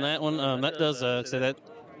sure on that one. That does say that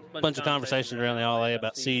bunch of conversations around the All-A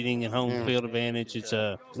about seating and home field advantage. It's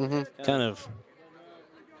kind of,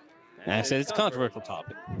 I said, it's a controversial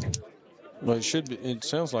topic. Well, it should be. It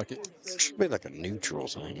sounds like it. It should be like a neutral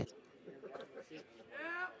thing.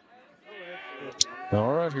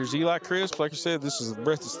 All right, here's Eli Crisp. Like I said, this is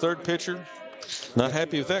Breathitt's 3rd pitcher. Not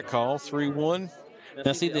happy with that call. 3-1.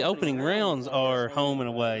 Now, see, the opening rounds are home and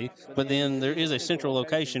away, but then there is a central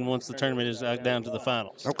location once the tournament is down to the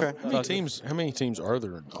finals. Okay. How many teams are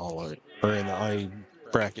there in all A or in the A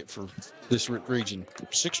bracket for this region?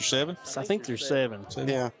 6 or 7? I think there's 7.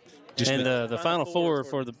 Yeah. And the Final Four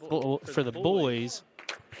for the boys,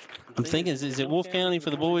 I'm thinking, is it Wolf County for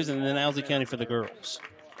the boys and then Owsley County for the girls?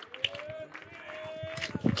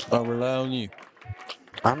 I'll rely on you.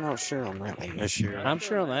 I'm not sure on that one this year. I'm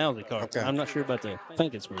sure on the Owsley card. Okay. I'm not sure about the. I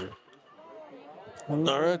think it's weird. All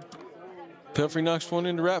right. Pelfrey knocks one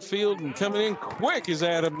into right field, and coming in quick is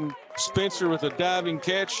Adam Spencer with a diving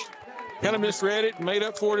catch. Kind of misread it and made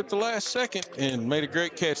up for it at the last second and made a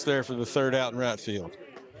great catch there for the third out in right field.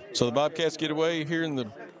 So the Bobcats get away here in the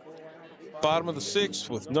bottom of the 6th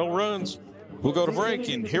with no runs. We'll go to break,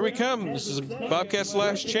 and here we come. This is Bobcats'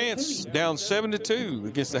 last chance, down 7-2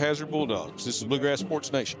 against the Hazard Bulldogs. This is Bluegrass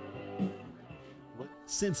Sports Nation.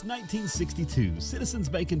 Since 1962, Citizens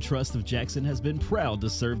Bank and Trust of Jackson has been proud to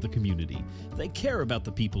serve the community. They care about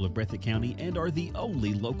the people of Breathitt County and are the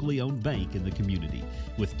only locally owned bank in the community.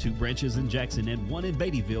 With 2 branches in Jackson and 1 in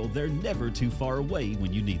Beattyville, they're never too far away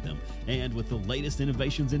when you need them. And with the latest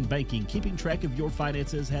innovations in banking, keeping track of your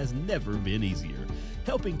finances has never been easier.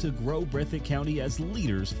 Helping to grow Breathitt County as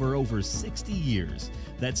leaders for over 60 years.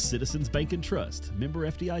 That's Citizens Bank and Trust,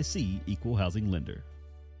 member FDIC, equal housing lender.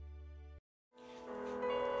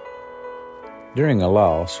 During a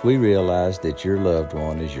loss, we realize that your loved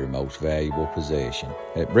one is your most valuable possession.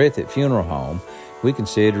 At Breathitt Funeral Home, we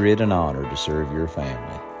consider it an honor to serve your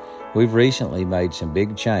family. We've recently made some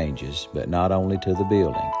big changes, but not only to the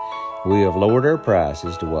building. We have lowered our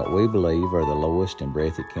prices to what we believe are the lowest in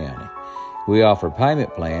Breathitt County. We offer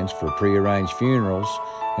payment plans for prearranged funerals,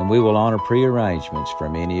 and we will honor prearrangements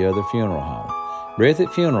from any other funeral home.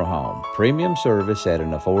 Breathitt Funeral Home, premium service at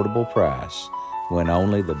an affordable price, when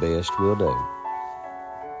only the best will do.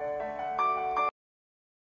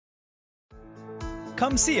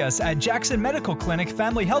 Come see us at Jackson Medical Clinic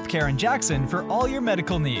Family Healthcare in Jackson for all your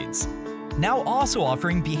medical needs. Now also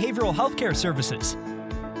offering behavioral healthcare services.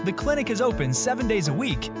 The clinic is open 7 days a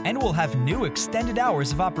week and will have new extended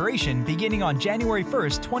hours of operation beginning on January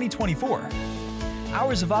 1st, 2024.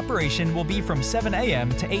 Hours of operation will be from 7 a.m.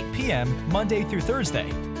 to 8 p.m. Monday through Thursday,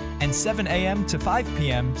 and 7 a.m. to 5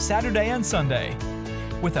 p.m. Saturday and Sunday.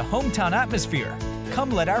 With a hometown atmosphere, come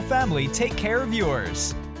let our family take care of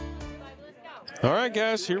yours. All right,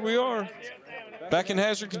 guys, here we are. Back in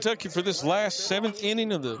Hazard, Kentucky for this last 7th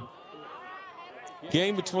inning of the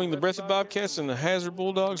game between the Breathitt Bobcats and the Hazard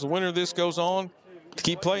Bulldogs. The winner of this goes on to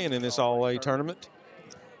keep playing in this All-A tournament.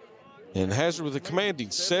 And Hazard with a commanding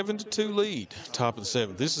 7-2 lead, top of the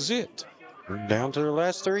 7th. This is it. We're down to the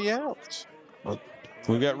last 3 outs.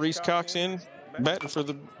 We've got Reese Cox in, batting for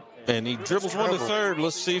the, and he dribbles one to third.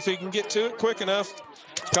 Let's see if he can get to it quick enough.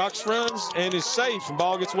 Cox runs and is safe. The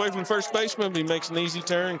ball gets away from the first baseman, but he makes an easy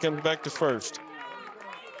turn and comes back to first.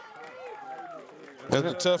 That's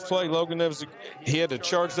a tough play, Logan. He had to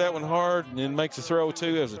charge that one hard and then make the throw,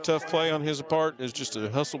 too. That was a tough play on his part. It was just a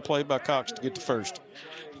hustle play by Cox to get to first.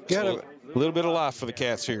 So a little bit of life for the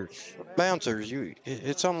Cats here. Bouncers,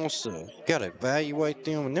 it's almost got to evaluate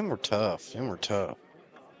them, and them were tough. All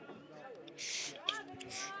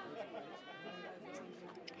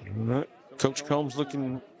right. Coach Combs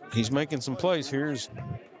he's making some plays here. As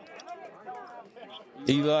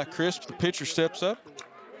Eli Crisp, the pitcher, steps up.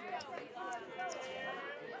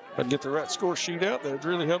 If I get the right score sheet out, that would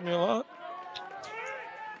really help me a lot.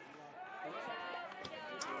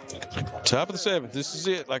 Top of the 7th. This is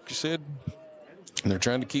it, like you said. And they're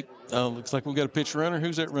trying to keep, looks like we've got a pitch runner.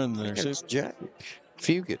 Who's that running there? It's Jake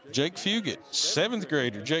Fugit. Jake Fugit, 7th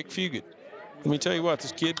grader, Jake Fugit. Let me tell you what,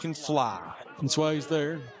 this kid can fly. That's why he's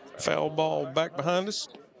there. Foul ball back behind us.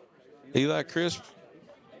 Eli Crisp,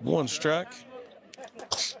 1 strike.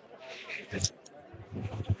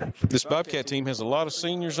 This Bobcat team has a lot of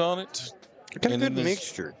seniors on it. Got a good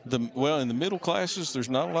mixture. Well, in the middle classes, there's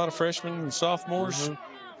not a lot of freshmen and sophomores.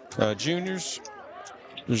 Juniors,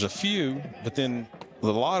 there's a few, but then a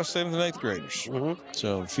lot of 7th and 8th graders.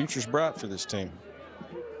 So the future's bright for this team.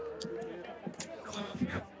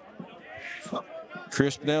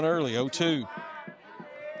 Crisp down early, 0-2.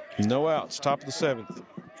 No outs, top of the 7th.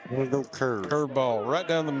 We'll go curve. Curve ball right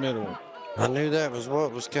down the middle. I knew that was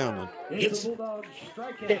what was coming. It's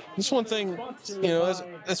one thing,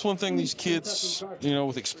 that's one thing these kids,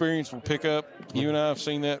 with experience will pick up. You and I have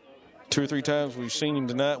seen that 2 or 3 times. We've seen him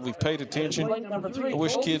tonight. We've paid attention. I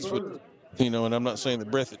wish kids would, and I'm not saying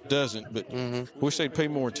that Breathitt doesn't, but I wish they'd pay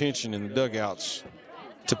more attention in the dugouts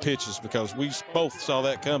to pitches, because we both saw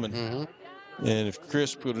that coming. And if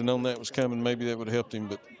Crisp would have known that was coming, maybe that would have helped him.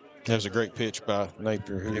 But That was a great pitch by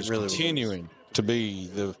Napier, who is really continuing to be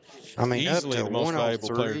easily up to the most valuable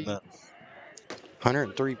player 103, tonight.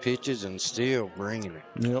 103 pitches and still bringing it.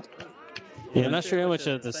 Yep. Yeah, not sure how much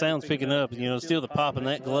the sound's picking up. You know, still the pop in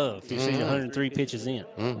that glove. You see 103 pitches in.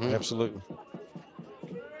 Absolutely.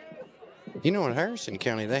 You know, in Harrison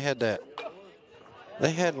County, they had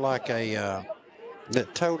like a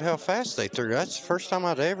that told how fast they threw. That's the first time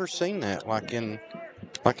I'd ever seen that, like in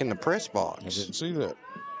the press box. I didn't see that.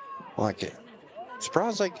 Like it.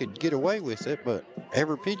 Surprised they could get away with it, but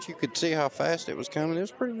every pitch you could see how fast it was coming. It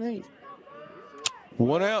was pretty neat.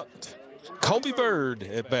 One out. Colby Bird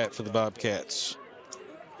at bat for the Bobcats.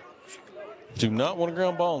 Do not want a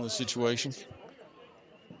ground ball in this situation.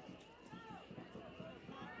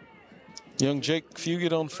 Young Jake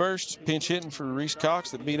Fugit on first, pinch hitting for Reese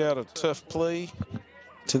Cox that beat out a tough play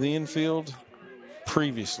to the infield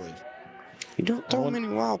previously. You don't throw many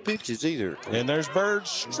wild pitches either. And there's Bird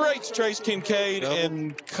straight to Trace Kincaid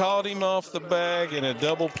and caught him off the bag in a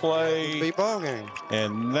double play. Big ball game.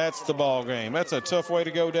 And that's the ball game. That's a tough way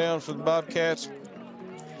to go down for the Bobcats.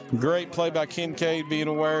 Great play by Kincaid, being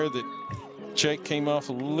aware that Jake came off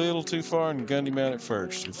a little too far and gunned him out at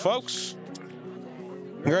first. And folks,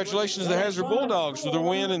 congratulations to the Hazard Bulldogs for their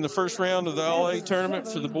win in the first round of the All-A tournament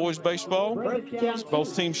for the boys baseball.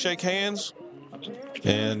 Both teams shake hands.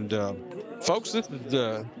 And folks, this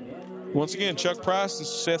is once again Chuck Price, this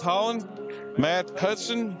is Seth Holland, Matt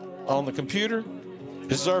Hudson on the computer.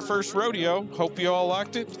 This is our first rodeo. Hope you all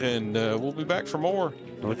liked it, and we'll be back for more.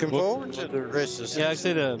 Looking forward to the rest of the season. Yeah,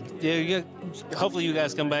 like I said, hopefully you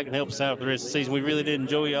guys come back and help us out for the rest of the season. We really did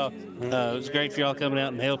enjoy y'all. It was great for y'all coming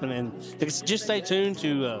out and helping. And just stay tuned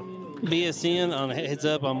to BSN on a heads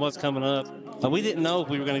up on what's coming up. We didn't know if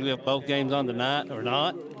we were going to get both games on tonight or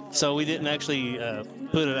not, so we didn't actually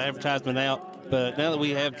put an advertisement out. But now that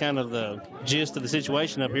we have kind of the gist of the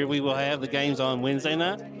situation up here, we will have the games on Wednesday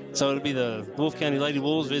night. So it'll be the Wolf County Lady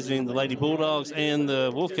Wolves visiting the Lady Bulldogs and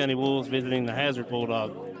the Wolf County Wolves visiting the Hazard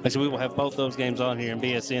Bulldogs. So we will have both those games on here in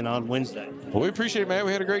BSN on Wednesday. Well, we appreciate it, man.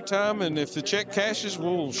 We had a great time, and if the check cashes,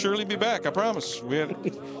 we'll surely be back. I promise. We had a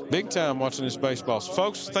big time watching this baseball. So,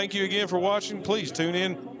 folks, thank you again for watching. Please tune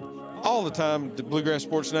in all the time to Bluegrass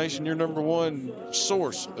Sports Nation, your #1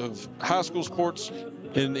 source of high school sports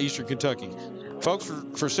in Eastern Kentucky. Folks,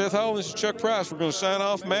 for Seth Holland, this is Chuck Price. We're going to sign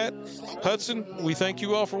off. Matt Hudson, we thank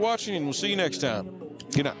you all for watching, and we'll see you next time.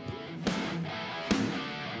 Good night.